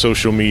expert,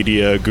 social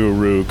media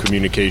guru,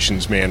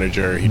 communications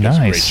manager. He does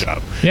a great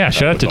job. Yeah,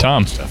 shout out to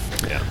Tom.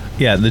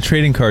 Yeah, the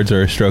trading cards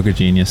are a stroke of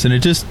genius, and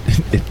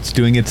it's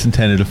doing its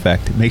intended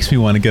effect. It makes me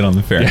want to get on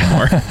the ferry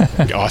more.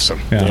 Awesome.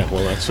 Yeah,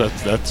 well,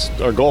 that's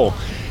our goal.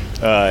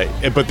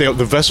 But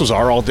the vessels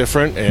are all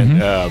different,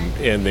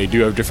 and they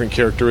do have different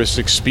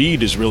characteristics.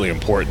 Speed is really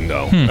important,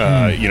 though.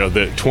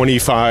 The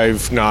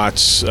 25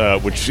 knots,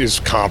 which is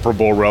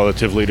comparable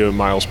relatively to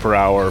miles per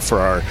hour for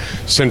our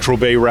Central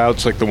Bay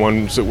routes, like the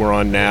ones that we're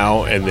on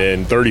now, and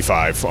then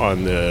 35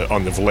 on the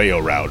Vallejo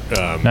route.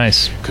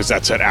 Nice, because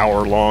that's an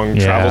hour-long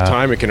travel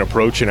time. It can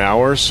approach an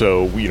hour,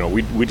 so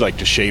we'd like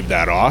to shave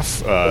that off.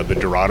 The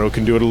Dorado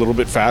can do it a little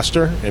bit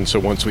faster, and so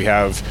once we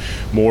have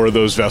more of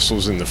those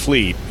vessels in the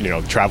fleet,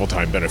 travel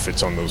time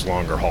benefits on those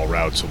longer haul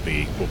routes will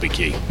be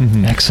key.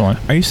 Mm-hmm. Excellent.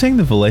 Are you saying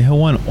the Vallejo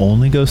one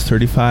only goes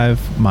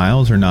 35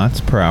 miles or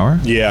knots per hour?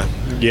 Yeah,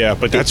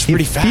 but that's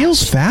pretty fast. It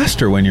feels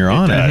faster when you're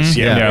on it.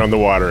 Yeah, when you're on the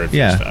water, it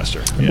feels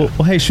faster. Yeah.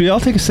 Well, hey, should we all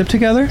take a sip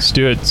together? Let's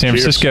do it. San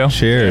Francisco.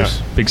 Cheers.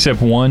 Yeah. Big sip,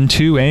 1,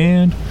 2,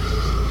 and...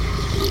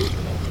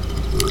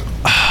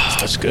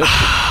 That's good.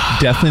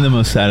 Definitely the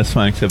most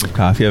satisfying sip of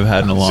coffee I've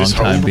had in a long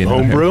time.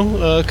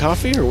 Homebrew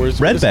coffee, or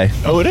where's Red Bay?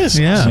 Oh, it is.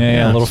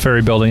 Yeah, a little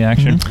ferry building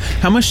action.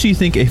 Mm-hmm. How much do you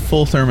think a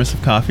full thermos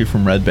of coffee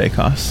from Red Bay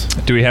costs?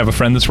 Do we have a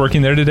friend that's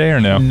working there today, or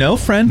no? No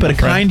friend, but a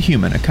kind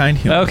human.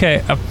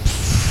 Okay.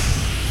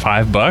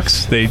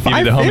 $5. They give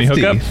you the homie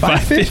hookup.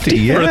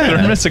 $5.50 for a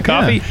thermos of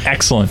coffee. Yeah.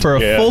 Excellent. For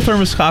a full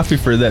thermos of coffee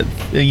for that,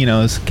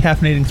 is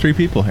caffeinating 3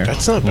 people here.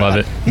 That's not bad. Love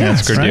it. Yeah,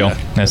 that's a good deal.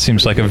 That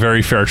seems like a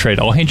very fair trade.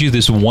 I'll hand you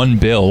this one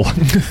bill.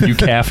 You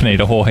caffeinate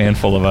a whole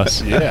handful of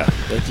us. Yeah,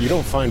 you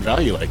don't find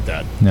value like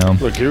that. No.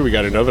 Look, here we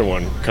got another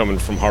one coming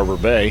from Harbor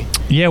Bay.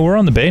 Yeah, we're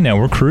on the bay now.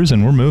 We're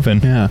cruising. We're moving.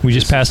 Yeah. We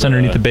just passed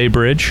underneath the Bay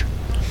Bridge.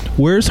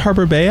 Where's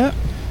Harbor Bay at?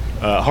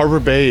 Harbor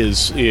Bay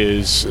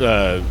is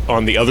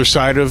on the other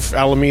side of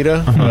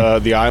Alameda,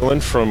 the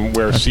island from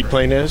where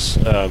Seaplane is.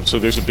 So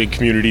there's a big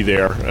community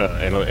there,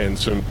 and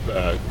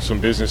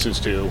some businesses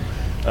too.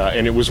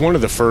 And it was one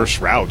of the first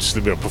routes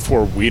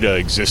before WIDA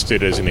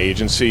existed as an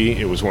agency.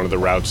 It was one of the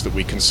routes that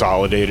we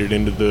consolidated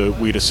into the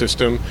WIDA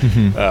system,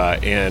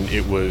 and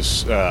it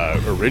was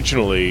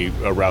originally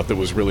a route that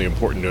was really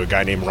important to a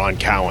guy named Ron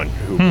Cowan,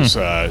 who was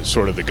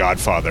sort of the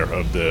godfather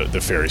of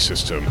the ferry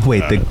system.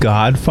 Wait, the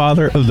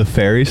godfather of the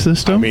ferry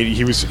system? I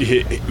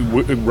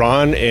mean,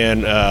 Ron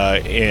and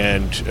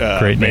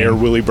Mayor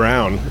Willie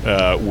Brown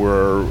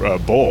were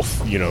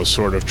both,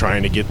 sort of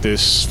trying to get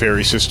this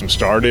ferry system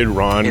started.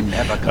 Ron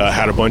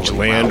had a bunch of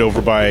land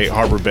over by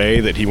Harbor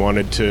Bay that he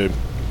wanted to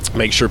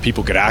make sure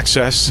people could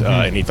access,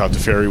 and he thought the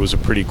ferry was a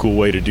pretty cool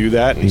way to do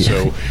that, and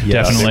so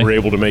they were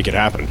able to make it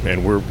happen.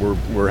 And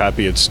we're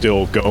happy it's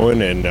still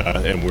going, and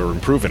we're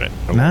improving it.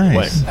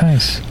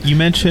 Nice. You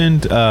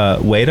mentioned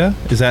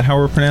WIDA. Is that how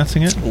we're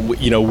pronouncing it?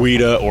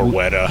 WIDA or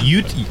WEDA.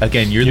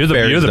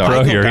 You're the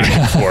pro here.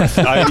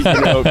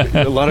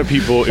 A lot of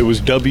people. It was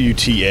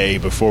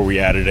WTA before we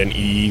added an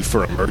E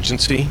for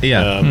emergency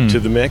to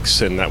the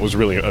mix, and that was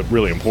really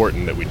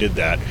important that we did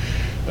that.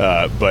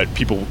 But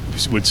people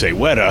would say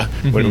WEDA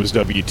when it was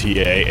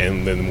WTA,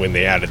 and then when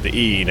they added the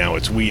E, now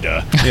it's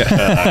WIDA.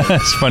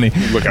 That's funny.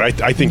 Look,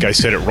 I think I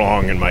said it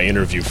wrong in my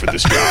interview for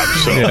this job.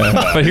 So,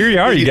 but here you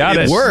are. You got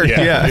it. It worked. You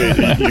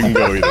can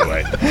go either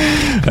way.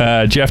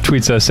 Jeff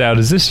tweets us out,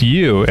 "Is this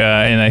you?"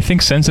 And I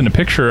think sends in a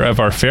picture of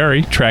our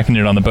ferry, tracking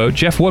it on the boat.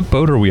 Jeff, what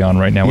boat are we on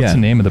right now? What's the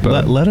name of the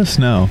boat? Let us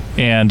know.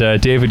 And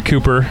David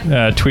Cooper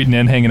tweeting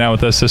in, hanging out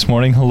with us this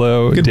morning.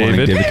 Hello, Good David.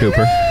 morning, David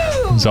Cooper.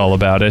 He's all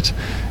about it.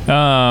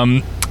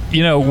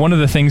 One of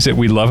the things that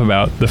we love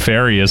about the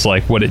ferry is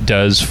like what it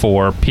does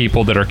for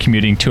people that are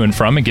commuting to and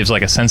from. It gives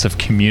like a sense of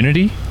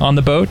community on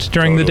the boat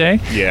during the day.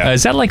 Yeah.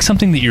 Is that like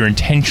something that you're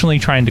intentionally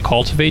trying to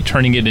cultivate,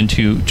 turning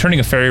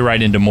a ferry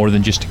ride into more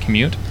than just a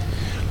commute?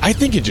 I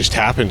think it just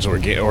happens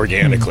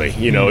organically.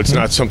 It's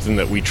not something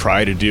that we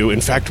try to do. In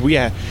fact,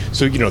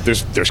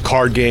 there's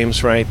card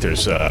games, right?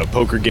 There's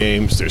poker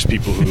games. There's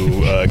people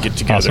who get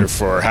together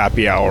for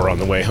happy hour on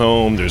the way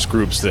home. There's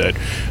groups that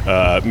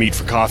meet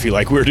for coffee,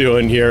 like we're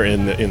doing here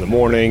in the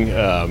morning.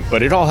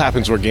 But it all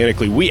happens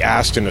organically. We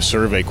asked in a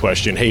survey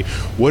question, "Hey,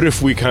 what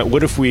if we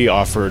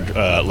offered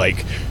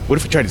what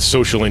if we tried to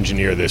social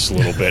engineer this a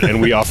little bit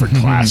and we offered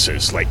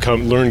classes, like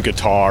come learn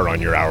guitar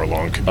on your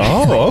hour-long commute?"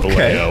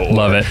 Okay.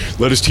 Love it.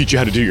 Let us teach you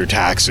how to do your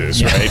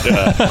taxes, right?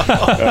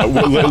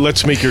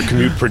 Let's make your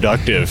commute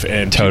productive.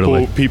 And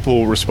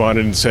people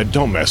responded and said,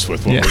 "Don't mess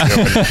with what we're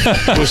doing.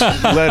 Just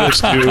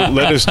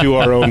let us do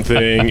our own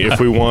thing. If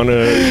we want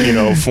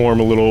to, form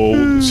a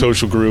little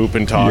social group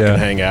and talk and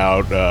hang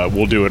out,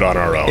 we'll do it on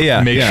our own."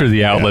 Make sure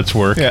the outlets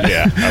work.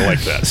 Yeah, I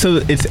like that. So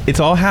it's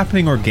all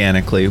happening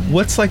organically.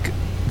 What's like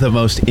the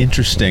most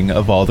interesting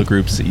of all the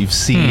groups that you've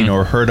seen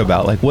or heard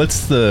about? Like,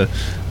 what's the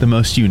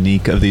most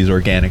unique of these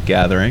organic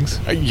gatherings?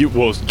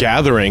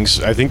 Gatherings,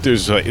 I think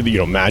there's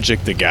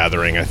Magic the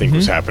Gathering, I think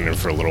was happening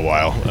for a little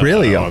while.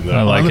 Really? On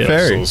the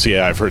ferry.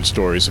 Yeah, I've heard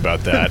stories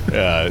about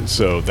that.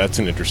 So that's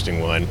an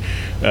interesting one.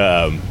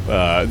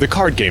 The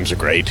card games are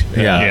great.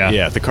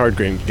 The card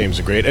games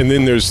are great. And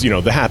then there's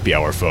the happy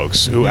hour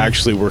folks who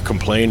actually were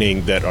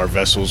complaining that our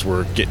vessels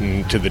were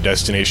getting to the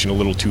destination a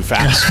little too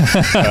fast.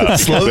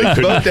 Slow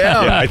the boat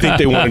down. Yeah, I think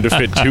they wanted to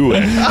fit two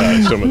in,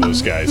 some of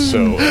those guys.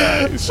 So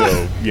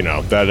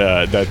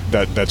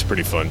that's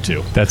pretty fun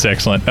too. That's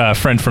excellent. A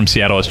friend from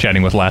Seattle I was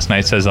chatting with last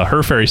night says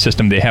her ferry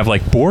system, they have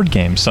like board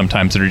games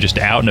sometimes that are just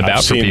out and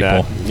about for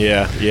people.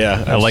 That.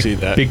 Yeah. I like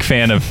that. big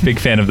fan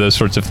of those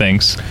sorts of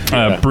things.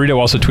 Burrito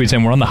also tweets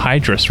in, we're on the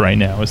Hydrus right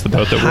now. Is the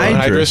boat that we're on?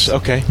 Hydrus.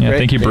 Okay. Yeah, great.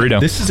 thank you, Burrito.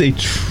 This is a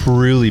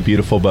truly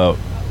beautiful boat.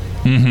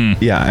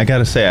 Yeah, I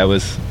gotta say, I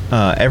was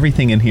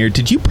everything in here.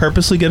 Did you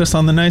purposely get us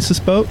on the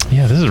nicest boat?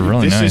 Yeah, this is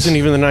really nice. This isn't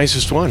even the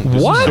nicest one. This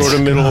is sort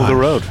of middle of the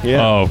road.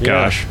 Yeah. Oh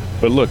gosh.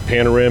 But look,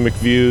 panoramic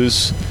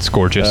views. It's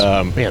gorgeous.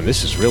 Man,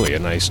 this is really a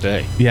nice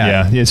day.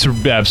 Yeah, it's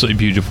an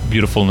absolutely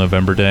beautiful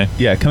November day.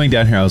 Yeah, coming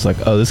down here, I was like,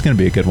 oh, this is gonna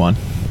be a good one.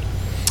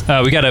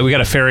 We got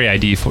a ferry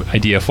idea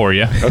for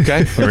you.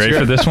 Okay, you ready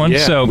for this one? Yeah,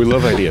 so we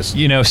love ideas.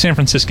 San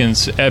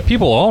Franciscans,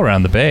 people all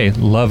around the Bay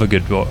love a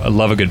good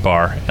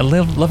bar, and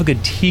love a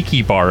good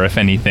tiki bar, if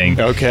anything.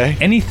 Okay.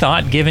 Any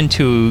thought given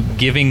to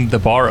giving the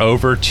bar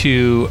over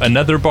to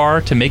another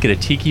bar to make it a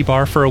tiki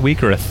bar for a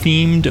week, or a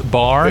themed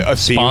bar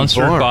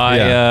sponsored by?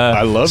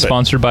 I love it.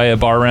 Sponsored by a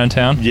bar around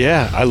town.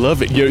 Yeah, I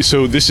love it.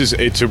 So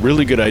it's a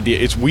really good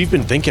idea. We've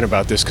been thinking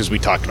about this because we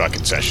talked about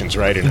concessions,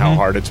 right, and how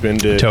hard it's been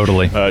to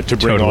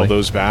bring all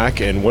those back.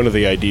 And one of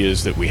the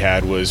ideas that we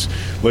had was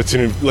let's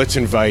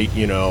invite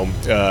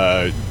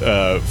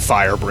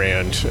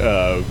Firebrand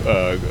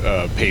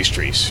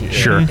pastries,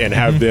 and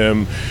have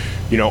them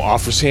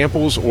offer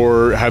samples,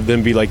 or have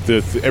them be like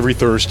every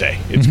Thursday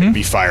it's going to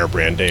be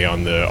Firebrand Day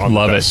on the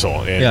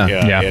vessel,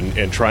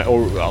 and try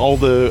all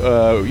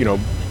the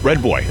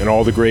Red Boy and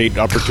all the great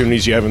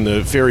opportunities you have in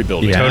the ferry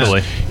building. Yeah.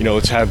 Totally.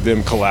 Let's have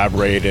them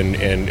collaborate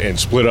and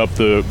split up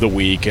the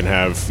week and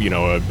have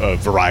a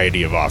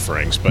variety of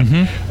offerings. But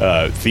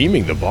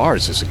theming the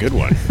bars is a good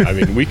one. I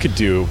mean, we could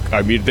do.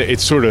 I mean,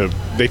 it's sort of.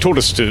 They told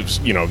us to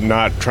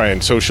not try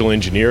and social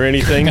engineer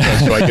anything.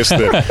 So I guess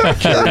the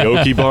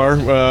karaoke bar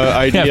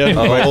idea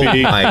might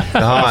be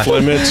off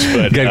limits.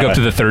 But Got to go up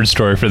to the third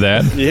story for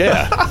that.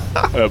 yeah,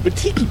 but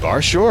tiki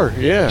bar, sure,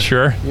 yeah,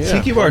 Sure. yeah,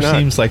 Tiki why bar not?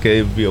 seems like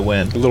it would be a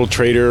win. A little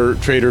Trader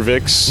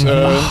Vic's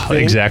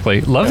thing.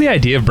 Exactly. Love the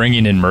idea of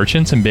bringing in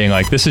merchants and being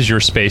like, this is your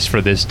space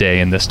for this day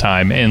and this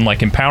time, and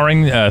like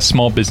empowering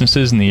small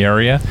businesses in the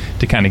area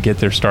to kind of get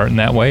their start in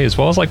that way, as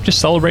well as like just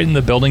celebrating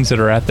the buildings that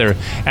are at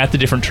the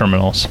different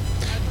terminals.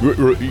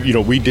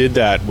 We did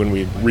that when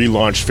we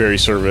relaunched ferry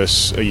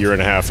service a year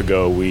and a half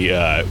ago.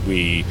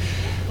 We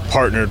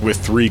partnered with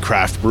 3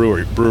 craft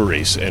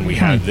breweries, and we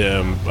had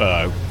them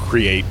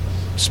create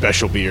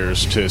special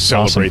beers to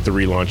celebrate the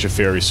relaunch of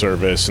ferry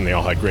service, and they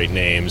all had great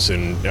names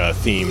and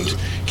themed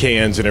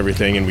cans and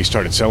everything, and we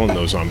started selling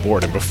those on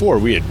board. And before,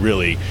 we had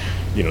really,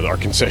 our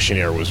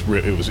concessionaire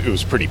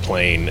was pretty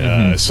plain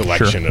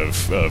selection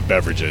of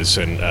beverages,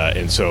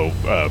 and so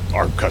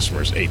our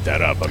customers ate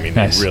that up. I mean,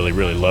 Nice. they really,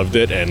 really loved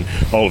it, and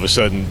all of a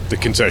sudden, the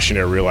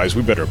concessionaire realized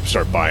we better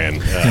start buying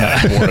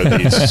more of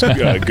these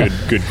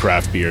good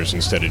craft beers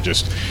instead of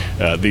just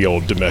the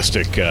old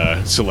domestic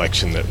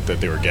selection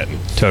that they were getting.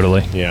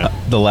 Totally. Yeah.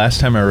 The last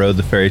time I rode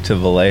the ferry to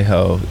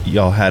Vallejo,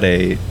 y'all had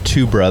a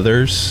Two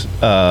Brothers.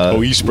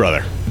 East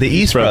Brother. The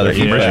East Brother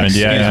from Richmond,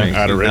 yeah.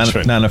 Out of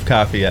Richmond. Not enough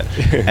coffee yet.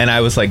 And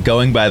I was like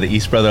going by the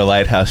East Brother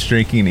Lighthouse,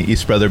 drinking the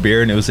East Brother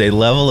beer, and it was a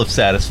level of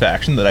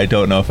satisfaction that I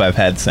don't know if I've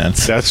had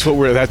since. That's the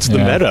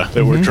meta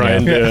that we're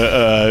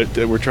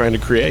trying to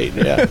create.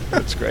 Yeah,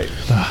 that's great.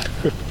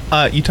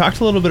 You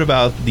talked a little bit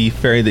about the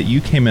ferry that you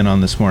came in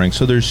on this morning.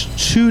 So there's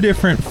 2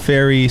 different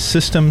ferry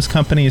systems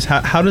companies.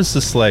 How does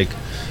this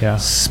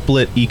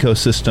split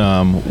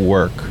ecosystem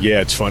work?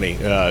 Yeah, it's funny.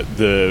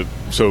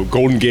 So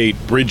Golden Gate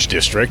Bridge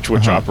District,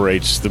 which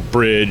operates the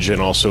bridge and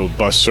also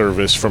bus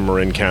service from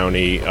Marin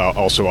County,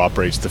 also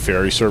operates the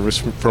ferry service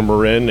from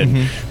Marin,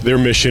 and their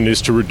mission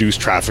is to reduce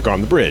traffic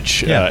on the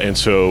bridge. Yeah. And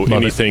so Love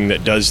anything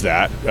that does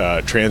that,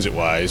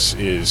 transit-wise,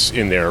 is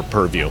in their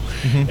purview.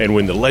 And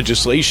when the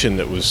legislation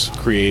that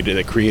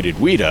created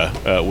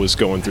WIDA was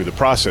going through the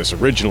process,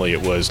 originally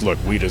it was, look,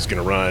 WIDA's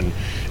going to run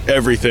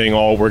everything,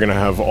 we're going to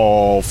have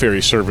all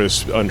ferry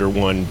service under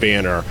one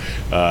banner,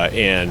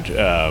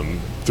 and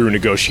through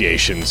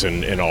negotiations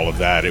and all of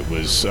that, it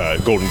was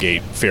Golden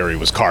Gate Ferry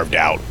was carved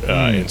out,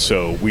 and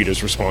so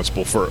WIDA's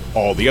responsible for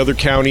all the other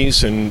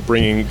counties and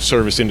bringing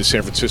service into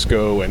San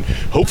Francisco and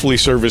hopefully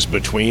service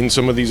between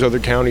some of these other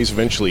counties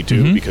eventually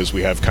too, because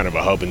we have kind of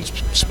a hub and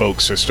spoke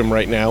system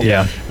right now,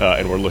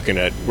 and we're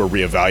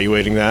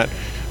reevaluating that.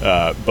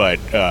 But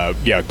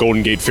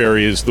Golden Gate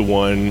Ferry is the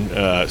one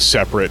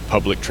separate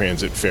public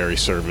transit ferry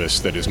service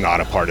that is not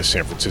a part of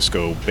San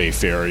Francisco Bay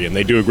Ferry, and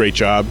they do a great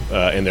job,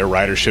 and their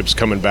ridership's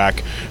coming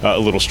back a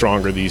little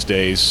stronger these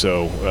days,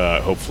 so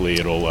hopefully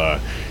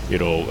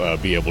it'll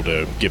be able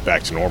to get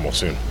back to normal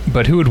soon.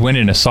 But who would win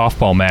in a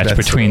softball match That's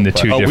between the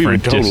two different... we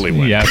would totally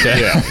win. Yeah,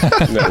 okay.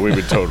 Yeah. No, we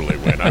would totally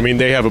win. I mean,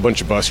 they have a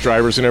bunch of bus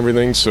drivers and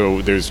everything,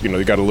 so there's,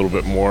 they got a little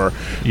bit more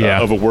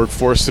of a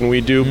workforce than we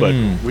do, but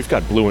we've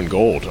got Blue and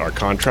Gold, our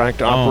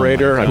contract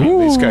operator. I mean,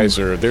 these guys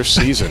they're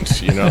seasoned,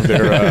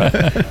 They're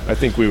I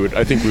think we would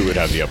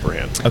have the upper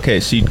hand.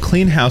 Okay, so you'd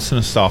clean house in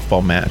a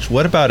softball match.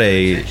 What about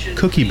a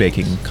cookie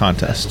baking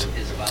contest?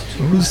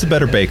 Who's the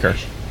better baker?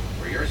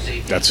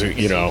 That's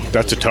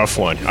a tough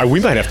one.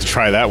 We might have to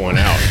try that one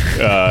out,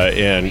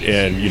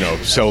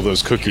 and sell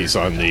those cookies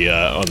on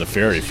the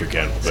ferry if we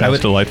can. But That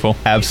was delightful.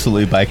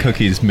 Absolutely buy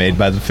cookies made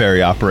by the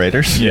ferry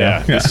operators.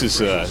 yeah, this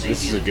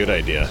is a good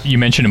idea. You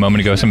mentioned a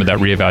moment ago some of that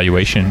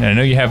reevaluation, and I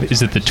know you have,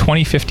 is it the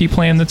 2050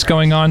 plan that's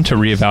going on to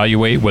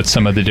reevaluate what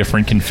some of the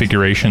different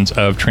configurations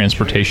of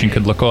transportation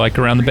could look like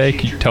around the Bay?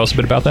 Can you tell us a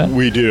bit about that?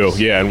 We do,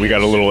 yeah, and we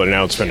got a little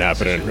announcement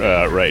happening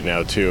right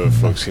now too, if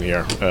folks can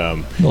hear.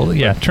 Well,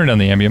 yeah, turn down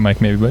the ambient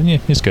mic maybe, but yeah,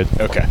 it's good.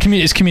 Okay.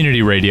 It's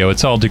community radio.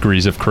 It's all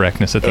degrees of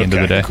correctness at the end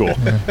of the day. Cool.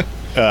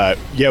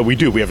 We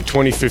do. We have a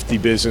 2050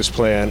 business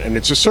plan, and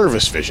it's a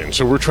service vision.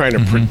 So we're trying to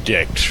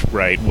predict,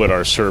 right, what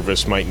our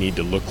service might need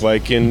to look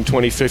like in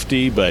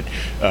 2050, but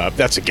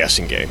that's a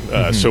guessing game.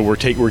 So we're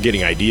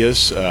getting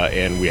ideas,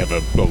 and we have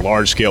a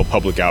large-scale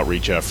public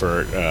outreach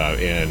effort,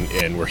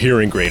 and we're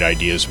hearing great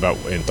ideas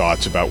and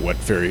thoughts about what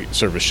ferry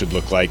service should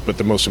look like. But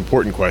the most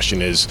important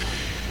question is,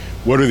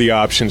 what are the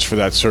options for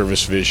that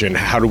service vision?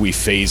 How do we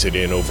phase it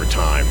in over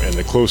time? And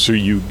the closer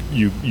you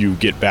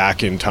get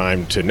back in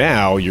time to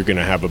now, you're going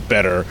to have a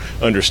better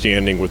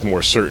understanding with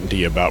more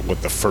certainty about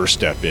what the first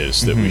step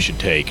is that we should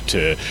take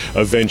to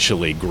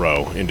eventually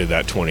grow into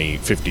that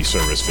 2050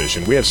 service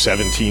vision. We have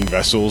 17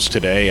 vessels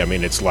today. I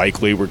mean, it's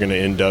likely we're going to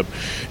end up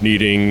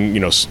needing,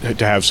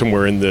 to have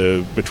somewhere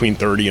in between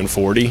 30 and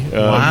 40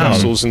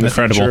 vessels in the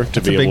future to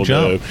be able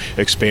to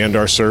expand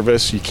our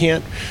service. You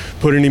can't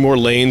put any more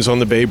lanes on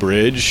the Bay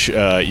Bridge.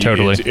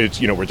 Totally. It's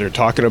where they're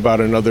talking about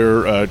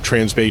another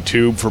Transbay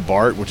tube for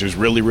BART, which is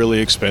really, really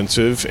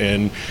expensive.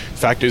 And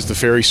fact is, the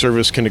ferry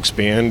service can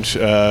expand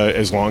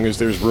as long as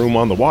there's room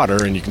on the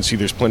water, and you can see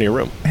there's plenty of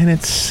room. And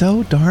it's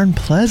so darn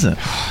pleasant.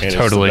 And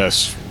Totally.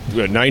 It's the best.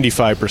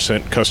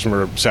 95%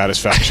 customer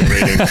satisfaction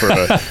rating for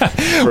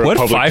a What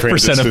public 5%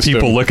 transit of system.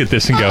 people look at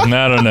this and go,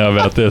 "No, I don't know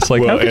about this"?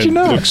 Like, how could you and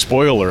know? Look,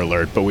 spoiler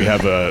alert, but we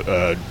have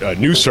a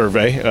new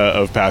survey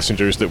of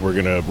passengers that we're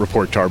going to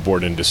report to our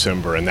board in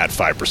December, and that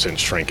 5% is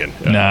shrinking.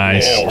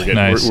 Nice.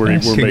 Nice. We're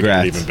making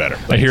Congrats. it even better.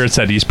 I hear it's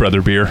that East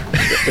Brother beer.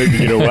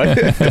 You know what?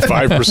 The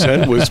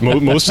 5% was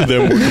most of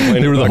them were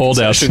complaining They were the about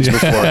holdouts.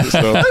 concessions before.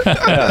 So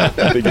yeah,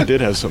 I think it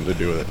did have something to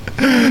do with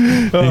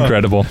it.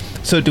 Incredible.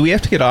 So do we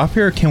have to get off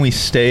here, or can we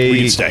stay? We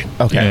can stay.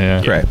 Okay,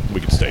 Yeah. great. We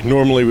could stay.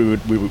 Normally,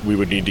 we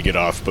would need to get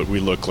off, but we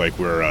look like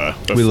we're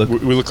We look-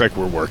 we look like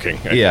we're working.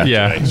 I Yeah. think,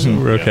 Yeah, today, so,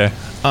 we're yeah.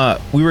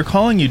 okay. We were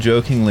calling you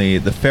jokingly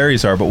the Ferry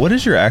Czar, but what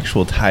is your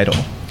actual title?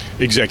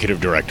 Executive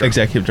director.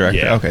 Executive director.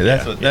 Yeah, Okay,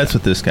 that's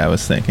what this guy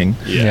was thinking.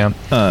 Yeah.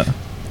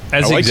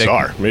 As I like exec-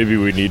 czar. Maybe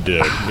we need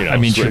to. I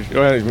mean, switch-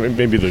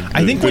 maybe the.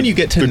 I think when you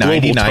get to the global tone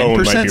might be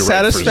 99% right for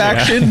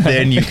satisfaction,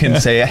 then you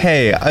can say,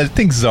 "Hey, I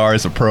think Czar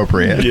is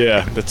appropriate."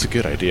 Yeah, that's a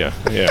good idea.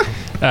 Yeah,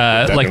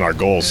 that's like in our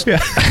goals. Yeah.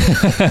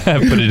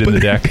 put it in the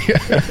deck.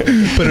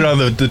 Put it on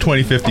the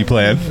 2050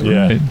 plan.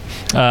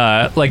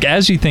 Yeah. Like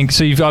as you think,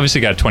 so you've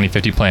obviously got a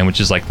 2050 plan, which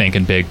is like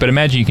thinking big, but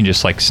imagine you can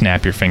just like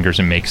snap your fingers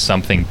and make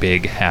something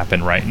big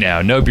happen right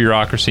now. No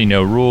bureaucracy,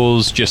 no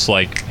rules, just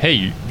like,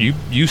 hey,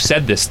 you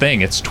said this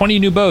thing, it's 20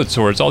 new boats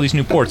or it's all these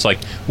new ports.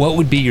 Like, what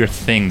would be your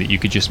thing that you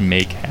could just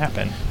make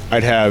happen?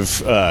 I'd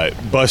have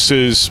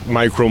buses,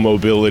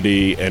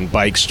 micro-mobility, and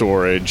bike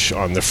storage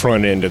on the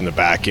front end and the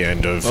back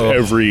end of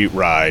every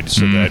ride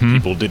so that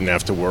people didn't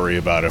have to worry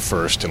about a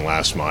first and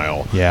last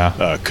mile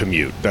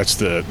commute. That's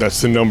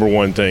the number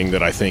one thing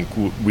that I think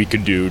we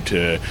could do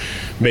to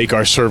make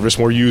our service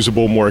more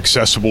usable, more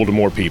accessible to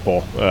more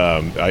people.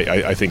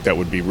 I think that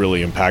would be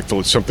really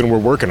impactful. It's something we're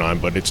working on,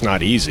 but it's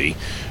not easy.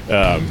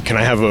 Can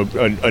I have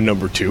a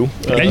number two?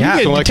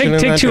 Selection in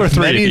Take that? two or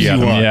three. Many if as you you got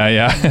them. want.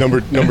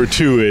 Yeah. Number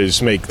two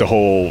is make the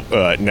whole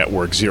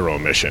network zero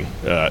emission.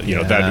 That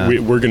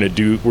we're going to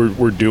do.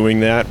 We're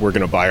doing that. We're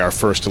going to buy our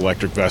first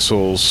electric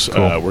vessels.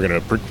 Cool. We're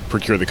going to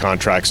procure the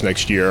contracts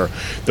next year.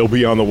 They'll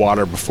be on the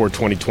water before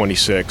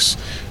 2026.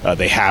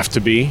 They have to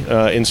be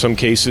in some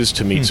cases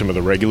to meet some of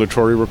the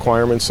regulatory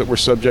requirements that we're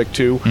subject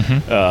to.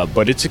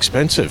 But it's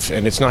expensive,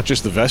 and it's not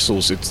just the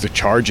vessels. It's the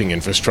charging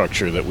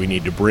infrastructure that we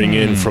need to bring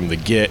in from the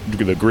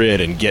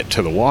grid and get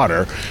to the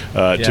water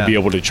to be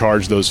able to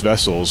charge those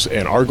vessels.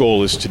 And our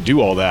goal is to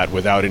do all that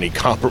without any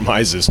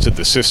compromises to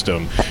the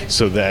system,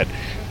 so that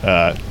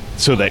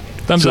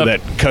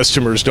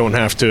customers don't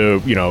have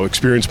to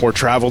experience more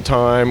travel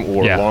time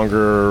or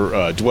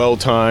longer dwell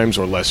times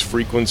or less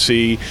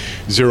frequency.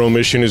 Zero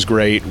emission is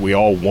great. We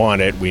all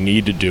want it. We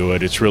need to do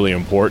it. It's really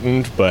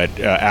important. But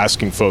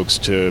asking folks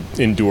to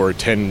endure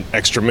 10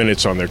 extra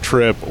minutes on their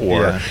trip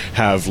or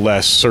have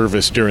less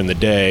service during the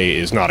day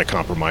is not a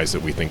compromise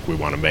that we think we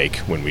want to make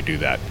when we do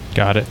that.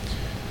 Got it.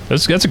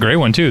 That's a great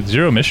one too.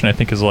 Zero emission, I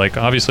think, is like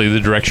obviously the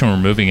direction we're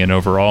moving in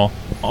overall.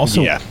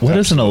 Also, Yeah, what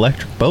does an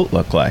electric boat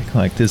look like?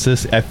 Like, does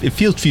this? It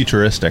feels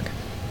futuristic.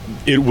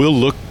 It will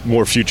look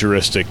more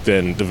futuristic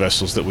than the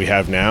vessels that we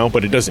have now,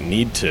 but it doesn't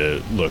need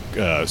to look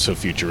so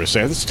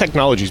futuristic. This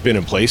technology's been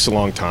in place a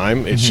long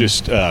time. It's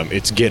just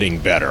it's getting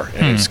better,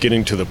 and it's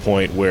getting to the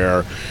point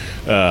where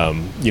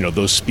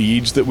those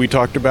speeds that we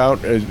talked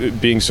about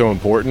being so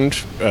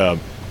important. A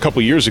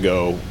couple years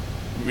ago,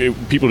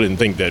 people didn't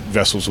think that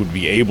vessels would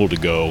be able to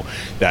go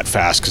that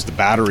fast because the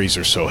batteries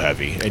are so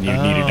heavy, and you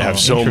needed to have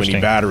so many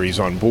interesting. batteries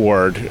on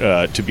board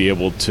to be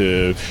able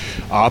to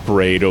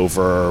operate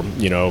over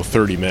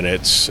 30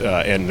 minutes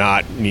and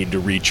not need to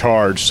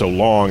recharge so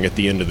long at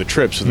the end of the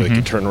trip so that they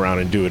could turn around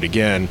and do it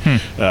again.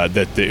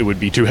 That it would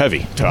be too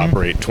heavy to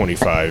operate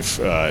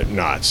 25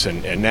 knots,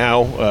 and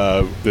now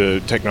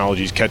the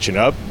technology is catching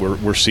up.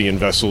 We're seeing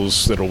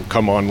vessels that'll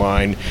come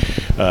online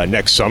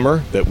next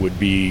summer that would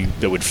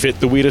fit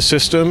the WITA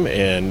system,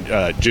 and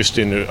just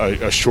in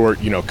a short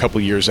couple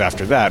years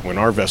after that, when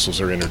our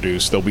vessels are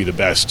introduced, they'll be the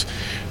best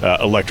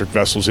electric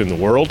vessels in the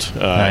world.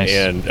 Nice.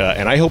 And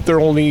I hope they're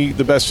only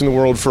the best in the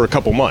world for a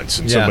couple months,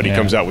 and somebody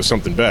comes out with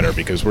something better,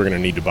 because we're going to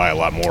need to buy a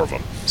lot more of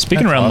them.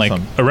 Speaking That's around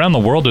awesome. around the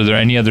world, are there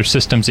any other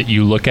systems that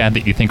you look at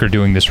that you think are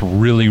doing this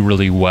really,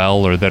 really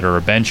well, or that are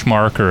a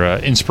benchmark or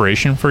an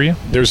inspiration for you?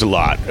 There's a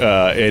lot,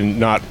 and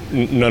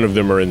none of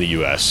them are in the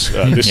U.S.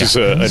 This is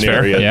That's an fair,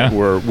 area yeah. that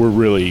we're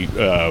really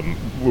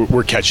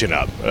we're catching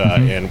up,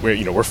 and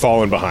we're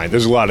falling behind.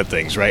 There's a lot of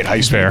things, right?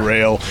 High-speed Fair.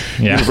 rail,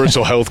 Yeah.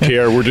 universal health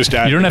care. We're just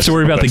You don't have to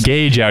worry about the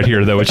gauge out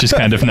here, though, which is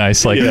kind of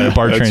nice, like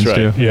BART that's trains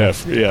right.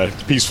 do. Yeah.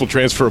 Peaceful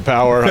transfer of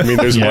power. I mean,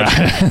 there's Yeah. much,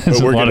 There's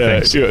but a we're lot of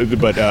gonna. things.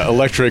 But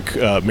electric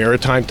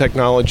maritime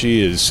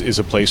technology is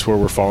a place where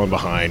we're falling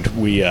behind.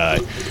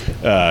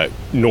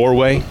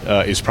 Norway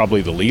is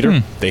probably the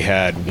leader. They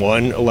had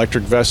one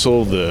electric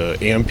vessel, the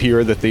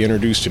Ampere, that they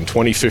introduced in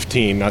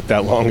 2015, not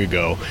that long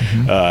ago.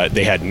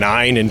 They had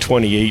 9 in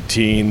 20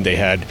 2018. They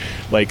had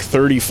like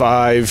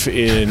 35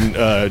 in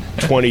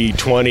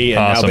 2020, and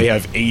Awesome. now they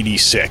have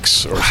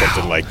 86 or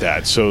something like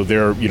that. So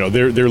they're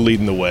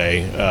leading the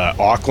way.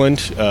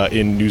 Auckland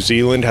in New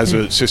Zealand has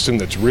a system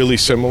that's really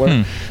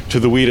similar to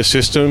the WIDA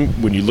system.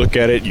 When you look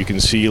at it, you can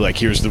see like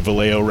here's the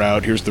Vallejo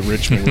route, here's the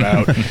Richmond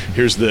route,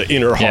 here's the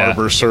Inner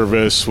Harbor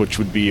service, which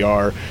would be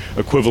our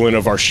equivalent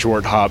of our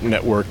short hop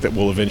network that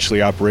will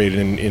eventually operate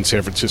in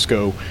San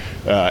Francisco.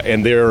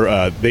 And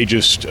they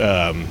just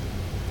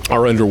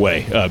are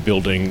underway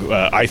building,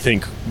 I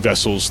think,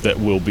 vessels that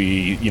will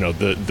be,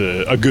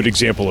 a good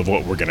example of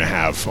what we're going to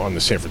have on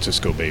the San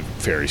Francisco Bay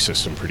ferry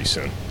system pretty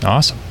soon.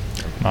 Awesome.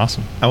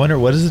 I wonder,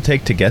 what does it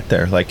take to get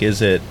there? Like,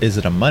 is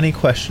it a money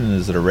question?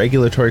 Is it a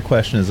regulatory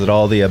question? Is it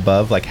all the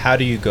above? Like, how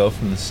do you go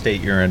from the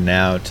state you're in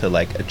now to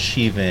like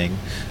achieving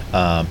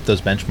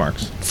those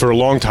benchmarks? For a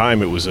long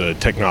time, it was a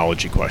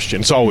technology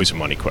question. It's always a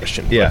money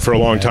question. Yeah. But for a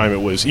long time,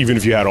 it was, even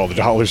if you had all the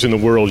dollars in the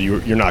world,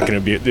 you're not going to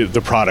be,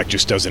 the product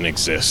just doesn't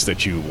exist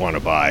that you want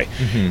to buy.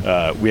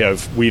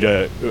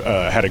 WIDA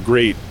had a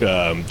great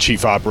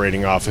chief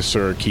operating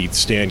officer, Keith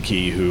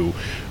Stankey, who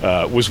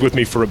was with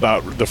me for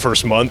about the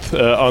first month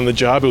on the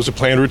job. It was a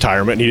planned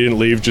retirement, and he didn't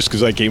leave just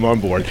because I came on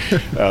board.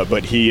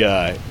 But he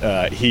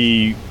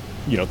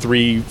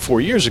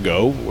 3-4 years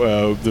ago,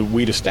 the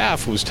WIDA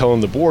staff was telling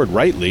the board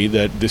rightly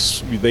that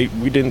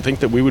we didn't think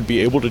that we would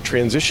be able to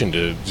transition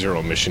to zero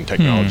emission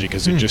technology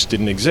because it just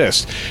didn't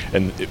exist.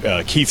 And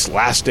Keith's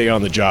last day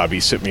on the job,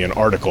 he sent me an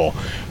article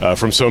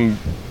from some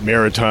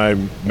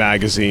maritime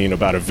magazine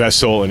about a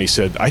vessel, and he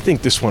said, "I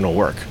think this one will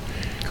work."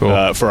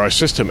 Cool. For our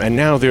system, and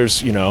now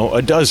there's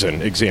a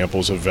dozen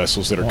examples of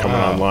vessels that are coming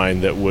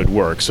online that would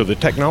work. So the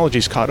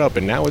technology's caught up,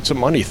 and now it's a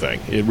money thing.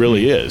 It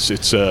really is.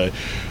 It's a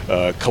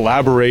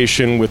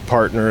collaboration with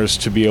partners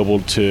to be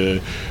able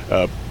to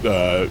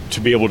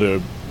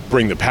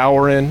bring the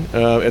power in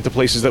at the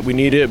places that we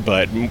need it,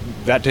 but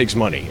that takes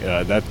money.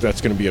 That's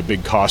going to be a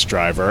big cost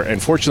driver.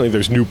 And fortunately,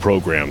 there's new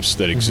programs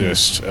that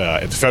exist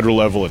at the federal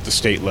level, at the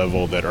state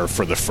level, that are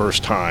for the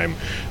first time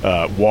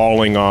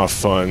walling off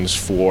funds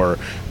for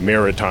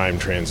maritime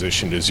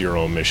transition to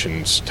zero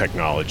emissions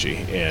technology.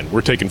 And we're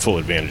taking full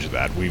advantage of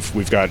that.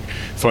 We've got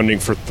funding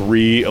for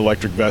 3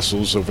 electric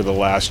vessels over the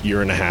last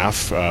year and a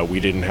half. We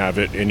didn't have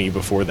it any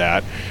before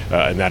that,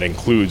 and that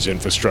includes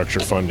infrastructure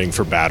funding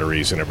for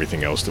batteries and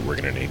everything else that we're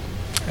going to need.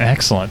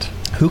 Excellent.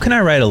 Who can I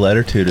write a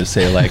letter to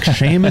say, like,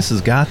 Seamus has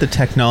got the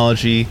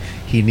technology,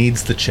 he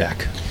needs the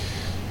check?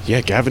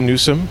 Yeah, Gavin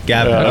Newsom.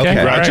 Gavin, okay.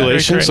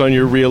 Congratulations Great. on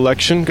your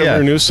re-election,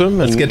 Governor Newsom.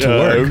 Let's get to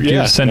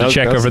work. Send a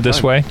check over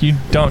this way. You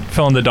don't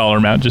fill in the dollar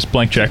amount, just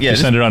blank check. Yeah,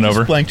 just send it on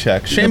over. Blank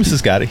check. Seamus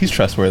has got it. He's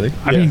trustworthy.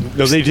 I mean,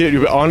 no, they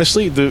did.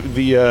 Honestly,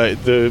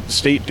 the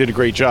state did a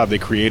great job. They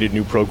created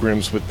new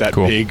programs with that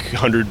big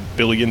 $100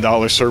 billion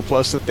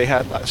surplus that they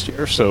had last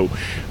year. So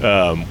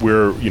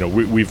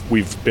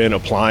we've been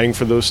applying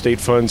for those state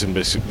funds and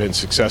been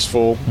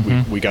successful.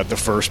 We got the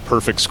first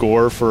perfect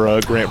score for a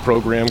grant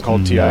program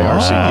called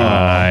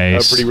TIRCP.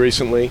 Pretty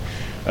recently.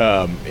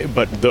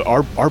 But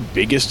our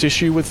biggest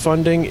issue with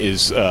funding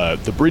is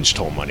the bridge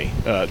toll money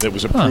that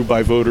was approved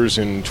by voters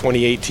in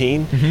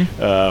 2018,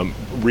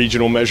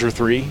 Regional Measure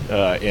 3,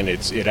 and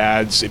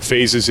it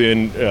phases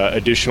in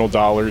additional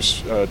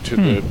dollars to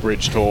the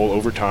bridge toll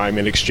over time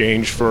in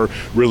exchange for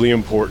really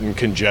important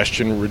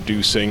congestion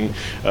reducing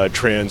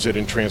transit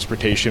and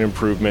transportation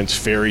improvements,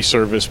 ferry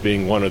service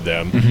being one of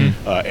them,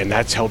 and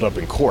that's held up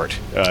in court.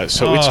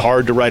 So it's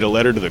hard to write a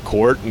letter to the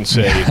court and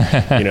say,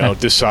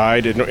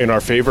 decide in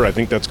our favor. I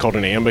think that's called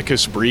an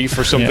amicus brief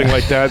or something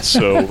like that.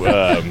 So,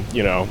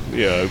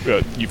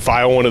 you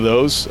file one of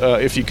those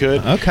if you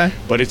could. Okay.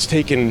 But it's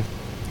taken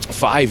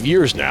 5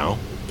 years now.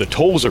 The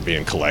tolls are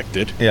being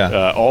collected.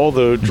 Yeah. All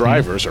the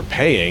drivers are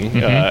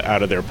paying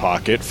out of their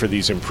pocket for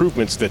these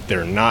improvements that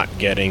they're not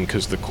getting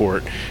because the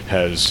court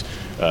has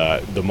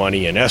the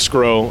money in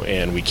escrow,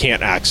 and we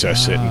can't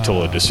access it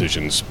until a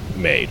decision's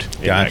made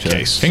in that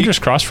case. Fingers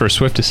crossed for a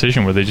swift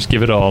decision where they just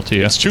give it all to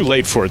you. It's too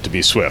late for it to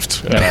be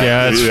swift.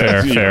 That's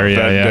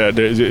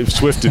fair.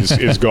 Swift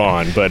is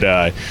gone,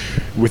 but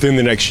within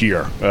the next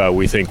year,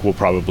 we think we'll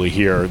probably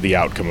hear the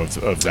outcome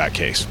of that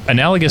case.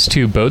 Analogous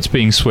to boats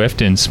being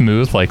swift and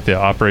smooth, like the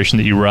operation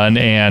that you run,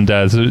 and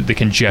the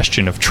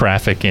congestion of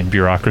traffic and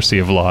bureaucracy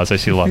of laws, I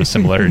see a lot of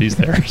similarities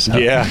there. So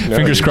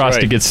fingers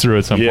crossed it gets through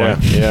at some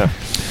point. Yeah.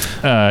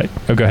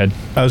 Go ahead.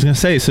 I was going to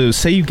say, so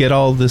say you get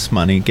all this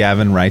money,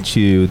 Gavin writes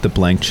you the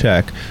blank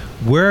check.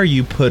 Where are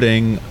you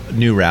putting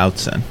new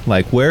routes in?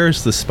 Like,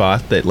 where's the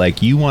spot that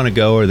like you want to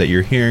go, or that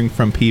you're hearing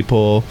from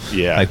people?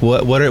 Yeah. Like,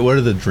 what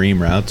are the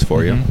dream routes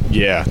for you?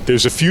 Yeah,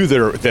 there's a few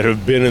that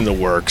have been in the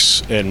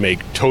works and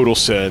make total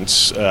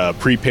sense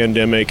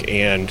pre-pandemic,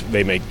 and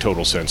they make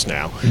total sense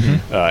now.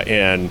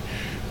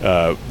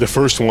 The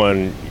first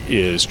one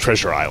is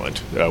Treasure Island,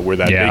 where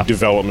that big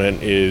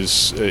development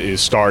is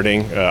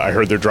starting. I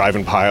heard they're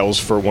driving piles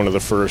for one of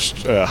the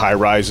first high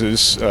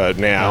rises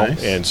now,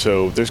 and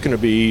so there's going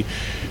to be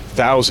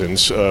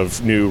thousands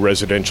of new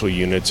residential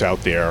units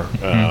out there.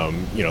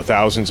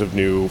 Thousands of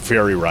new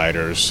ferry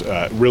riders.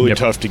 Really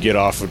tough to get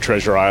off of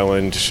Treasure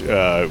Island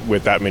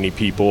with that many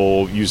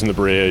people using the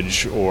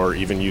bridge or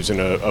even using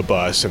a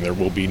bus, and there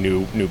will be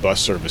new bus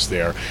service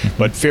there.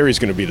 But ferry is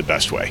going to be the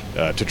best way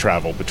to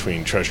travel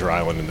between Treasure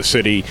Island and the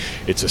city.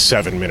 It's a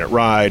 7-minute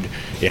ride.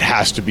 It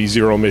has to be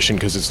zero emission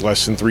because it's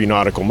less than 3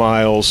 nautical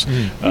miles.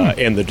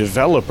 And the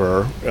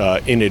developer,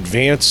 in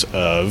advance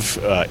of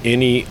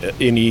any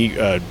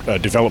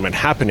development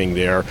happening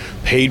there,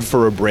 paid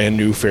for a brand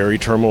new ferry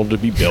terminal to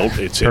be built.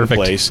 It's in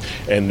place,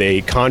 and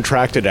they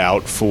contracted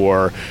out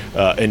for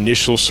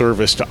initial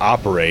service to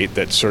operate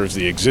that serves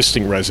the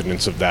existing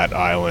residents of that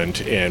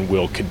island and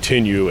will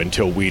continue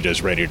until WIDA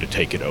is ready to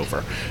take it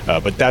over.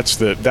 But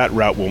that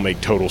route will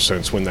make total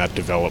sense when that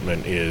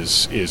development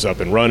is up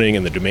and running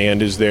and the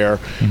demand is there.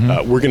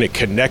 We're going to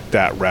connect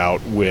that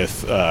route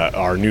with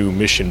our new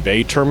Mission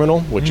Bay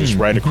terminal, which is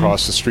right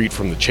across the street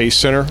from the Chase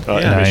Center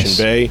in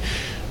Mission Bay.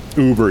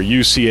 Uber,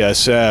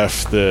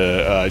 UCSF,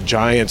 the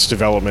Giants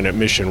development at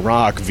Mission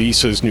Rock,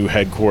 Visa's new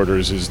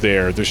headquarters is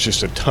there. There's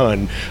just a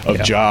ton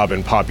of job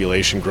and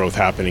population growth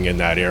happening in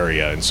that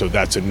area. And so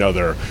that's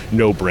another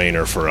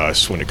no-brainer for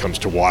us when it comes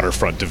to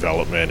waterfront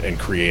development and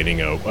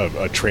creating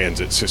a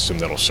transit system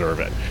that'll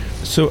serve it.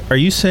 So are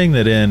you saying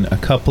that in a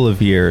couple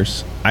of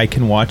years, I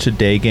can watch a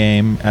day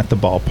game at the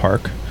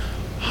ballpark,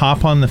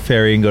 hop on the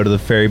ferry and go to the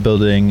ferry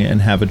building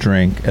and have a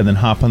drink, and then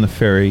hop on the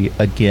ferry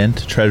again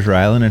to Treasure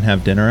Island and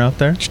have dinner out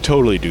there? You should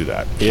totally do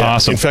that. Yeah.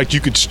 Awesome. In fact,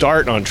 you could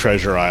start on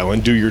Treasure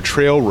Island, do your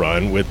trail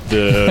run with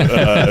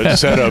the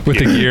setup. With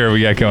the gear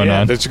we got going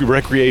on. There's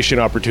recreation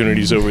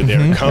opportunities over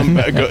there.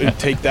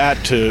 Take that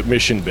to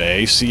Mission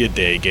Bay, see a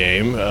day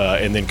game,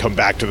 and then come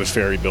back to the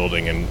ferry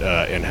building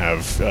and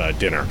have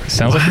dinner.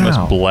 Sounds like the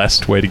most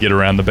blessed way to get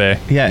around the bay.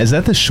 Yeah, is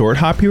that the short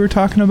hop you were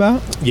talking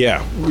about?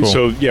 Yeah. Cool.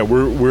 So yeah,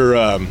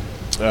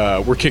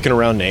 we're kicking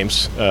around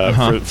names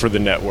for the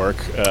network.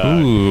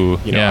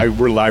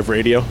 We're live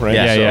radio, right?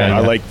 Yeah,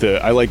 I like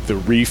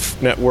the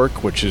Reef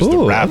network, which is the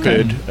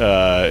rapid,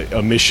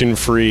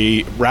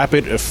 emission-free,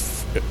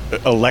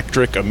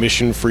 electric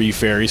emission-free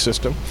ferry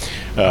system.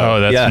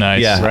 That's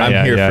nice. Yeah, right?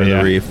 I'm here for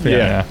the Reef.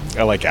 Yeah,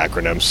 I like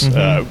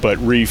acronyms, but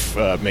Reef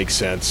makes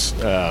sense.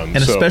 And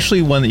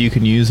especially one that you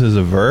can use as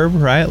a verb,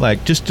 right?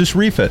 Like just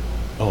reef it.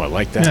 Oh, I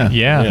like that.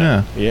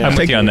 Yeah. I'm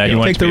with you on that. You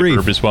want it to be a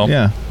verb as well.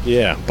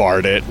 Yeah,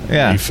 BART it,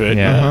 reef it.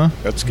 Yeah.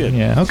 That's good.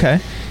 Yeah. Okay.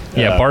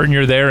 Yeah, Barton,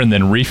 you're there, and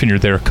then Reef, and you're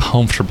there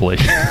comfortably.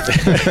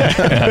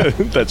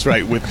 That's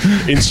right, with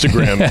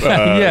Instagram.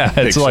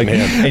 It's like,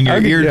 and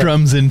your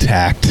eardrums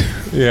intact.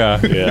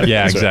 Yeah,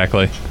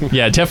 exactly.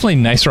 Yeah, definitely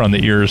nicer on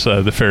the ears,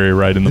 the ferry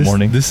ride in the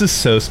morning. This is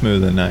so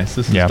smooth and nice.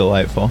 This is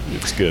delightful.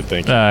 It's good,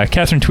 thank you.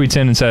 Catherine tweets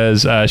in and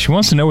says she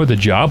wants to know where the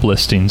job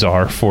listings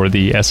are for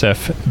the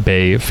SF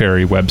Bay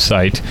Ferry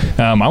website.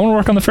 I want to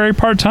work on the ferry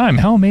part-time.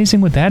 How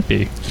amazing would that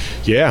be?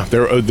 Yeah,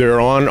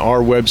 they're on our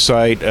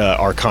website.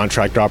 Our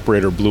contract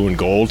operator, Blue and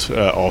Gold,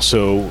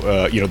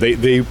 also,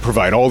 they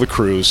provide all the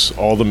crews,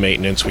 all the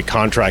maintenance. We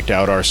contract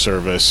out our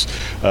service,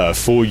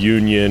 full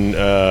union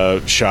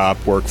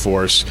shop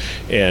workforce,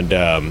 and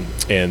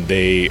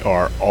they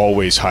are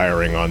always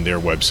hiring on their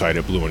website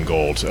at Blue and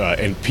Gold.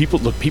 And people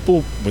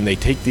when they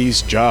take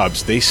these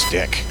jobs, they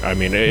stick. I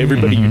mean,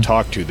 everybody you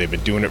talk to, they've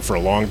been doing it for a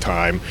long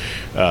time,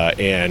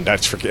 and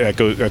that's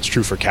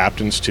true for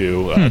captains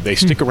too. They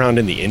stick around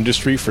in the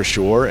industry for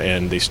sure,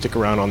 and they stick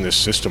around on this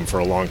system for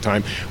a long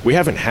time. We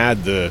haven't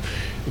had the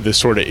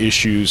sort of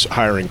issues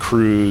hiring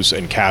crews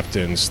and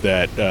captains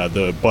that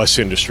the bus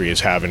industry is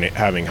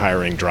having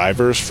hiring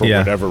drivers for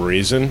whatever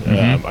reason.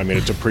 I mean,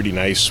 it's a pretty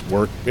nice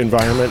work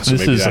environment, so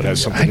maybe that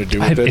has something to do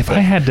with it. If I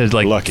had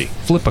to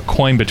flip a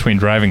coin between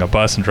driving a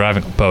bus and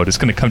driving a boat, it's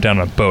going to come down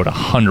on a boat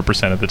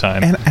 100% of the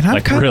time. And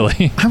I'm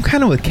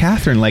kind of with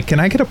Catherine. Like, can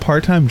I get a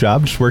part-time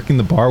job just working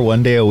the bar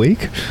one day a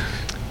week?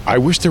 I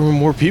wish there were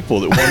more people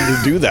that wanted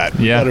to do that.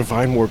 Yeah. We've got to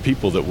find more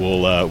people that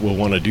will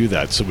want to do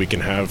that so we can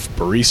have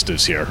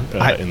baristas here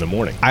in the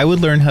morning. I would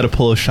learn how to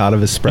pull a shot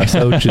of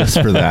espresso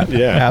just for that.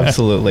 Yeah.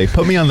 Absolutely.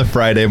 Put me on the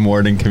Friday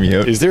morning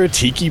commute. Is there a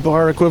tiki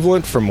bar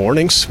equivalent for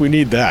mornings? We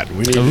need that.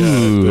 We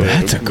need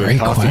that's a great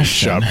coffee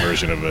question. shop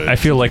version of it. I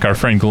feel like our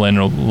friend Glenn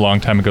a long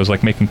time ago was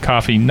like making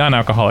coffee,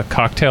 non-alcoholic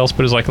cocktails, but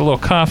it was like a little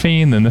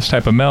coffee and then this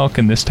type of milk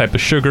and this type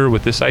of sugar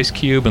with this ice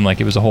cube, and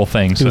like it was a whole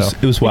thing.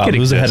 It was wild. It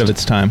was ahead of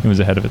its time. It was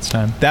ahead of its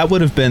time. That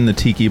would have been the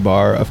tiki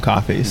bar of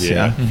coffees.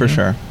 Yeah, for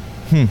sure.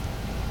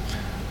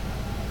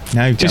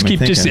 Now you've got me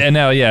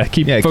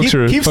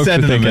thinking. Keep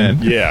sending them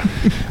in. Yeah.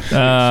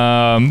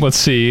 Let's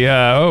see.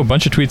 A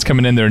bunch of tweets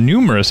coming in. There are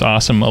numerous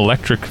awesome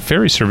electric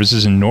ferry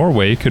services in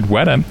Norway. Could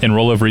Weta and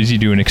Rollover Easy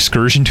do an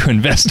excursion to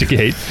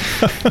investigate?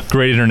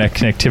 Great internet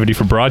connectivity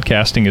for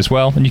broadcasting as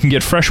well. And you can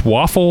get fresh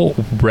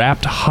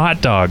waffle-wrapped hot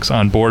dogs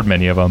on board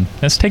many of them.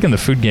 That's taking the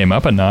food game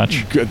up a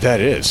notch. Good, that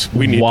is.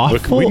 We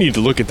need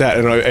to look at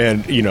that.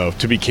 And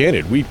to be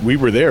candid, we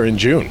were there in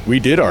June. We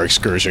did our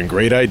excursion.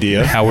 Great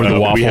idea. How were the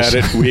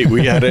waffles?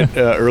 We had it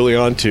early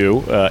on too,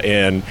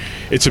 and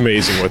it's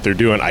amazing what they're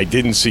doing. I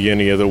didn't see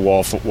any of the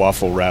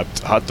waffle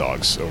wrapped hot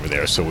dogs over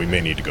there, so we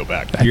may need to go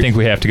back. I think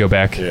we have to go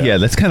back. Yeah,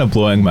 that's kind of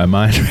blowing my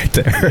mind right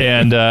there.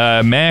 And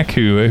Mac,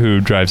 who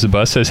drives the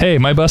bus, says, "Hey,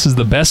 my bus is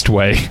the best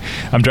way.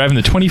 I'm driving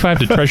the 25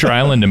 to Treasure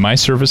Island, and my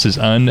service is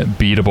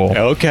unbeatable."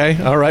 Okay,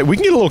 all right. We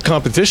can get a little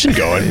competition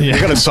going. Yeah. We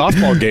got a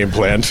softball game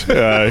planned,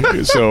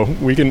 so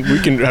we can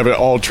have an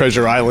all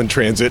Treasure Island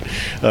Transit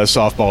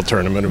softball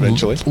tournament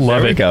eventually.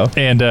 Love There we it. go.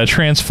 And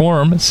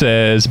Transform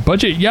says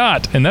budget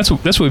yacht, and that's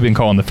what we've been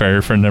calling the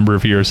ferry for a number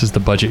of years, is the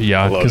budget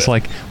yacht. Love Because it.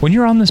 like when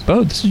you're on this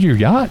boat, this is your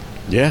yacht.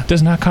 Yeah. It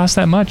does not cost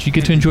that much. You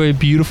get to enjoy a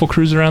beautiful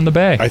cruise around the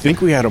bay. I think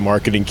we had a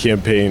marketing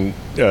campaign,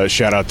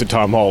 shout out to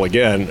Tom Hall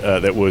again,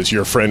 that was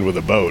your friend with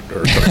a boat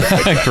or something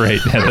like that.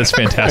 Great. Yeah, that's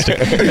fantastic.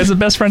 That's the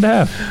best friend to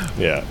have.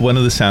 Yeah. One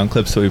of the sound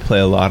clips that we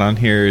play a lot on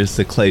here is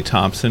the Clay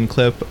Thompson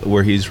clip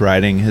where he's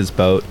riding his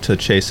boat to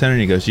Chase Center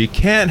and he goes, "You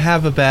can't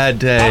have a bad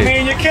day." I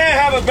mean, you can't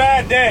have a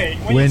bad day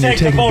When you you take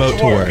take the a boat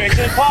to work. It's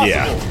impossible.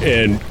 Yeah,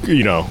 and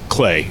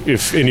Clay,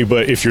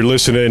 if you're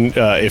listening,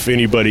 if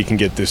anybody can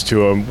get this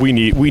to him, we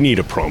need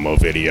a promo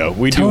video.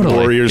 We do Totally.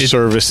 Warriors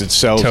service. It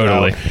sells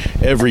Totally. out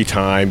every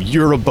time.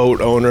 You're a boat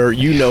owner.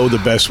 You know the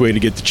best way to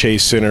get to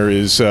Chase Center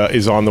is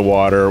on the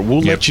water.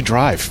 We'll let you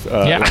drive.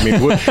 Yeah. I mean,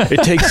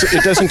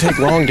 it doesn't take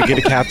long to get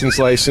a captain's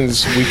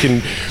license.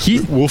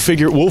 We'll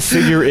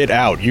figure it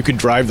out. You could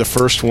drive the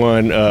first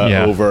one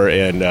over,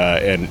 and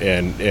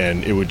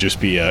it would just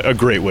be a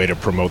great way to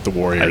promote the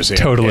Warriors. I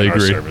totally and our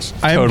agree. service.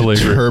 I am Totally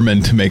agree.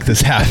 determined to make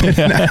this happen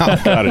now.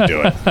 Gotta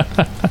do it.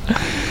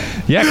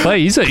 Yeah,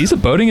 Clay, he's a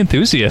boating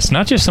enthusiast,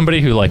 not just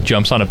somebody who like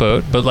jumps on a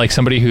boat, but like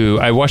somebody who,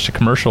 I watched a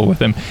commercial with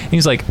him, and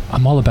he's like,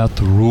 "I'm all about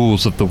the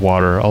rules of the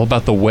water, all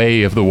about the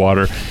way of the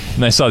water."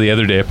 And I saw the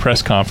other day a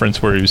press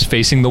conference where he was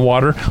facing the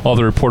water, all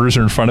the reporters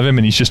are in front of him,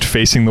 and he's just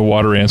facing the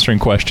water answering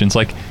questions.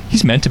 Like,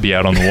 he's meant to be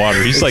out on the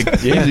water. He's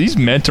like, he's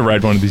meant to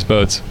ride one of these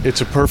boats.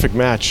 It's a perfect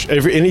match.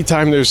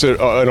 Anytime there's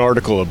an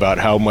article about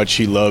how much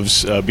he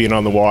loves being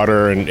on the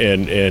water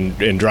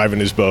and driving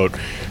his boat,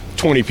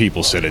 20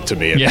 people sent it to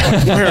me. And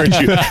why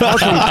aren't you? How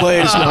come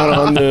Clay's not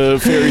on the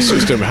ferry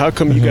system? How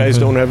come you guys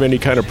don't have any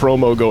kind of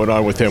promo going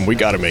on with him? We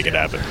got to make it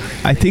happen.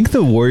 I think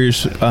the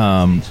Warriors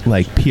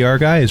PR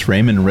guy is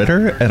Raymond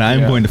Ritter, and I'm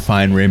going to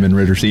find Raymond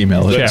Ritter's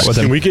email. Chat with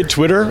him. Can we get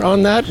Twitter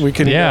on that? We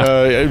can.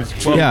 Yeah.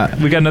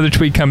 We got another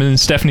tweet coming in.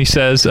 Stephanie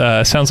says,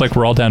 "Sounds like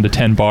we're all down to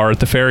 10 bar at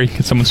the ferry.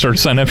 Can someone start a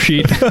sign-up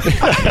sheet?"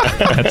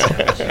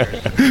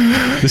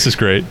 This is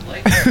great.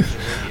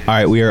 All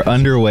right, we are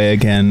underway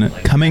again,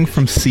 coming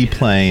from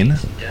Seaplane.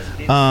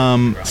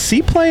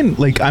 Seaplane,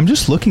 like, I'm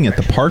just looking at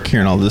the park here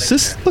and all this.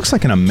 This looks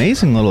like an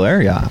amazing little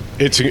area.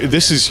 It's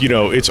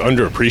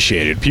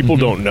underappreciated. People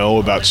don't know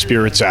about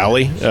Spirits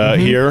Alley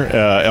here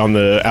on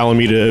the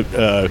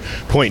Alameda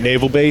Point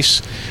Naval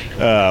Base.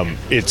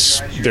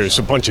 There's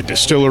a bunch of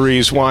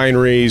distilleries,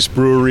 wineries,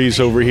 breweries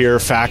over here.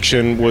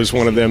 Faction was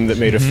one of them that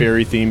made a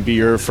ferry-themed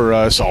beer for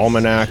us.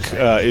 Almanac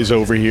is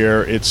over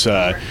here. It's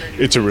a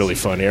really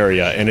fun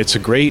area, and it's a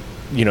great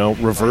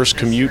reverse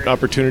commute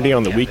opportunity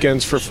on the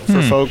weekends for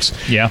folks.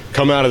 Yeah.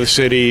 Come out of the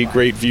city,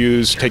 great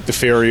views, take the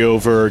ferry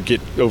over, get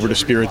over to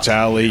Spirits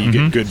Alley, you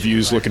get good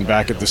views looking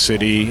back at the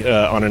city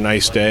on a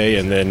nice day,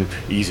 and then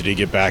easy to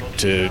get back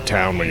to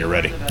town when you're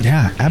ready.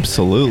 Yeah,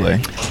 absolutely.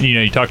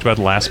 You talked about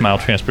last mile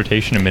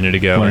transportation a minute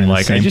ago, Learning and the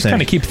like I same just thing.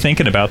 kind of keep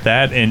thinking about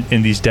that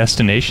in these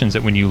destinations,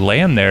 that when you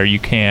land there, you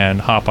can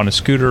hop on a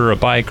scooter or a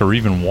bike or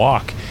even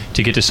walk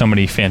to get to so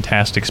many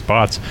fantastic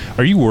spots.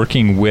 Are you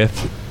working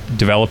with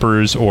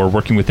developers or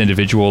working with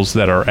individuals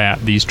that are at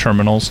these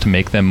terminals to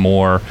make them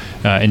more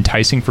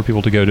enticing for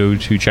people to go to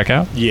check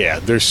out? Yeah,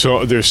 there's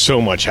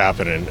so much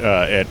happening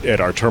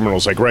at our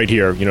terminals. Like right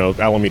here,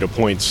 Alameda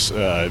Point's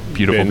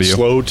Beautiful been view.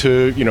 slow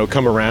to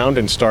come around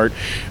and start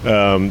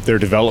their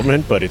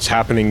development, but it's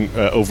happening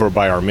over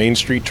by our Main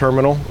Street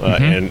terminal,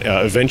 and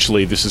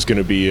eventually this is going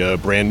to be a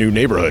brand new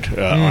neighborhood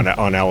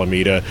on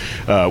Alameda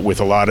with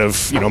a lot of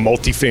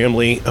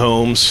multifamily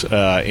homes,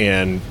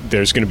 and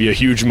there's going to be a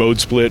huge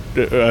mode split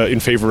in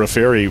favor of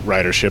ferry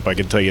ridership, I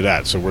can tell you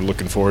that. So we're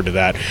looking forward to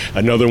that.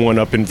 Another one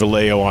up in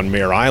Vallejo on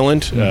Mare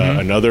Island,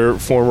 another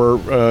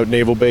former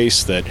naval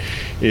base that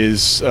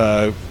is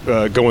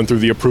going through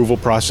the approval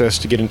process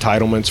to get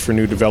entitlements for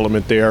new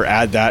development there.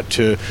 Add that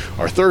to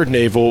our third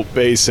naval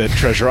base at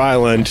Treasure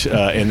Island,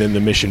 and then the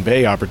Mission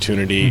Bay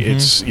opportunity.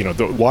 It's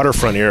the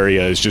waterfront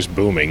area is just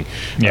booming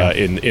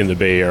in the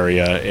Bay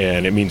Area,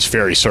 and it means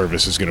ferry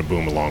service is going to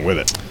boom along with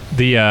it.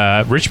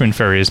 The Richmond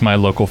ferry is my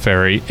local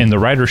ferry, and the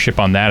ridership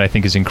on that I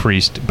think is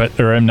increased,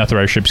 or not the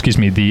ridership, excuse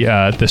me,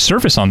 the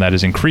service on that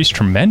has increased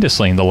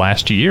tremendously in the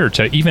last year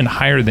to even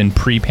higher than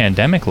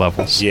pre-pandemic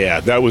levels. Yeah,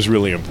 that was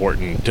really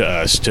important to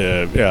us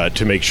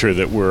to make sure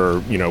that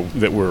we're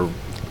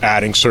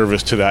adding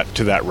service to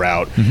that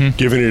route,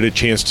 giving it a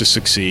chance to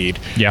succeed.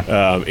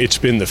 Yeah. It's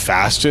been the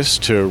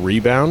fastest to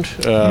rebound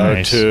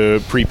Nice.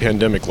 to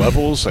pre-pandemic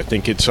levels. I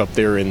think it's up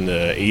there in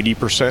the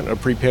 80%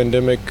 of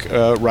pre-pandemic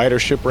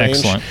ridership range.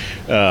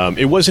 Excellent.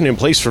 It wasn't in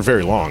place for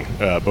very long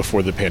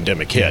before the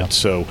pandemic hit, Yeah.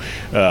 so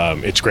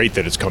it's great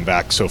that it's come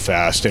back so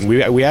fast. And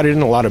we added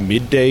in a lot of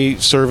midday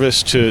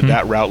service to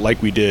that route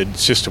like we did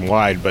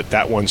system-wide, but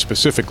that one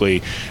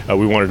specifically,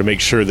 we wanted to make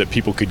sure that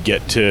people could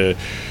get to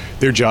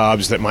their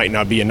jobs that might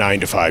not be a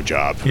 9-to-5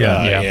 job.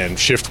 Yeah. And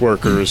shift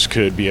workers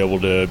could be able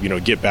to,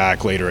 get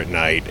back later at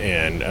night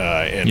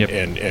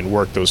and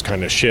work those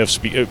kind of shifts.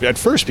 At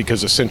first,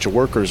 because essential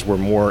workers were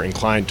more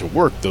inclined to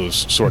work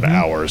those sort of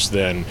hours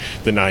than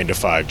the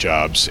 9-to-5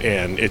 jobs,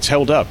 and it's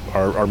held up.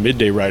 Our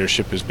midday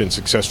ridership has been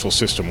successful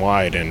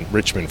system-wide, and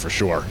Richmond for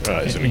sure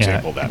is an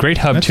example of that. Great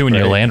hub That's too when you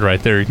great. land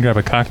right there. You can grab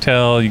a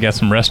cocktail. You got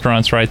some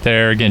restaurants right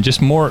there. Again,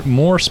 just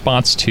more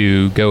spots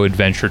to go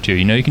adventure to.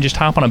 You can just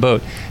hop on a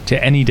boat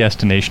to any destination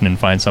and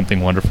find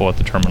something wonderful at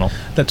the terminal.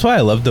 That's why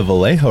I love the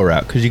Vallejo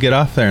route, because you get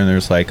off there and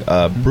there's like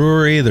a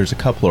brewery, there's a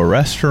couple of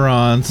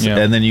restaurants, Yeah.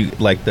 and then you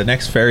the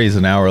next ferry is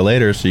an hour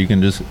later, so you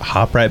can just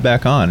hop right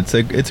back on. It's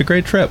a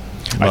great trip.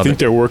 I Love think it.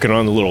 they're working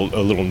on a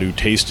little new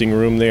tasting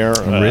room there.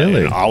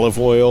 Really? An olive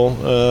oil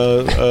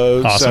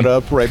Awesome.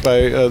 setup right by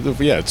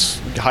it's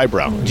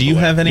highbrow. Do you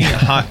have any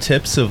hot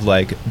tips of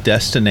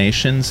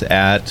destinations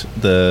at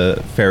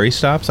the ferry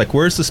stops? Like,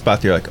 where's the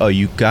spot that you're like, oh,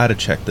 you got to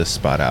check this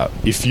spot out?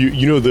 If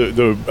you know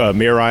the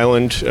Mare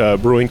Island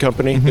Brewing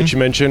Company that you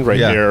mentioned right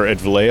Yeah. there at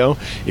Vallejo,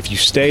 if you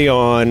stay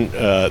on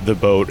the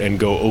boat and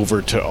go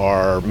over to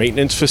our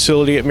maintenance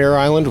facility at Mare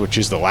Island, which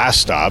is the last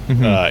stop,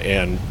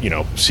 and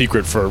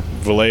secret for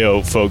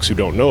Vallejo folks who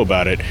don't know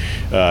about it,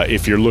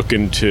 if you're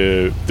looking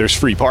there's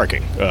free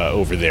parking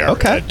over there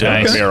Okay. at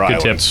Nice. Mare Good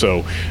Island. tip.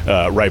 So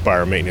right by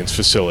our maintenance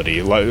facility,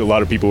 a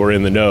lot of people who are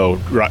in the know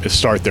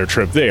start their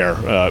trip there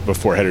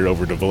before headed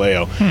over to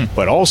Vallejo.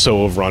 But also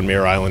over on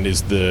Mare Island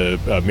is the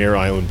Mare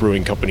Island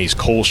Brewing Company's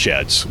coal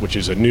sheds, which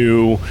is a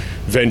new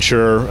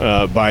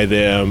venture by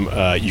them.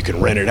 You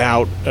can rent it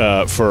out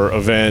for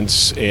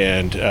events,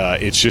 and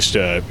it's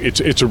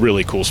a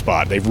really cool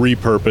spot. They've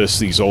repurposed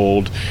these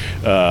old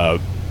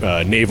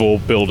naval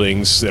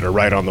buildings that are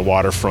right on the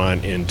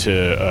waterfront into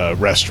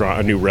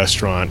a new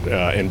restaurant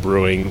and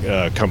brewing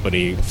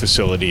company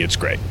facility. It's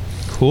great.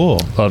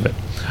 Cool. Love it.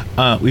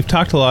 We've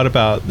talked a lot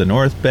about the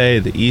North Bay,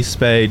 the East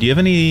Bay. Do you have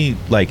any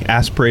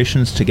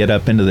aspirations to get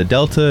up into the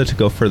Delta, to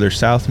go further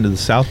south into the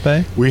South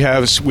Bay? We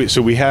have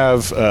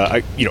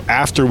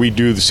after we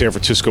do the San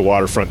Francisco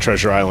waterfront,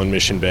 Treasure Island,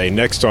 Mission Bay,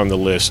 next on the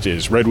list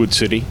is Redwood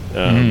City,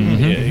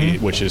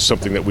 which is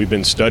something that we've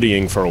been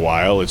studying for a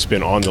while. It's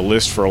been on the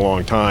list for a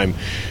long time.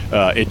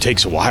 It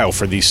takes a while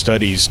for these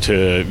studies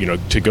to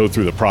go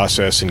through the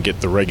process and get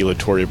the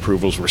regulatory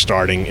approvals. We're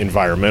starting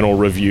environmental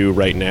review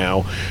right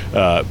now,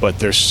 but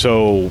there's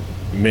so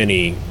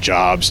many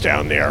jobs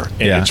down there,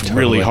 and Yeah, it's totally.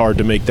 really hard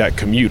to make that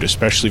commute,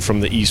 especially from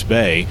the East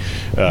Bay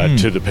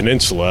to the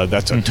peninsula.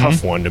 That's a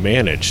tough one to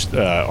manage.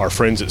 Our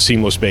friends at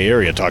Seamless Bay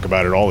Area talk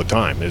about it all the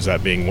time, as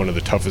that being one of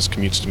the toughest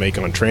commutes to make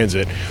on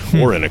transit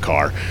or in a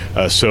car.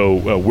 So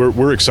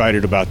we're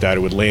excited about that. It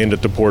would land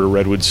at the port of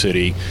Redwood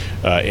City,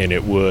 and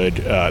it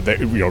would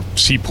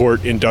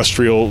Seaport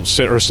Industrial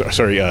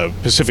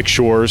Pacific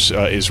Shores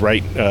is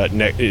right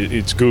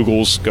it's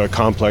Google's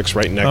complex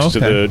right next to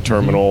Okay. the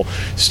terminal.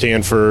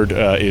 Stanford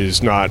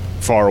is not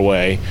far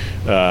away,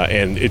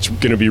 and it's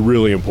going to be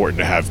really important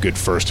to have good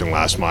first and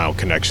last mile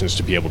connections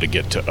to be able to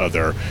get to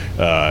other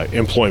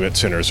employment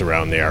centers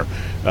around there.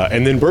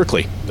 And then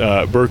Berkeley.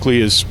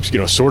 Berkeley is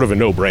sort of a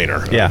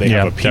no-brainer. Yeah. They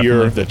have a pier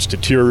definitely. that's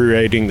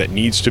deteriorating, that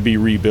needs to be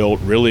rebuilt,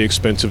 really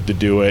expensive to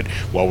do it.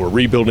 While we're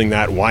rebuilding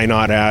that, why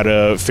not add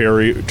a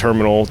ferry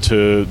terminal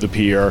to the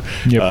pier?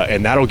 Yep.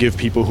 And that'll give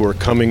people who are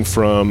coming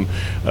from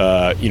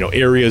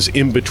areas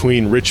in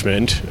between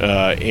Richmond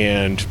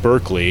and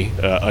Berkeley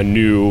a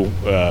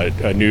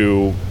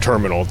new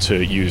terminal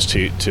to use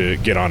to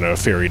get on a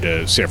ferry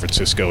to San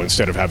Francisco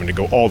instead of having to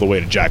go all the way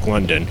to Jack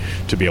London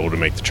to be able to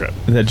make the trip.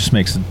 That just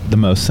makes the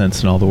most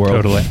sense in all the world.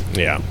 Totally.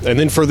 Yeah, and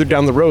then further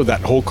down the road,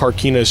 that whole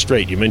Carquinez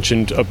Strait you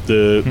mentioned up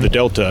the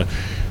Delta,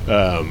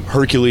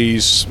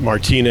 Hercules,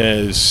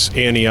 Martinez,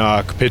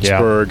 Antioch,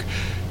 Pittsburgh.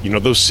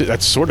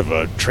 That's sort of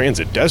a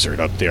transit desert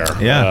up there.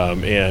 Yeah.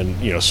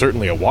 And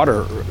certainly a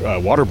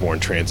waterborne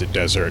transit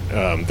desert.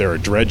 There are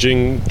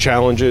dredging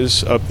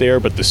challenges up there,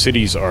 but the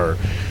cities are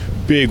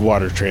big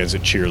water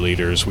transit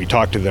cheerleaders. We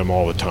talk to them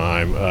all the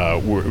time.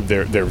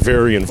 They're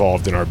very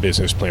involved in our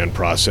business plan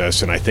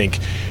process, and I think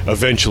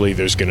eventually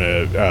there's going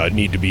to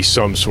need to be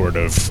some sort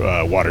of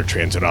water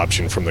transit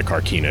option from the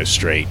Carquinez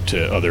Strait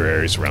to other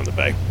areas around the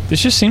bay.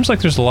 This just seems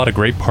like there's a lot of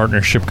great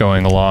partnership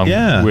going along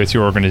Yeah. with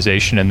your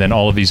organization, and then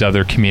all of these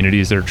other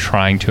communities that are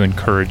trying to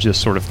encourage this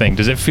sort of thing.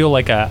 Does it feel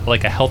like a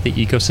healthy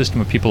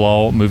ecosystem of people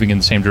all moving in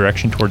the same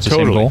direction towards the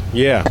same goal?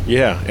 Yeah.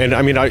 And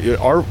I mean,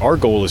 our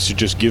goal is to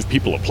just give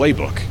people a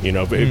playbook.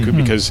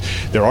 because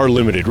there are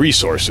limited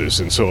resources,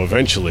 and so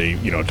eventually,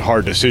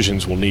 hard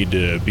decisions will need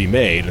to be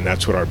made, and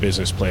that's what our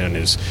business plan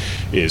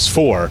is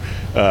for.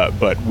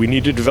 But we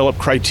need to develop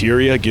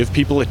criteria, give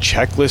people a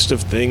checklist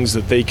of things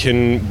that they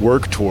can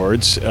work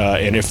towards,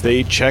 and if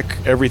they check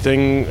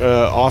everything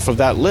off of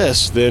that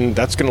list, then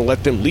that's going to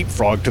let them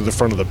leapfrog to the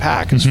front of the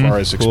pack as far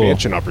as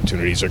expansion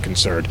opportunities are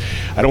concerned.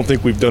 I don't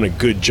think we've done a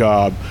good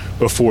job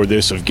before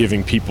this of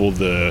giving people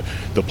the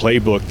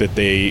playbook that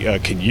they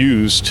can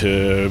use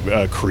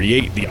to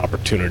create the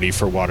opportunity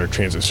for water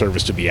transit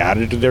service to be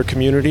added to their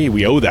community.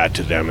 We owe that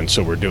to them, and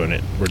so we're doing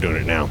it. We're doing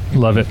it now.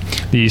 Love it.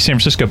 The San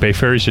Francisco Bay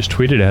Ferries just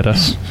tweeted at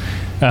us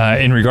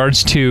in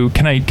regards to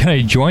can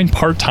I join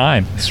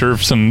part-time,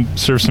 serve some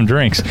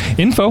drinks.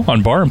 Info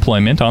on bar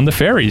employment on the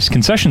ferries.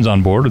 Concessions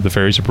on board of the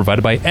ferries are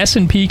provided by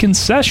S&P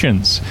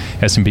Concessions.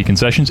 S&P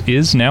Concessions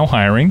is now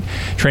hiring.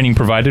 Training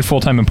provided,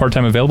 full-time and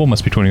part-time available.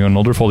 Must be 21 and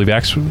older, fully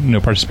vaxxed. No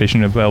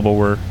participation available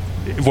where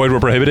void were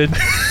prohibited.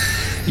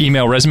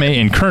 Email resume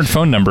and current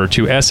phone number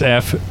to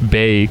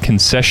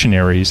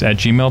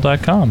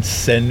sfbayconcessionaries@gmail.com.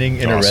 Sending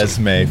in a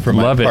resume for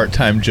my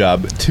part-time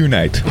job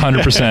tonight.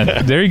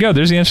 100%. There you go.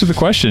 There's the answer to the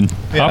question.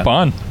 Yeah. Hop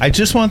on. I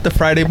just want the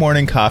Friday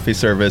morning coffee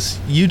service.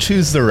 You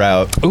choose the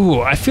route. Ooh,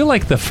 I feel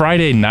like the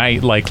Friday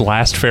night,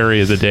 last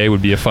ferry of the day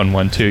would be a fun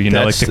one too.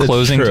 Like the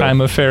closing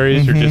time of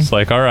ferries. You're just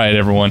like, all right,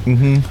 everyone.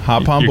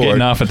 Hop on board. You're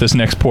getting off at this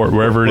next port,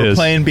 wherever it is.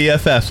 We're playing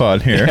BFF on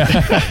here.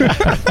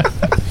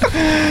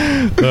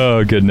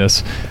 Oh,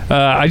 goodness.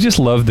 I just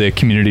love the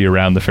community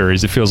around the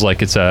ferries. It feels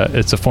like it's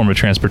a form of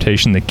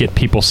transportation that get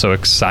people so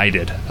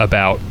excited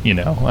about,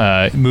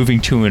 moving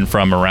to and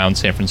from around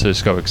San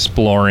Francisco,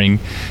 exploring,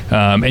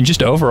 and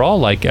just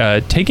overall,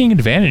 taking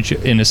advantage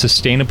in a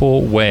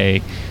sustainable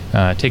way,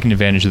 taking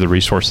advantage of the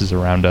resources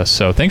around us.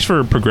 So thanks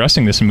for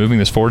progressing this and moving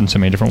this forward in so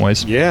many different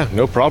ways. Yeah,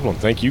 no problem.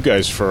 Thank you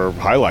guys for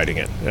highlighting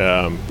it.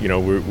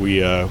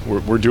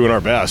 We're doing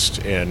our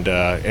best, and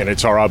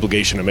it's our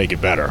obligation to make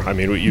it better. I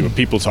mean,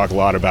 people talk a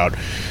lot about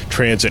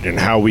transit and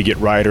how we get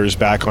riders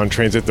back on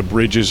transit. The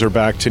bridges are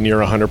back to near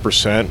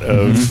 100%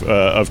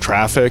 of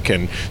traffic,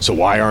 and so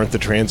why aren't the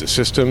transit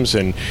systems?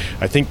 And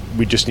I think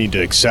we just need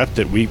to accept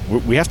that we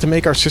have to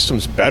make our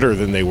systems better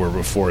than they were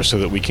before, so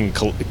that we can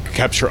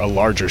capture a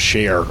larger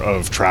share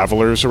of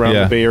travelers around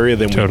the Bay Area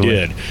than we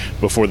did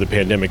before the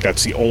pandemic.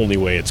 That's the only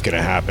way it's going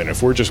to happen.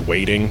 If we're just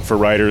waiting for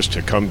riders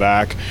to come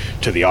back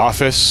to the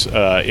office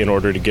in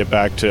order to get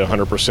back to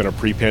 100% of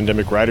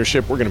pre-pandemic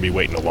ridership, we're going to be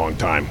waiting a long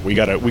time. We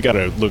got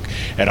to look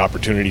at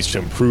opportunities to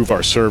improve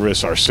our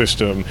service, our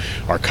system,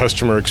 our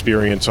customer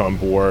experience on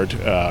board.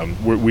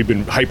 We've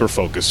been hyper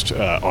focused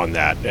on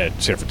that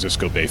at San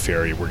Francisco Bay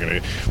Ferry.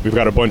 We've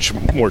got a bunch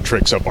more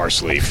tricks up our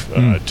sleeve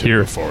to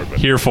move forward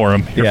with. Here for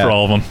them. Here for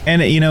all of them.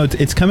 And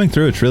it's coming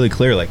through. It's really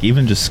clear.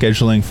 Even just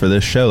scheduling for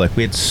this show,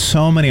 we had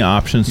so many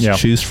options to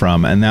choose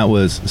from, and that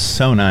was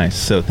so nice.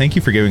 So thank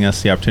you for giving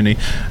us the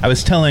opportunity. I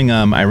was telling,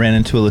 I ran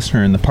into a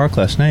listener in the park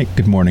last night.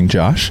 Good morning,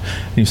 Josh.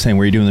 And he was saying,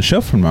 where are you doing the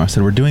show from? I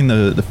said, we're doing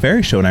the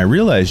ferry show, and I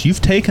realized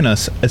you've taken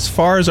us as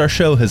far as our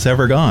show has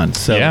ever gone.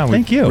 So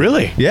thank you.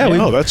 Really?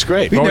 Yeah. That's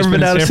great. We've never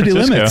been out of city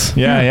limits.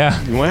 Yeah.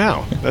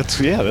 Wow.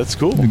 That's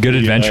cool. Good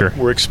adventure.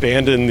 We're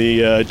expanding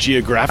the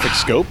geographic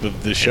scope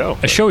of the show.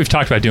 A show we've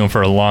talked about doing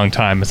for a long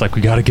time. It's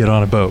we got to get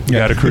on a boat. We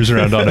got to cruise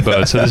around on a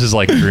boat. So this is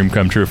a dream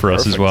come true for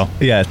us as well.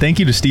 Yeah. Thank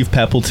you to Steve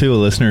Pepple, too, a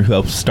listener who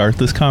helped start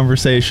this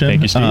conversation.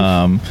 Thank you,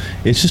 Steve.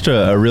 It's just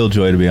a real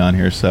joy to be on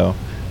here. So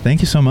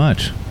thank you so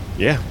much.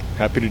 Yeah.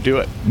 Happy to do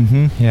it.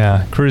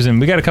 Yeah, cruising.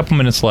 We got a couple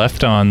minutes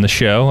left on the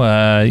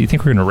show. You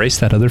think we're going to race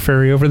that other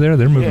ferry over there?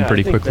 They're moving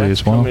pretty quickly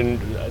as well.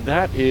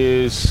 That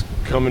is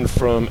coming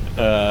from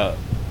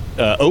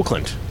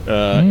Oakland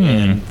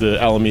and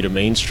the Alameda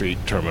Main Street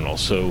terminal.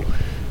 So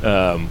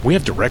we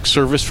have direct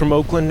service from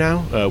Oakland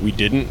now. We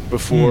didn't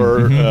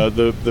before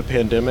the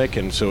pandemic,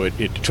 and so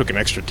it took an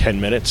extra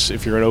 10 minutes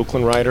if you're an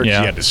Oakland rider, because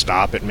you had to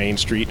stop at Main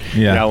Street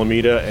in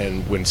Alameda.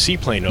 And when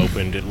Seaplane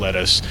opened, it let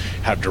us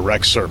have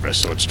direct service,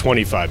 so it's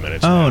 25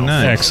 minutes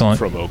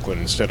from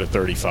Oakland instead of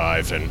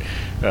 35, and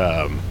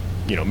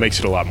makes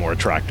it a lot more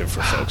attractive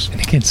for folks.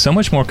 And again, so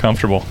much more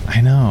comfortable. I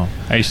know.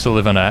 I used to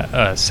live on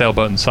a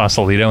sailboat in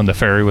Sausalito, and the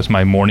ferry was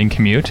my morning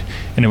commute.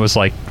 And it was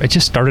I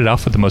just started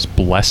off with the most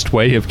blessed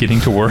way of getting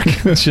to work.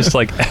 It's just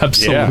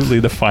absolutely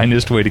the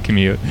finest way to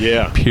commute.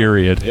 Yeah.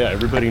 Period. Yeah,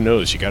 everybody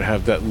knows you got to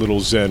have that little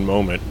zen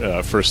moment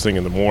first thing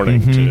in the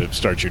morning to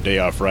start your day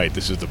off right.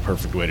 This is the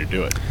perfect way to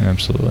do it.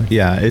 Absolutely.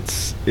 Yeah,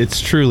 it's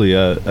truly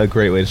a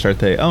great way to start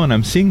the day. Oh, and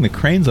I'm seeing the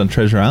cranes on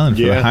Treasure Island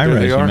for the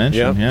high-rise you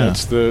mentioned. Yeah,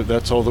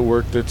 that's all the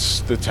work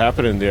that's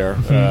happening there.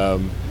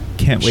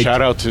 Can't wait.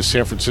 Shout out to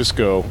San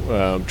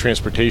Francisco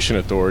Transportation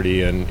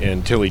Authority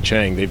and Tilly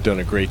Chang. They've done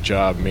a great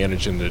job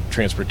managing the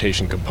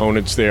transportation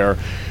components there,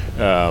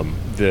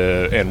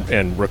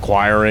 and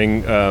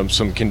requiring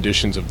some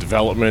conditions of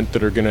development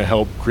that are going to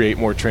help create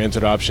more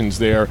transit options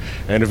there.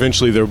 And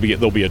eventually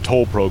there'll be a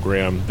toll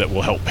program that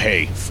will help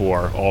pay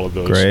for all of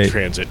those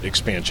transit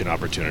expansion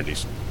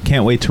opportunities.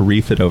 Can't wait to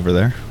reef it over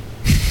there.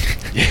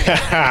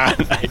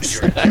 Nice.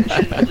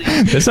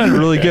 That sounded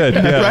really good.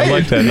 Yeah, Right? I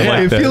like that. I Yeah, like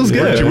it that. feels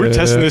good. We're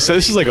testing this.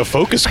 This is like a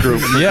focus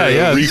group.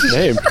 Yeah. Reef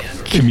name.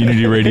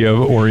 Community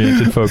radio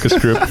oriented focus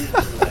group.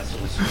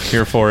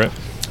 Here for it.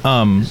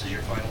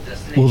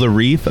 Will the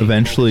reef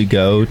eventually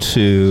go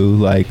to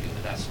like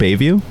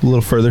Bayview, a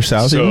little further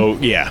south? So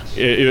yeah,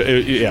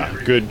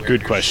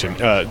 good question.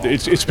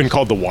 It's been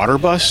called the water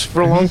bus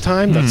for a long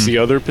time. That's the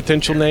other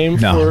potential name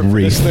for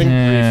reef. this thing.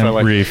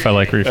 Reef. I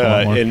like reef a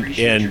lot more.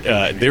 And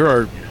there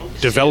are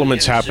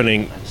developments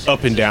happening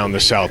up and down the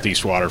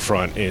southeast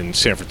waterfront in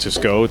San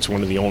Francisco. It's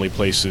one of the only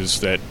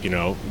places that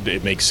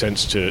it makes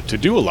sense to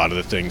do a lot of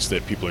the things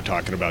that people are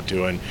talking about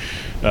doing.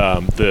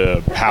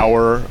 The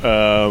power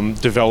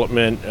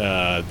development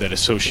that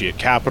Associate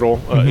Capital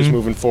is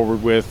moving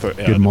forward with.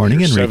 Good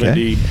morning,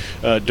 Enrique.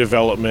 70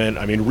 development.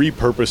 I mean,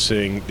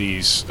 repurposing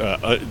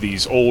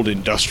these old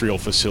industrial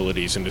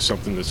facilities into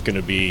something that's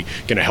going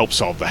to help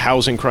solve the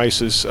housing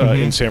crisis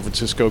in San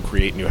Francisco,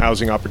 create new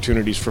housing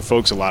opportunities for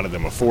folks. A lot of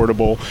them affordable.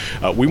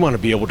 We want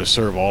to be able to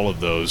serve all of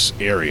those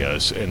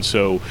areas, and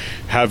so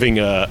having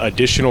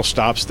additional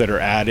stops that are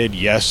added,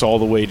 yes, all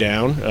the way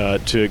down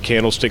to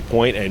Candlestick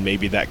Point, and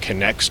maybe that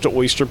connects to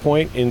Oyster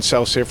Point in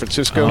South San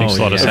Francisco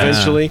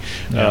eventually.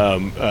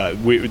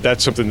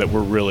 That's something that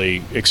we're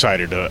really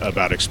excited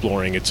about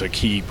exploring. It's a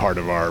key part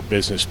of our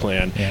business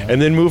plan.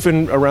 And then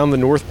moving around the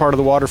north part of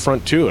the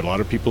waterfront too. And a lot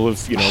of people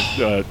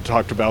have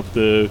talked about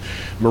the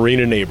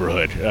Marina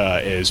neighborhood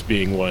as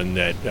being one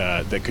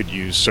that could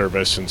use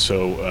service, and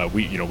so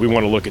we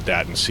want to look at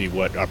that and see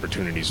what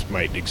opportunities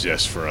might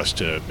exist for us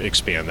to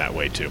expand that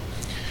way too.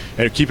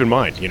 And keep in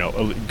mind,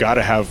 got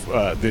to have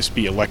this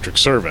be electric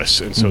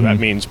service, and so that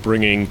means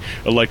bringing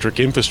electric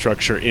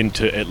infrastructure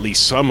into at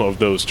least some of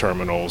those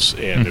terminals,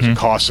 and there's a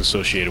cost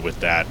associated with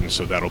that, and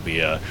so that'll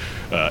be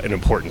an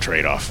important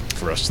trade-off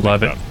for us to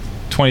Love think it. about.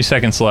 20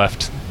 seconds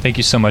left. Thank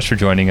you so much for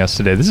joining us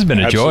today. This has been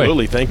a joy.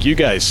 Absolutely. Thank you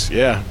guys.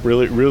 Yeah,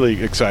 really,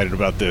 really excited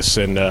about this,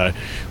 and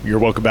you're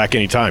welcome back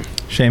anytime.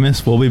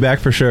 Seamus, we'll be back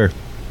for sure.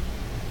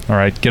 All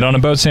right, get on a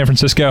boat, San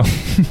Francisco.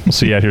 We'll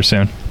see you out here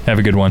soon. Have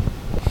a good one.